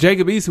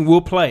 Jacob Eason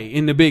will play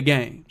in the big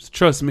games.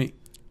 Trust me.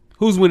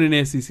 Who's winning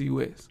the SEC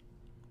West?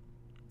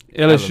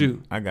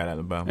 LSU. I got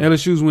Alabama.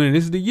 LSU's winning.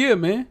 This is the year,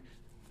 man.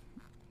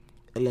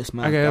 Unless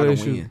I got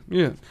LSU. Win.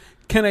 Yeah.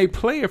 Can a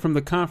player from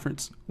the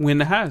conference win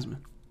the Heisman?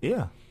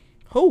 Yeah.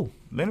 Who?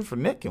 Leonard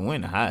Fournette can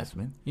win the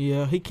Heisman.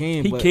 Yeah, he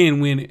can. He can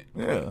win it.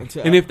 Yeah.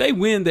 And if they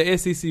win the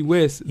SEC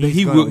West,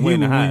 he will win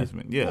the win.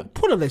 Heisman. Yeah.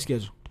 Put up their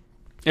schedule.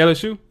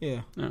 LSU.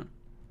 Yeah.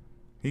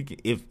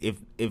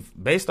 If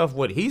based off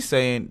what he's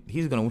saying,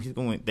 he's gonna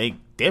win. He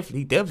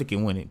definitely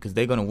can win it because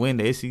they're gonna win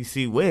the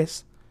SEC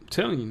West. I'm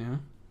telling you now.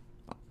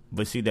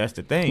 But see, that's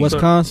the thing.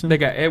 Wisconsin. So they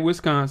got at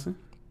Wisconsin,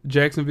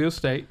 Jacksonville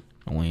State,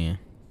 Win.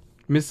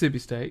 Mississippi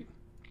State.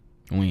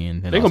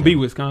 Win. They're gonna beat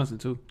Wisconsin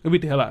too. They'll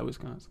beat the hell out of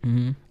Wisconsin.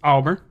 Mm-hmm.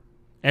 Auburn,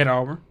 at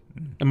Auburn,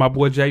 and my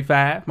boy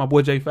J5. My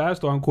boy J5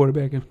 starting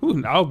quarterback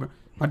in Auburn.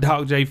 My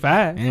dog J5.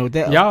 And with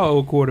that, Y'all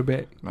old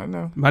quarterback. I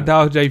know. My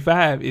dog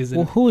J5 is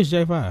who is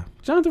J5?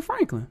 Jonathan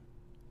Franklin.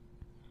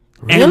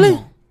 Really?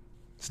 Animal.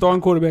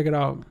 Starting quarterback at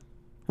Auburn.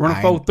 Running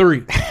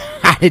 4-3.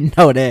 I didn't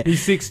know that.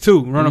 He's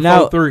 6'2", running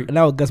 4-3.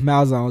 That was Gus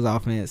Malzahn's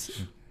offense.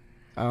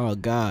 Oh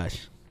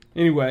gosh.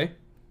 Anyway,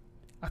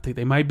 I think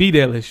they might beat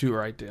LSU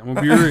right there. I'm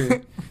gonna be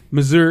real.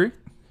 Missouri.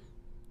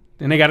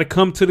 Then they got to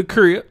come to the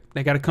crib.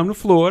 They got to come to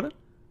Florida.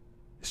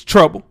 It's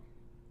trouble.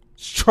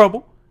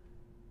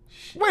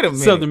 Wait a minute.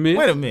 Southern Miss.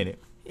 Wait a minute.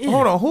 Yeah.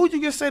 Hold on. Who'd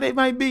you just say they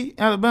might beat?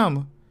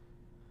 Alabama.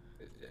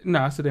 No,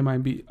 I said they might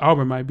beat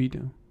Auburn. Might beat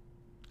them.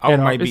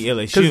 Auburn might be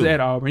LSU because it's at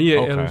Auburn. Yeah,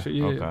 okay. LSU.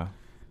 Yeah. Okay.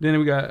 Then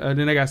we got.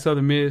 Then they got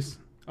Southern Miss,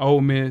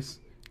 Ole Miss,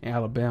 and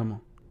Alabama.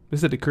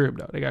 This at the crib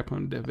though. They got to put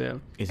them in Death Valley.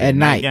 It's at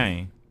night.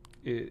 Game.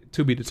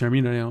 To be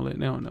determined. You know, they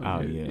don't know.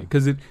 Oh yeah.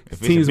 Because if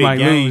teams might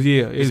game, lose.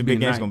 Yeah, it's a big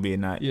game. It's gonna be at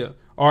night. Yeah.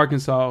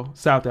 Arkansas,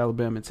 South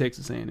Alabama, and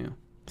Texas A&M.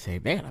 See,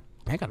 they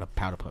got a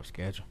powder puff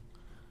schedule.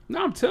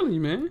 No, I'm telling you,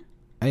 man.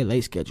 Hey,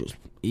 late schedule's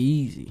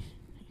easy.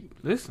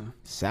 Listen,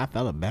 South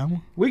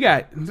Alabama.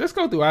 Let's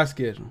go through our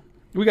schedule.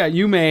 We got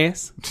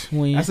UMass.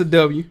 Win. That's a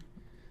W.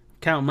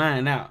 Count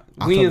mine out.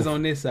 Wins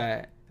on this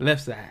side,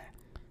 left side.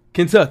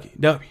 Kentucky,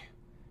 W.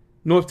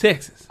 North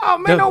Texas. Oh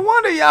man, no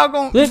wonder y'all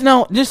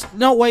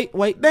gonna.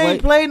 Wait. They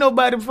ain't played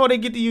nobody before they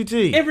get to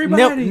UT.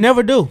 Everybody.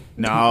 Never do.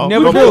 No,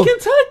 Never do. do.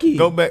 Kentucky.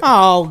 Go back.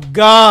 Oh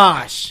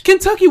gosh.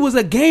 Kentucky was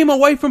a game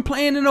away from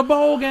playing in a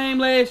bowl game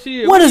last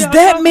year. What does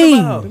that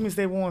mean? That means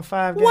they won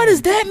 5 games. What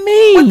does that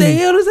mean? What the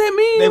hell does that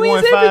mean? They It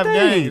means won 5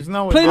 everything. games.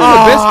 No, Playing it in the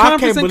don't. best I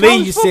conference can't in believe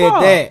college you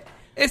football. said that.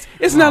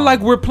 It's not like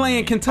we're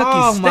playing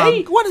Kentucky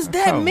State. What does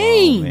that Come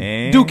mean? on,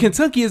 man. Dude,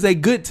 Kentucky is a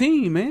good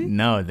team, man.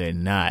 No, they're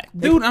not.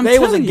 Dude, I'm they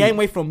was a telling you. game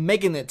away from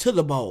making it to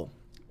the bowl,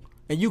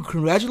 and you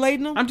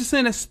congratulating them? I'm just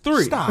saying that's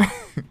 3. Stop.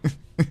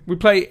 We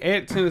play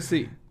at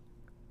Tennessee.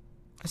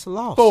 That's a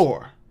loss.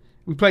 4.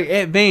 We play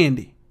at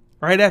Vandy.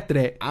 Right after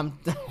that.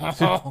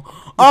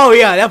 Oh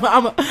yeah.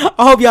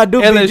 I hope y'all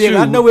do beat LSU.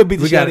 them. I know we'll beat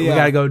the shit out of We y'all.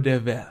 gotta go to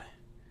Death Valley.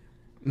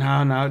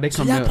 No, they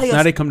come to us. us.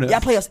 Now they come to y'all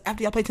us. play us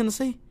after y'all play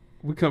Tennessee.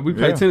 We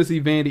play Tennessee,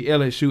 Vandy,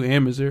 LSU,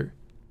 and Missouri.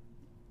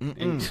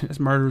 And that's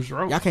murderous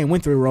row. Y'all can't win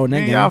 3 row in that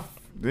Man, game. y'all,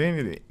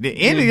 the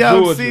end of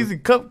y'all Georgia. season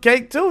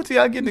cupcake too till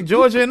y'all get to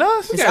Georgia and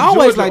us. We It's got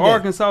always Georgia, like that.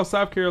 Arkansas,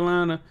 South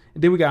Carolina,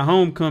 and then we got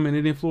homecoming,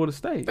 and then Florida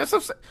State. That's what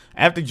I'm saying.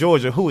 After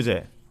Georgia, who is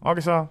that?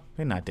 Arkansas?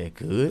 They're not that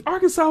good.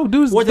 Arkansas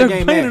dudes, Where's they're the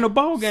game playing at? in a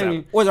bowl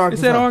game. Where's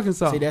Arkansas? It's at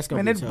Arkansas. See, that's gonna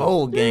Man, be that's tough.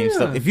 bowl game Yeah.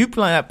 stuff. If you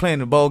not playing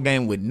the bowl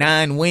game with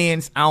 9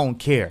 wins, I don't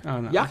care. Oh,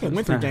 no, Y'all can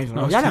win 3 games in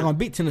a row. it's Y'all not time. gonna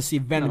beat Tennessee,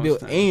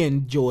 Vanderbilt, time.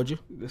 and Georgia.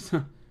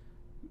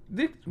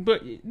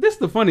 But this is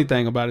the funny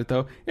thing about it,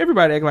 though.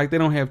 Everybody act like they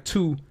don't have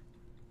 2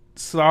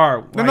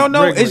 star. No.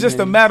 regular It's just a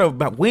games. matter of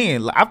about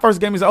when. Like, our first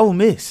game is Ole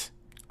Miss.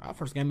 Our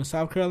first game in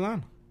South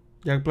Carolina.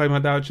 Y'all can play my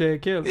dog Chad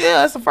Kelly.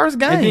 Yeah, that's the first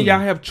game. And then y'all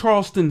have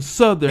Charleston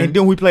Southern, And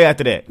then we play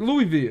after that.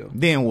 Louisville,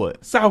 Then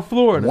what? South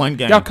Florida. One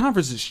game. Y'all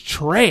conference is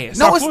trash.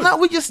 No, South it's Florida-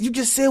 not. You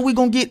just said we're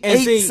gonna get And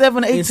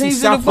 7, 8 and see, teams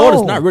in South the Florida's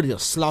bowl. not really a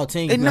slow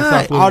team. They Now, not.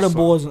 South Florida,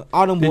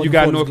 all them boys. Then you in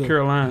got Florida's North good.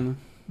 Carolina,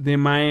 then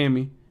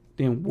Miami,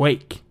 then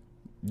Wake.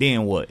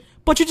 Then what?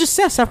 But you just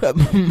said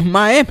South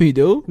Miami,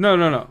 dude. No.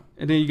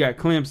 And then you got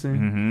Clemson,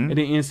 Mm-hmm. and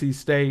then NC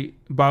State,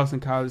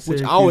 Boston College, Which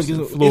Syracuse, always and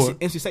gives Florida.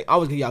 NC State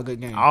always give y'all a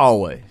good game.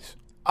 Always.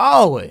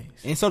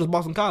 And so does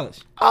Boston College.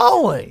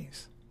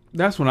 Always.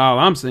 That's what all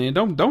I'm saying.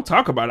 Don't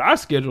talk about our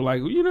schedule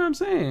like you know what I'm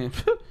saying.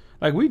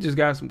 Like we just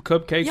got some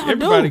cupcakes. Y'all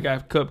Everybody do.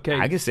 got cupcakes.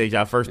 I can say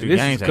y'all first 3 This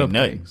games is ain't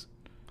nothing. cupcakes.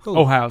 Who?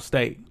 Ohio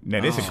State,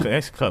 Now that's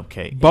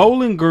cupcake.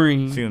 Bowling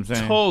Green, See what I'm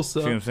saying? Tulsa,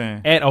 See what I'm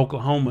saying? at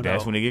Oklahoma.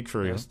 That's though. when they get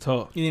crib. That's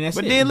tough. And then that's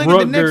But it. then look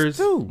at the Rutgers, next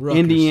 2. Rutgers.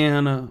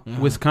 Indiana,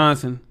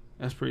 Wisconsin.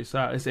 That's pretty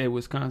solid. It's at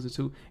Wisconsin,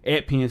 too.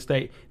 At Penn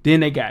State.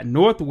 Then they got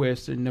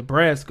Northwestern,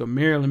 Nebraska,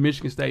 Maryland,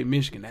 Michigan State,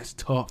 Michigan. That's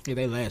tough. Yeah,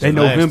 they last. They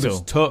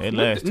November's tough. They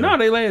last No,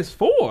 they last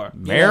 4.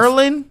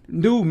 Maryland?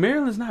 Yes. Dude,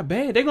 Maryland's not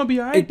bad. They're going to be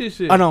all right this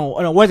year. I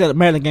know. Where's that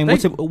Maryland game?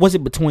 What's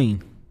it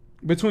between?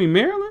 Between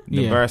Maryland?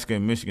 Nebraska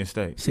and Michigan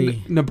State.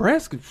 See,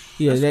 Nebraska.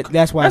 Yeah,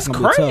 that's why it's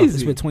going to be tough.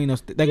 It's between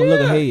us. They're going to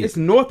look ahead. It's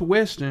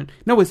Northwestern.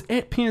 No, it's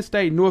at Penn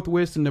State,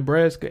 Northwestern,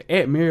 Nebraska,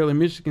 at Maryland,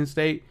 Michigan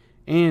State,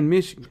 and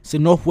Michigan. See,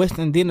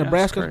 Northwestern, then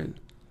Nebraska. That's crazy.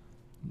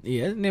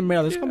 Yeah, and then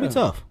Maryland. It's going to be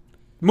tough.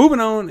 Moving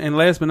on, and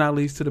last but not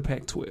least, to the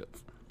Pac-12.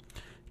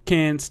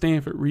 Can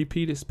Stanford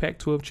repeat as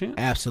Pac-12 champ?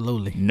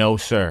 Absolutely. No,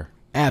 sir.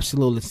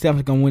 Absolutely.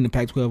 Stanford's going to win the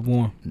Pac-12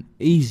 one.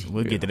 Easy.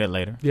 We'll get to that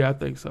later. Yeah, I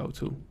think so,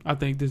 too. I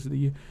think this is the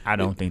year. I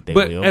don't think they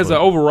will. But as an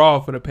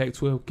overall for the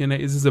Pac-12,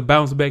 is this a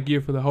bounce-back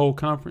year for the whole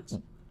conference?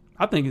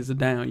 I think it's a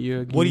down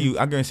year again. What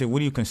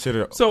do you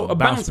consider a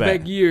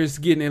bounce-back year is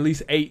getting at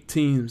least 8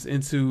 teams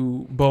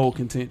into bowl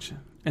contention.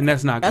 And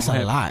that's not going to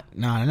happen. That's a lot.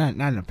 No,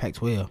 not in the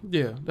Pac-12.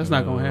 Yeah, that's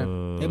not going to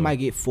happen. They might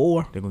get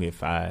 4. They're going to get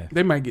 5.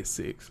 They might get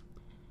 6.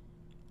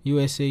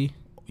 USC.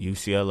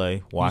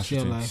 UCLA,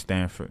 Washington,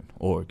 Stanford,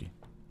 Oregon.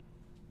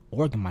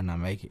 Oregon might not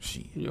make it.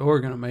 Yeah,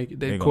 Oregon will make it.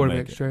 Their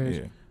quarterback's trash.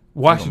 Yeah.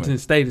 Washington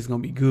State is going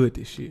to be good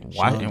this year.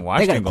 Washington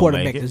they got a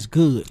quarterback that's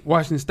good.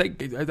 Washington State,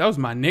 that was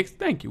my next.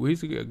 Thank you.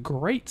 It's a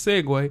great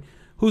segue.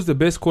 Who's the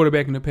best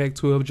quarterback in the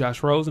Pac-12,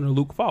 Josh Rosen or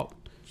Luke Falk?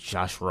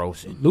 Josh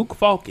Rosen. Luke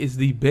Falk is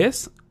the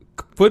best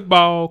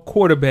football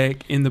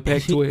quarterback in the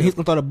Pac-12. He's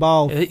going to throw the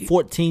ball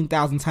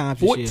 14,000 times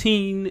this year.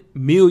 14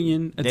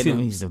 million attempts. That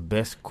means he's the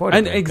best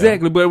quarterback.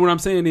 Exactly, but what I'm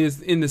saying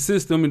is in the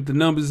system, the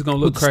numbers is going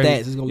to look crazy.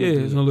 Stats is gonna look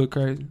good. It's going to look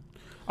crazy.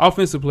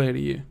 Offensive player of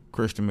the year.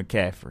 Christian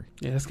McCaffrey.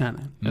 Yeah, that's kind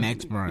of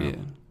Max Brown.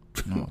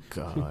 Yeah. Oh,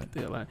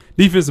 God.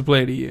 Defensive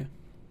player of the year.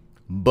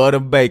 Butter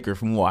Baker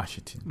from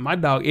Washington. My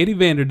dog, Eddie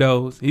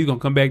Vanderdoes, he's going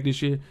to come back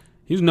this year.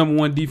 He was number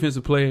 1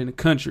 defensive player in the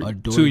country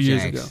 2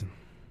 years ago.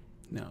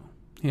 No.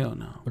 Hell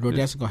no. Adore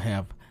Jackson going to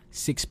have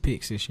 6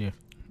 picks this year.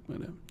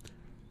 Whatever.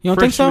 You don't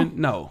think so?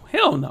 No.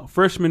 Hell no.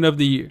 Freshman of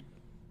the year.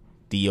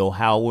 Theo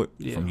Howard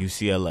from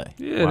UCLA.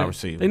 Yeah, wide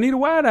receiver. They need a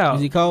wideout.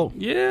 Is he cold?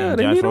 Yeah, and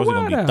they Josh need Rosen a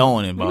wideout. gonna be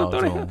throwing it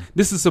balls.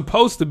 This is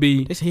supposed to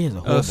be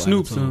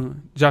Snoop's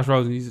son. Josh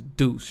Rosen, he's a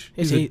douche.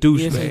 He's a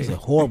douchebag. He's a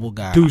horrible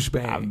guy.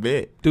 Douchebag. I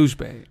bet.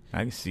 Douchebag.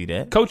 I can see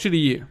that. Coach of the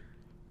year.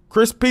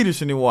 Chris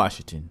Peterson in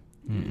Washington.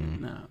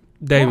 No.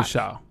 David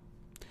Shaw.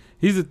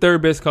 He's the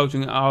 3rd best coach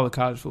in all of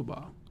college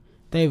football.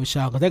 David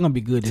Shaw, because they're going to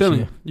be good this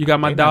year. You got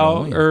my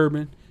dog,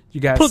 Urban.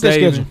 You got Put their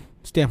Saban. schedule.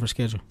 Stanford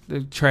schedule.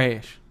 They're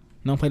trash.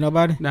 Don't play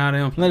nobody? Nah, they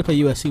don't play. Let play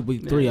USC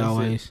week 3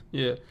 always.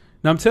 Yeah.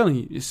 Now, I'm telling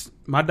you, it's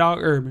my dog,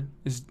 Urban.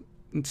 It's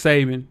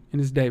Saban, and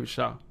it's David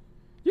Shaw.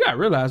 You got to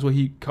realize what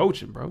he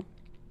coaching, bro.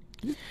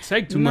 You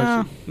take too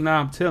much. Nah,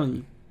 I'm telling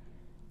you.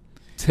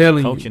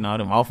 Coaching all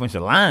them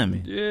offensive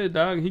linemen. Yeah,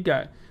 dog.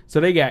 So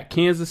they got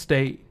Kansas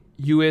State,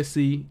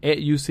 USC, at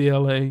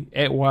UCLA,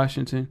 at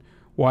Washington,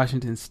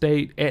 Washington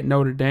State, at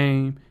Notre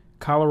Dame,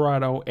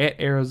 Colorado, at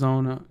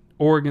Arizona,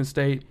 Oregon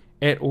State,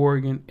 at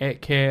Oregon,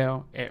 at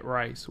Cal, at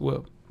Rice.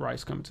 Well,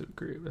 Rice coming to the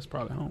crib. That's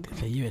probably home.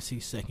 It's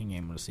USC's 2nd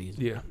game of the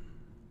season. Yeah,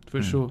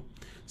 for sure.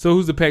 So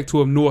who's the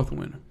Pac-12 North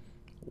winner?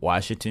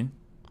 Washington.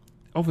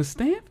 Over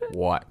Stanford?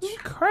 Watch. You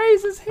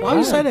crazy as hell. Why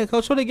you say that,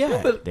 Coach? What they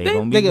got? Yeah, they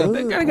gonna be good.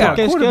 They got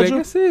a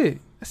quarterback. Schedule?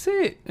 That's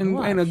it.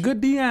 And a good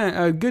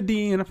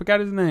DN. I forgot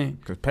his name.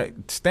 Because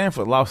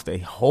Stanford lost a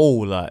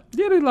whole lot.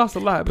 Yeah, they lost a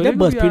lot. But that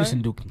Buzz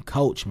Peterson dude can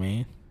coach,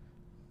 man.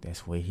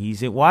 That's where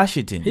he's at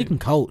Washington. He can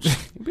coach.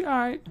 He'll be all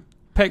right.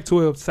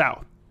 Pac-12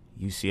 South.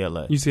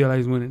 UCLA.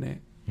 UCLA's winning that.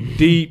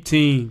 Deep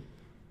team.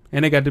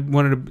 And they got the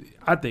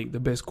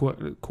best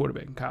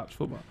quarterback in college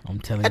football. I'm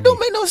telling you. That don't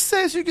make no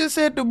sense. You just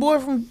said the boy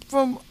from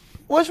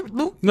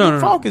Luke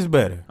Falk is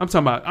better. I'm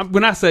talking about,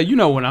 when I say, you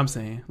know what I'm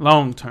saying,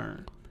 long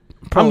term.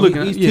 Pro, I'm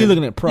looking he's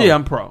looking at pro. Yeah,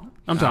 I'm pro.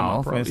 I'm talking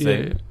about pro.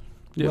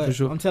 Yeah, but for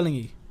sure. I'm telling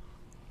you.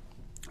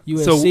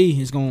 USC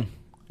is going.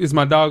 Is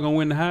my dog going to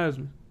win the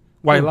Heisman?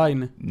 White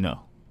Lightning? No.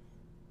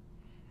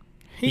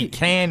 He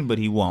can, but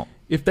he won't.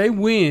 If they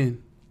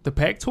win the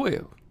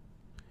Pac-12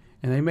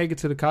 and they make it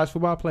to the college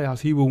football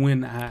playoffs, he will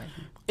win the Heisman.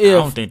 I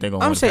don't think they're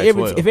going to win the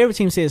Pac-12. If every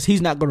team says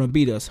he's not going to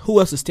beat us, who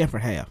else does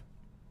Stanford have?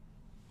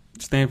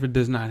 Stanford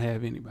does not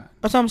have anybody.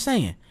 That's what I'm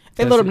saying. If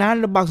they load him down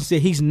in the box and say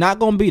he's not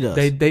going to beat us.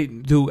 They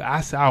do.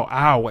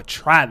 I would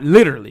try,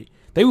 literally.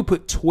 They would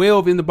put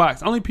 12 in the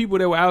box. Only people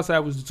that were outside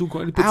was the 2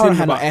 corners. I don't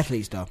have no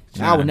athletes, though.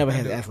 I would never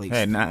have athletes.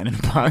 Had 9 in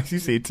the box. You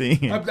said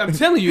 10. I'm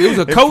telling you, it was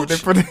a coach.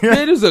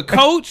 It was a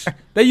coach.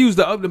 They used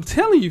I'm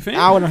telling you, fam.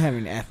 I wouldn't have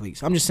any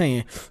athletes. I'm just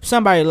saying,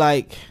 somebody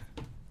like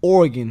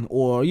Oregon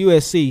or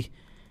USC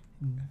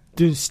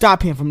to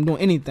stop him from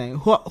doing anything.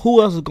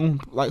 Who else is going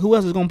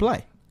to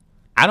play?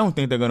 I don't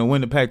think they're going to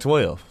win the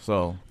Pac-12.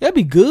 So that'd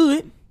be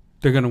good.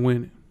 They're going to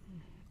win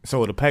it. So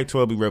will the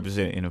Pac-12 be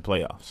represented in the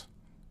playoffs?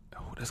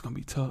 Oh, that's going to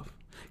be tough.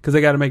 Because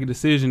they got to make a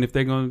decision if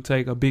they're going to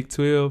take a Big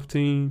 12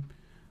 team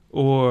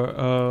or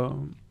a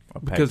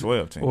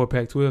Pac-12 team. Or a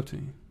Pac-12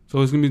 team.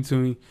 So it's going to be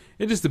between.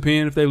 It just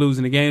depends if they lose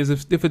in the games.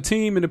 If a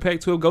team in the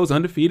Pac-12 goes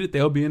undefeated,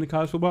 they'll be in the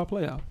college football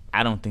playoff.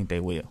 I don't think they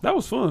will. That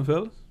was fun,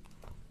 fellas.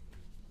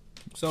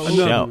 So who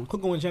going to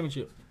win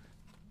championship?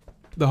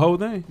 The whole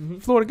thing? Mm-hmm.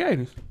 Florida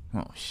Gators.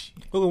 Oh, shit.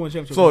 Who going to win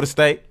championship? Florida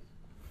State.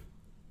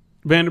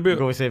 Vanderbilt.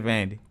 Go and say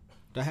Vandy.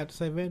 Do I have to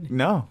say Vandy?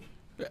 No.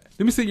 Let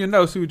me see your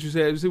notes. See what you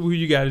said. See who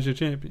you got as your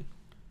champion.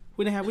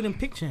 We didn't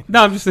pick champion.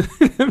 No, I'm just saying.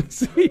 Let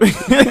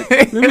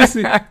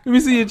me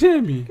see your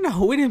champion.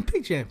 No, we didn't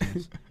pick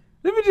champions.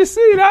 Let me just see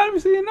it. Let me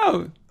see your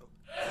note.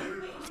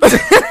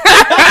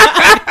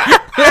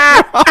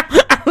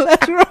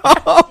 Let's roll.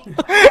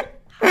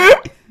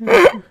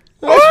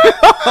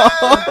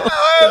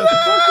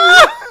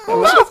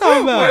 What you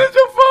talking about? What is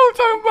your phone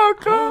talking about,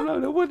 Cole? I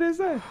don't know what they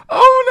say.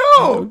 Oh,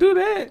 no. Don't do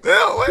that.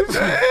 What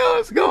the hell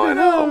is going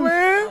on,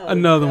 man?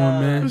 Another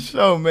one, man. For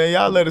sure, man.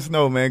 Y'all let us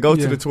know, man. Go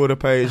to the Twitter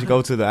page.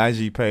 Go to the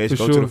IG page.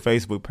 Go to the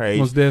Facebook page.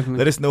 Most definitely.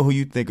 Let us know who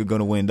you think are going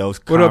to win those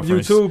What up,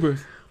 conference YouTubers?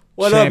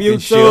 What up,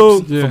 championships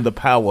YouTube? from the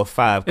Power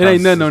 5. It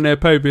ain't nothing on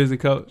that paper, is it,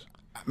 Coach?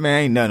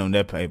 Man, ain't nothing on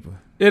that paper.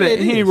 He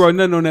ain't wrote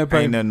nothing on that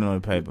paper. Ain't nothing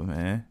on the paper,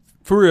 man.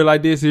 For real,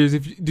 like this is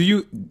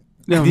Anything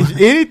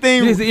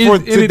Is for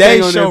anything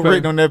today's on show that paper?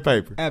 written on that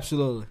paper?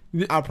 Absolutely.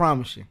 I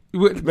promise you.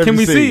 Can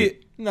we see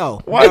it?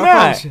 No. Why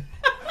not?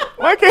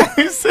 Why can't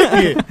we see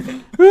it?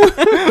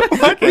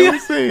 Why can't we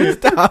see it?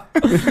 Stop.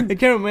 The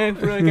cameraman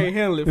for real can't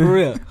handle it. For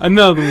real.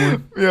 Another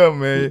one. Yeah,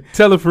 man.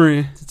 Tell a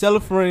friend. Tell a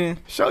friend.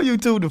 Show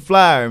YouTube the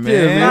flyer, man.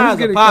 Yeah, man. Flyers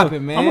Let's are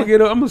popping, man. I'm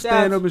gonna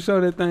stand up and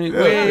show that thing.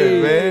 Yeah,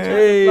 Hey, man.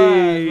 hey.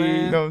 Flyers,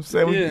 man. You know what I'm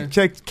saying? Yeah.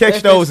 We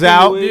catch those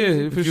out. Yeah,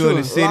 if for you're in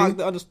the sure. city. Rock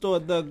the underscore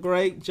the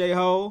great J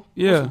Ho.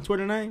 Yeah. What's some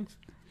Twitter names?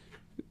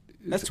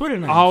 That's Twitter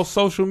names. All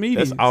social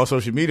media. That's all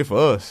social media for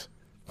us.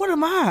 What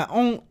am I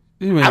on?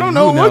 I don't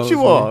know what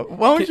you are.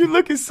 Why don't you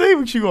look and see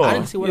what you are? I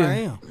didn't see what I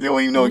am. You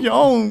don't even know your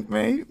own,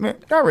 man.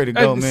 Y'all ready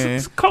to go,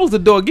 man. Close the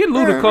door. Get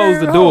Lou to close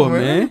the door,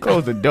 man.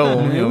 Close the door,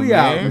 Man, man. we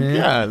out, man.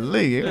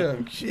 Golly. Yeah.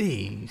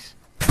 Jeez.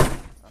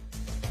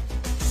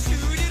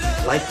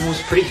 Life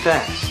moves pretty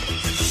fast.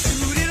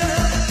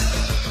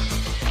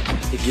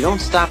 If you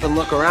don't stop and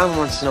look around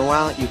once in a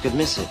while, you could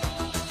miss it.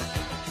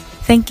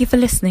 Thank you for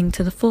listening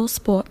to the Full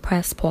Sport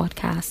Press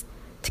podcast.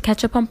 To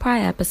catch up on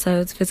prior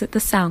episodes, visit the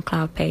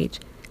SoundCloud page.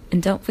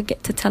 And don't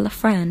forget to tell a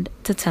friend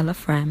to tell a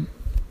friend.